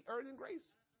think we should be earning grace?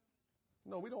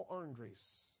 No, we don't earn grace.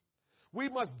 We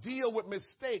must deal with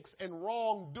mistakes and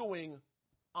wrongdoing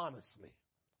honestly.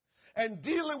 And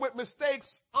dealing with mistakes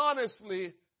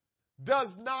honestly does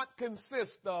not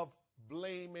consist of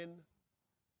blaming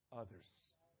others.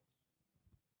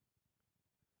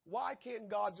 Why can't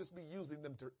God just be using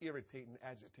them to irritate and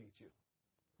agitate you?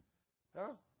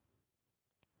 Huh?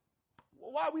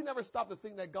 Why we never stop to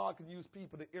think that God can use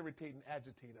people to irritate and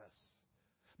agitate us?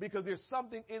 Because there's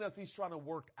something in us he's trying to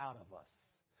work out of us.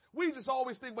 We just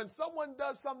always think when someone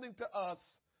does something to us,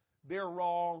 they're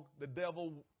wrong, the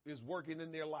devil is working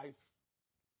in their life.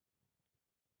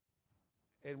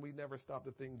 And we never stop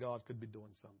to think God could be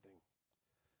doing something.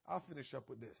 I'll finish up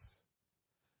with this.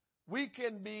 We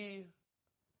can be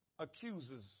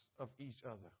accusers of each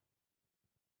other.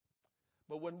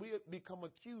 But when we become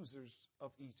accusers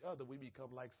of each other, we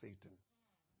become like Satan.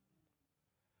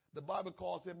 The Bible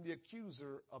calls him the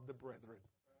accuser of the brethren.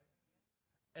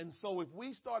 And so if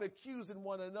we start accusing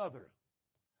one another,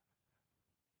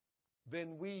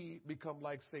 then we become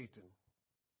like Satan.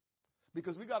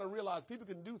 Because we got to realize people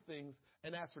can do things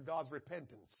and ask for God's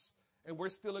repentance. And we're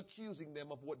still accusing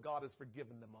them of what God has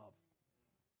forgiven them of.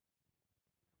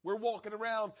 We're walking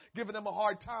around giving them a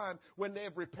hard time when they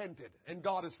have repented and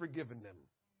God has forgiven them.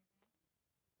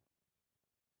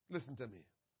 Listen to me.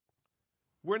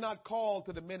 We're not called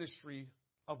to the ministry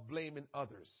of blaming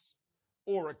others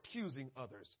or accusing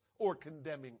others or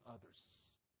condemning others.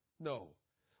 No.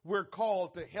 We're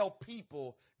called to help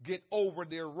people get over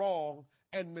their wrong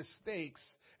and mistakes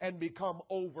and become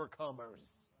overcomers.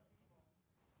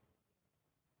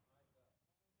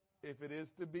 If it is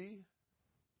to be,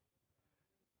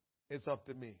 it's up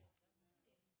to me.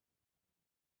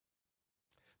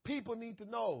 People need to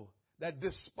know that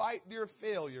despite their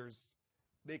failures,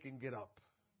 they can get up.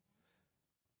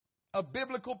 A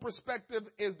biblical perspective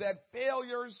is that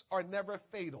failures are never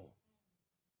fatal.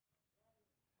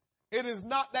 It is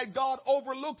not that God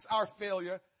overlooks our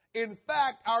failure. In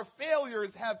fact, our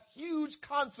failures have huge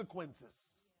consequences.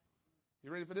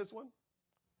 You ready for this one?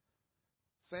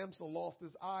 Samson lost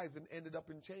his eyes and ended up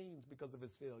in chains because of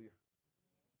his failure.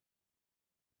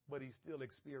 But he still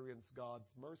experienced God's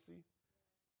mercy,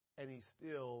 and he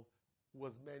still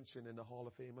was mentioned in the Hall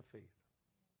of Fame of Faith.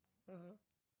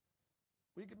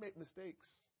 We can make mistakes,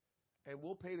 and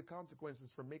we'll pay the consequences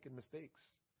for making mistakes.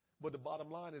 But the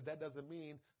bottom line is that doesn't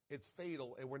mean it's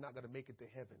fatal and we're not going to make it to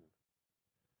heaven.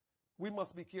 We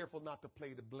must be careful not to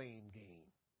play the blame game.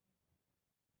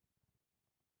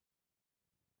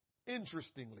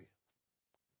 Interestingly,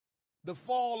 the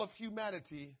fall of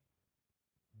humanity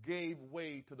gave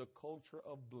way to the culture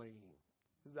of blame.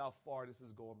 This is how far this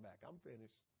is going back. I'm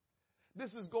finished.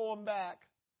 This is going back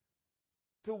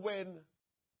to when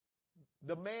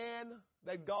the man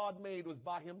that God made was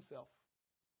by himself.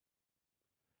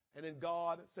 And then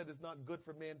God said it's not good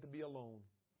for man to be alone.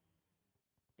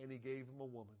 And he gave him a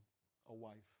woman, a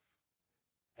wife.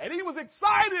 And he was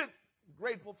excited,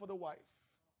 grateful for the wife.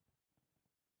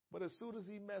 But as soon as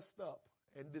he messed up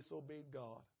and disobeyed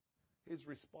God, his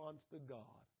response to God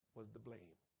was the blame.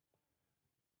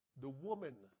 The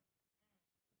woman,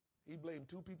 he blamed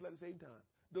two people at the same time.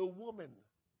 The woman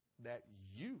that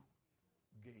you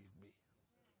gave me.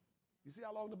 You see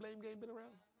how long the blame game been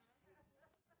around?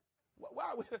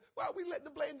 Why are we letting the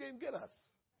blame game get us?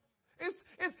 It's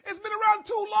been around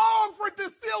too long for it to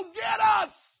still get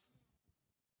us.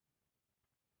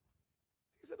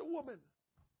 He said, the woman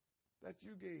that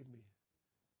you gave me.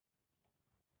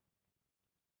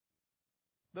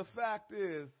 The fact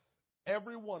is,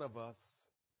 every one of us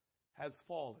has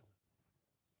fallen.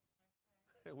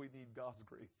 And we need God's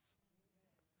grace.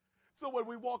 So when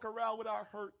we walk around with our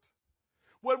hurt,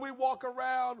 when we walk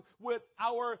around with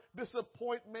our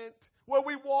disappointment, when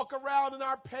we walk around in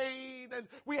our pain and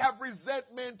we have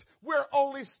resentment, we're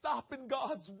only stopping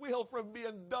God's will from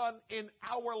being done in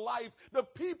our life. The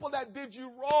people that did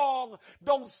you wrong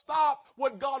don't stop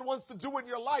what God wants to do in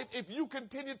your life. If you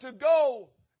continue to go,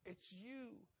 it's you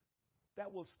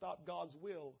that will stop God's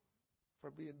will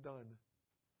from being done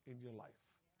in your life.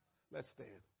 Let's stand.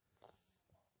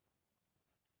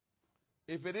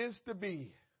 If it is to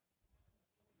be,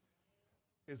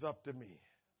 it's up to me.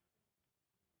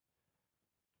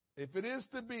 If it is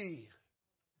to be,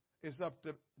 it's up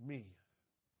to me.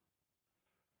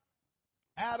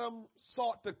 Adam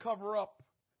sought to cover up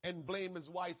and blame his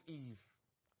wife Eve.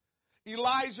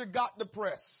 Elijah got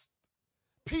depressed.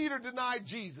 Peter denied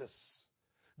Jesus.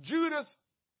 Judas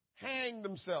hanged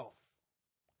himself.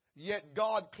 Yet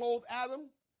God clothed Adam.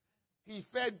 He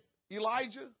fed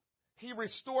Elijah. He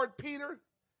restored Peter.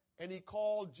 And he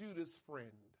called Judas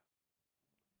friend.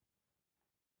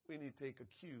 We need to take a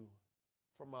cue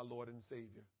from our Lord and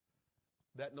Savior.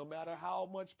 That no matter how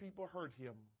much people hurt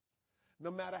him, no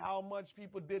matter how much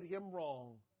people did him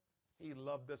wrong, he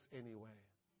loved us anyway.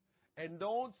 And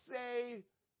don't say,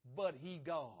 but he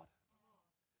God.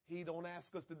 He don't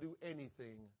ask us to do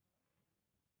anything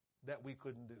that we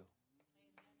couldn't do.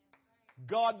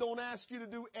 God don't ask you to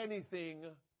do anything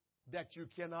that you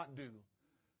cannot do.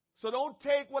 So don't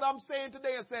take what I'm saying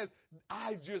today and say,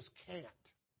 I just can't.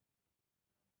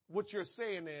 What you're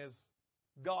saying is,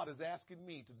 God is asking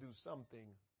me to do something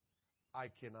I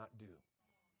cannot do.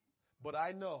 But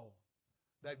I know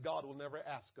that God will never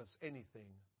ask us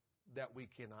anything that we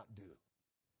cannot do.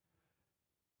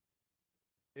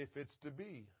 If it's to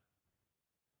be,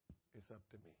 it's up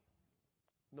to me.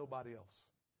 Nobody else.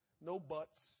 No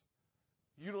buts.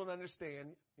 You don't understand.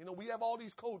 You know, we have all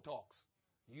these code talks.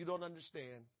 You don't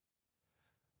understand.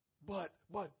 But,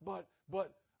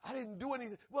 I didn't do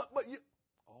anything. But you,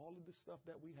 all of the stuff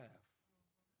that we have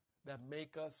that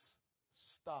make us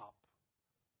stop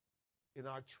in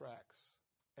our tracks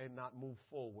and not move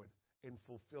forward in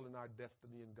fulfilling our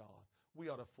destiny in God. We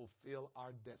ought to fulfill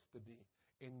our destiny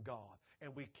in God.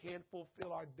 And we can't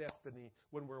fulfill our destiny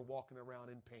when we're walking around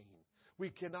in pain. We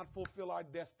cannot fulfill our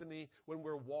destiny when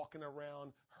we're walking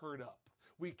around hurt up.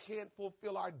 We can't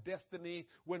fulfill our destiny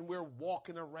when we're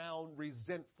walking around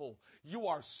resentful. You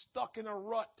are stuck in a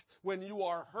rut when you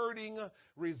are hurting,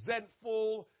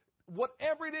 resentful.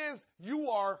 Whatever it is, you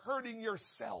are hurting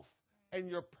yourself and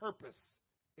your purpose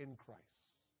in Christ.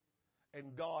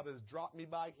 And God has dropped me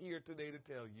by here today to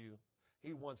tell you,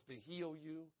 He wants to heal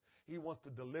you. He wants to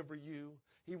deliver you.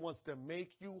 He wants to make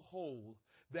you whole,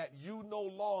 that you no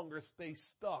longer stay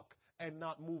stuck and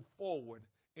not move forward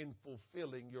in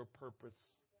fulfilling your purpose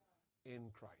in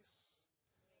Christ.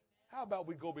 How about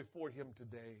we go before Him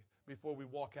today, before we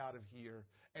walk out of here,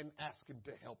 and ask Him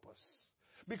to help us?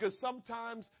 Because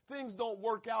sometimes things don't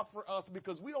work out for us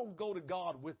because we don't go to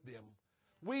God with them.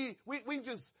 We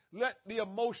just let the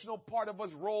emotional part of us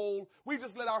roll. We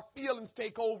just let our feelings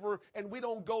take over, and we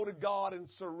don't go to God and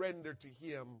surrender to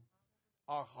Him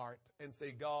our heart and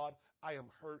say, God, I am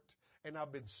hurt, and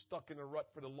I've been stuck in a rut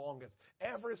for the longest.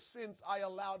 Ever since I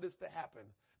allowed this to happen,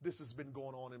 this has been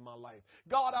going on in my life.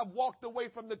 God, I've walked away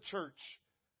from the church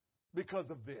because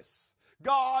of this.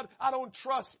 God, I don't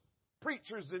trust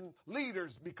preachers and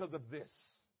leaders because of this.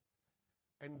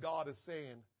 And God is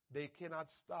saying, they cannot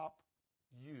stop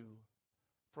you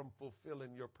from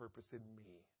fulfilling your purpose in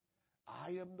me.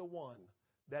 I am the one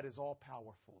that is all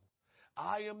powerful.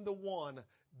 I am the one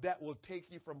that will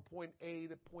take you from point A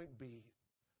to point B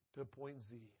to point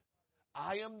Z.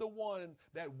 I am the one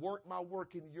that worked my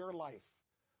work in your life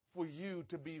for you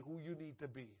to be who you need to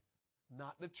be.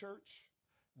 Not the church,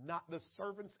 not the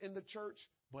servants in the church,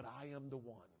 but I am the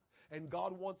one. And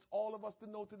God wants all of us to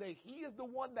know today, He is the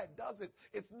one that does it.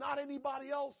 It's not anybody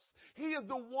else. He is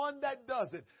the one that does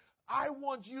it. I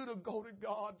want you to go to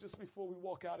God just before we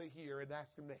walk out of here and ask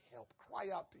Him to help. Cry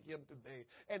out to Him today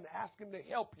and ask Him to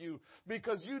help you,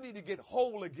 because you need to get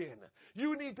whole again.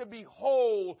 You need to be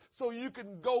whole so you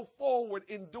can go forward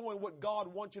in doing what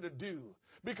God wants you to do.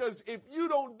 Because if you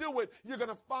don't do it, you're going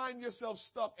to find yourself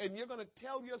stuck, and you're going to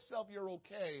tell yourself you're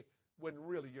okay when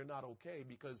really you're not okay,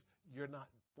 because you're not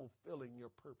fulfilling your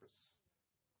purpose.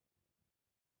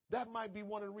 That might be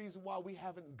one of the reasons why we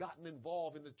haven't gotten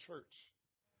involved in the church,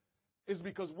 is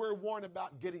because we're worried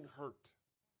about getting hurt.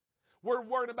 We're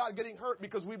worried about getting hurt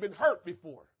because we've been hurt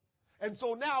before. And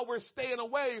so now we're staying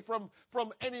away from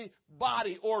any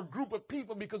body or group of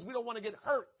people because we don't want to get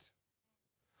hurt.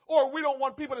 Or we don't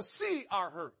want people to see our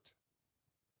hurt.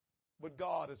 But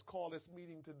God has called this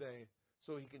meeting today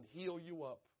so He can heal you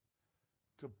up,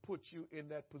 to put you in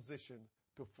that position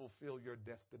to fulfill your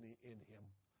destiny in Him.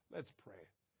 Let's pray.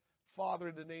 Father,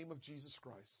 in the name of Jesus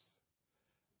Christ,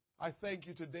 I thank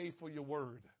you today for your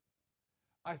word.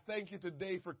 I thank you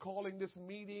today for calling this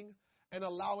meeting and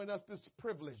allowing us this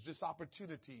privilege, this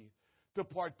opportunity to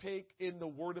partake in the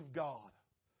word of God.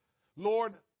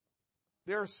 Lord,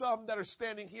 there are some that are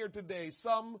standing here today,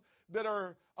 some that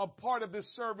are a part of this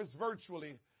service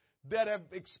virtually, that have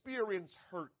experienced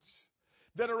hurt,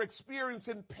 that are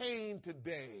experiencing pain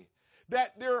today,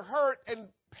 that their hurt and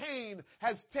pain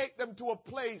has taken them to a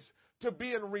place to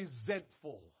being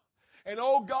resentful. And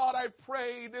oh God, I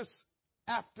pray this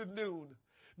afternoon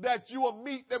that you will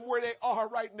meet them where they are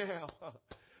right now.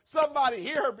 Somebody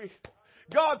hear me.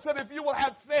 God said, if you will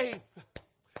have faith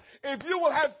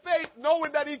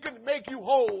knowing that He can make you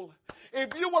whole, if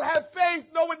you will have faith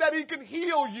knowing that He can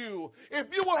heal you, if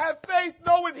you will have faith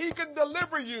knowing He can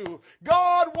deliver you,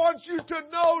 God wants you to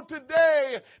know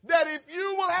today that if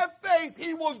you will have faith,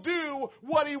 He will do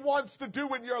what He wants to do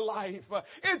in your life.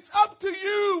 It's up to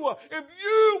you if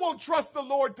you will trust the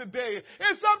Lord today.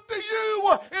 It's up to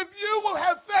you if you will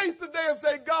have faith today and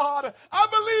say, God, I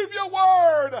believe your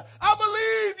word. I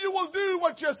believe you will do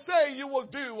what you say you will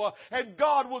do. And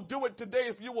God will do it today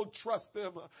if you will trust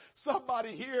Him.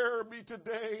 Somebody hear me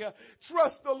today.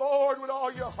 Trust the Lord with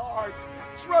all your heart.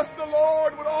 Trust the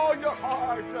Lord with all your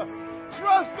heart.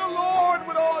 Trust the Lord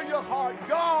with all your heart.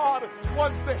 God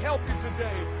wants to help you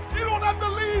today. You don't have to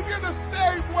leave here the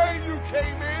same way you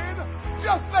came in.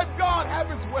 Just let God have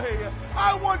His way.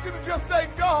 I want you to just say,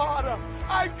 God,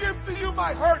 I give to you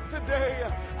my hurt today.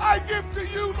 I give to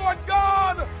you, Lord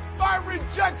God, my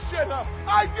rejection. frustration.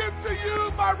 I give to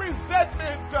you my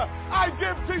resentment. I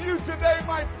give to you today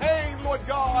my pain, Lord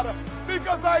God,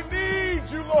 because I need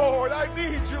you, Lord. I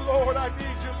need you, Lord. I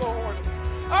need you, Lord.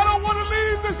 I don't want to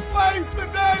leave this place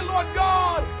today, Lord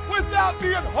God, without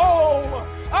being whole.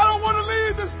 I don't want to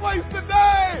leave this place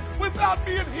today without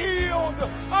being healed.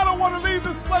 I don't want to leave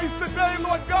this place today,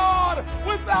 Lord God,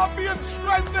 without being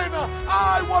strengthened.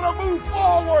 I want to move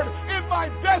forward in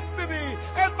my destiny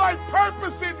and my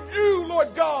purpose in you,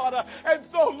 Lord God. And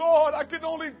so, Lord, I can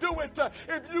only do it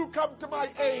if you come to my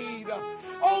aid.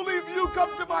 Only if you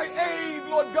come to my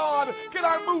aid, Lord God, can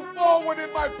I move forward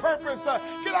in my purpose.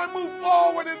 Can I move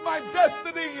forward in my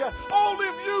destiny.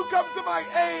 Only if you come to my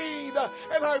aid.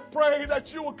 And I pray that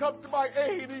you will come to my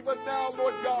aid even now,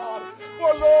 Lord God.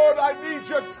 For Lord, I need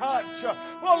your touch.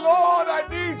 For Lord, I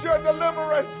need your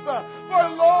deliverance. For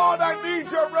Lord, I need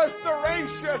your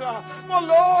restoration. For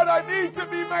Lord, I need to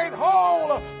be made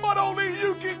whole. But only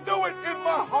you can do it in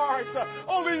my heart.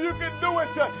 Only you can do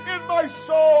it in my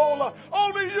soul.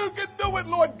 Only you can do it,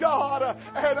 Lord God.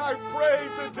 And I pray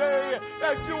today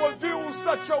that you will do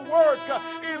such a work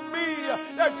in me,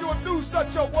 that you will do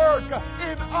such a work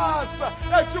in us,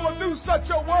 that you will do such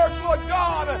a work, Lord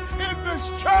God, in this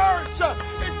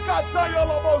church.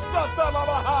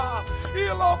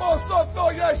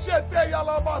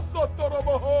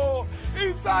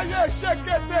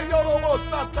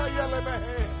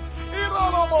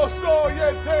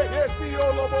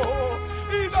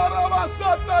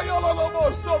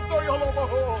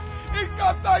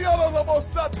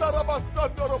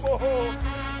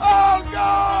 Oh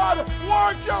God,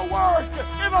 work your work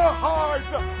in our hearts,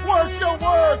 work your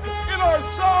work in our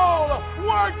soul,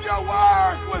 work your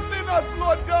work within us,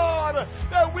 Lord God,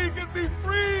 that we can be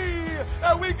free,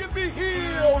 that we can be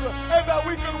healed, and that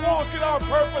we can walk in our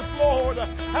purpose, Lord.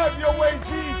 Have your way,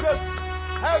 Jesus.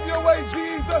 Have your way,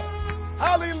 Jesus.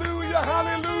 Hallelujah,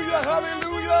 hallelujah,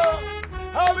 hallelujah.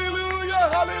 Hallelujah,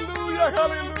 hallelujah,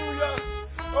 hallelujah.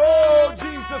 Oh,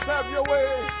 Jesus, have your way.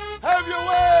 Have your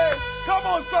way. Come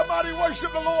on, somebody, worship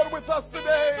the Lord with us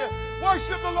today.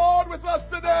 Worship the Lord with us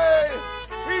today.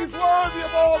 He's worthy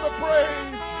of all the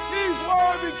praise. He's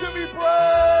worthy to be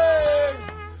praised.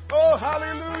 Oh,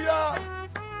 hallelujah.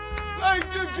 Thank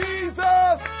you,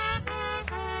 Jesus.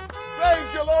 Thank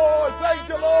you, Lord. Thank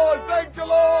you, Lord. Thank you,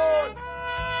 Lord.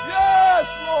 Yes,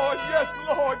 Lord. Yes,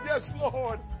 Lord. Yes,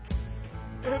 Lord.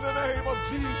 In the name of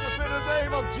Jesus. In the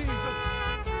name of Jesus.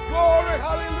 Glory,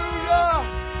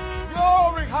 hallelujah.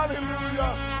 Glory,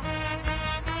 hallelujah.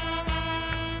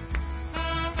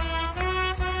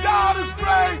 God is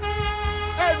great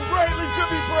and greatly to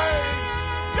be praised.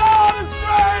 God is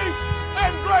great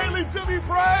and greatly to be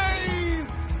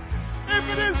praised. If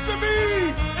it is to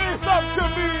be, it's up to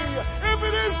me. If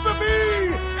it is to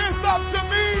be, it's up to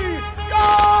me.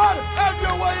 God, have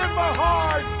your way in my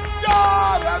heart.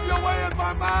 God, have your way in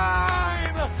my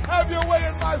mind. Have your way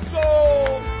in my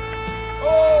soul.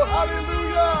 Oh,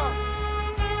 hallelujah.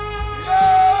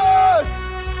 Yes.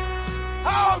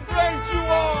 How great you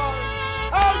are.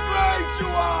 How great you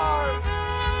are.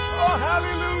 Oh,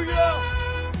 hallelujah.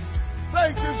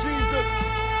 Thank you, Jesus.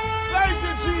 Thank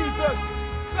you, Jesus.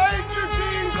 Thank you,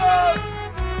 Jesus.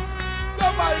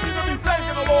 Somebody needs to be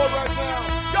thanking the Lord right now.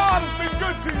 God has been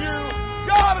good to you.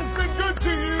 God has been good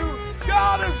to you.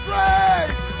 God is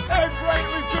great and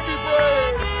greatly to be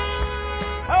praised.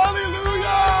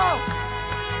 Hallelujah.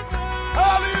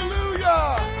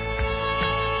 Hallelujah.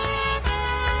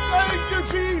 Thank you,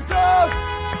 Jesus.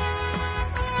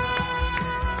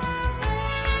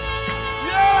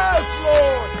 Yes,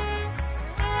 Lord.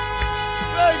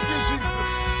 Thank you,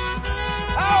 Jesus.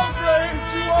 How great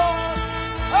you are.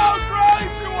 How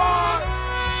great you are.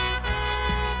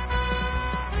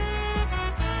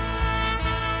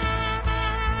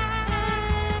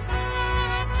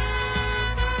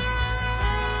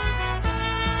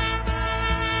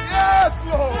 Yes,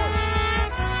 Lord.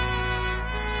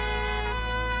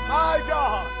 My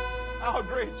God, how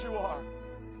great you are.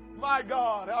 My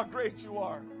God, how great you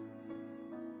are.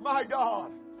 My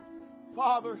God.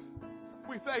 Father,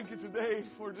 we thank you today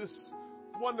for this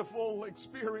wonderful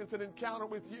experience and encounter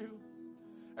with you.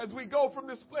 As we go from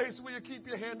this place, will you keep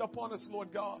your hand upon us,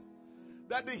 Lord God?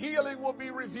 That the healing will be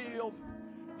revealed.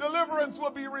 Deliverance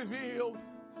will be revealed.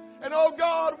 And oh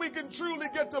God, we can truly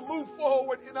get to move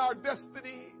forward in our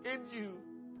destiny in you.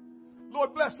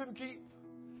 Lord, bless and keep.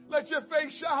 Let your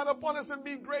face shine upon us and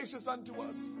be gracious unto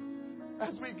us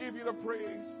as we give you the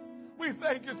praise. We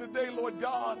thank you today, Lord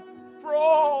God, for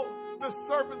all the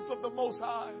servants of the Most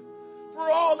High, for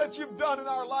all that you've done in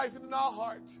our life and in our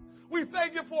heart. We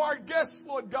thank you for our guests,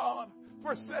 Lord God,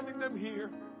 for sending them here.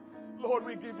 Lord,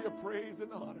 we give you praise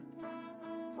and honor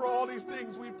for all these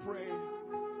things we pray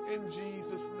in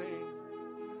Jesus' name.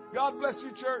 God bless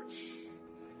you, church.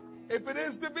 If it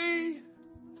is to be,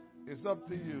 it's up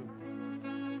to you.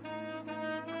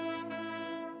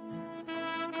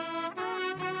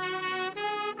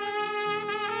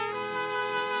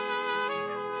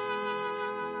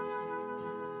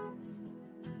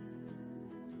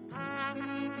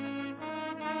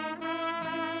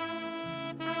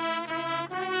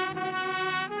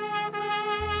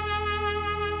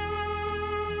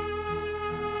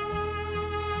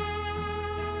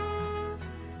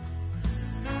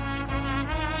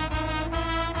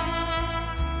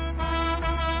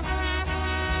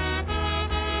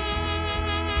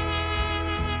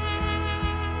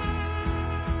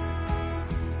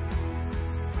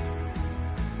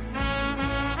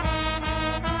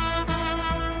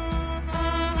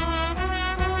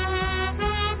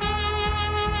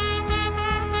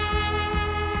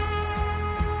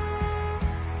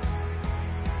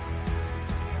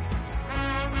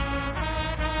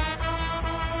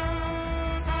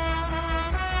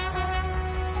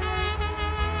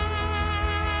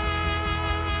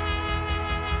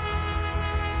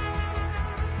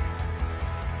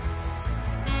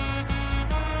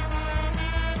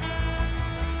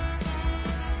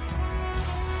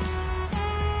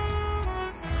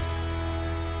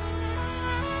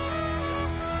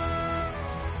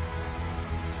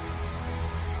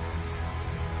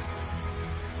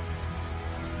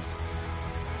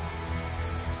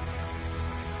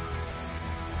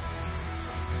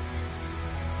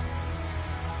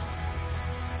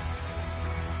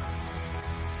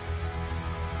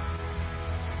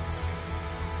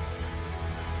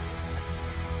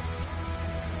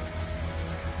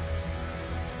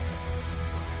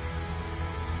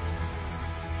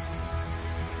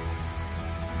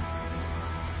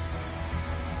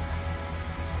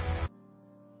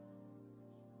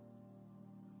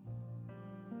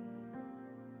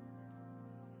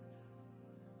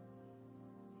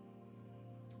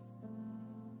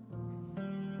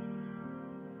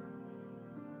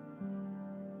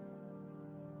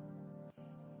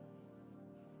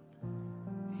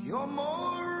 You're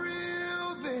more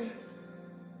real than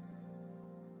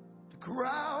the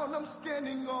ground I'm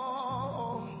standing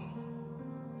on.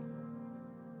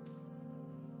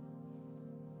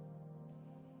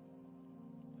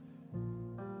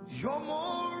 You're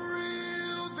more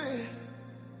real than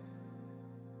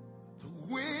the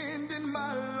wind in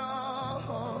my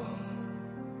lungs.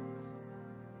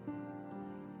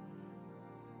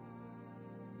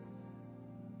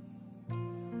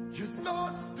 Your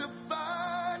thoughts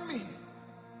define me.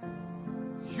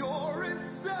 You're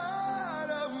inside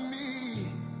of me.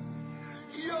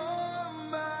 You're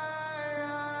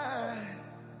my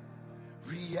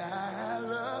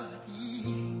reality.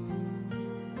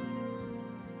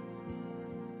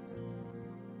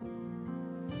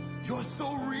 You're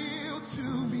so real to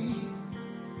me.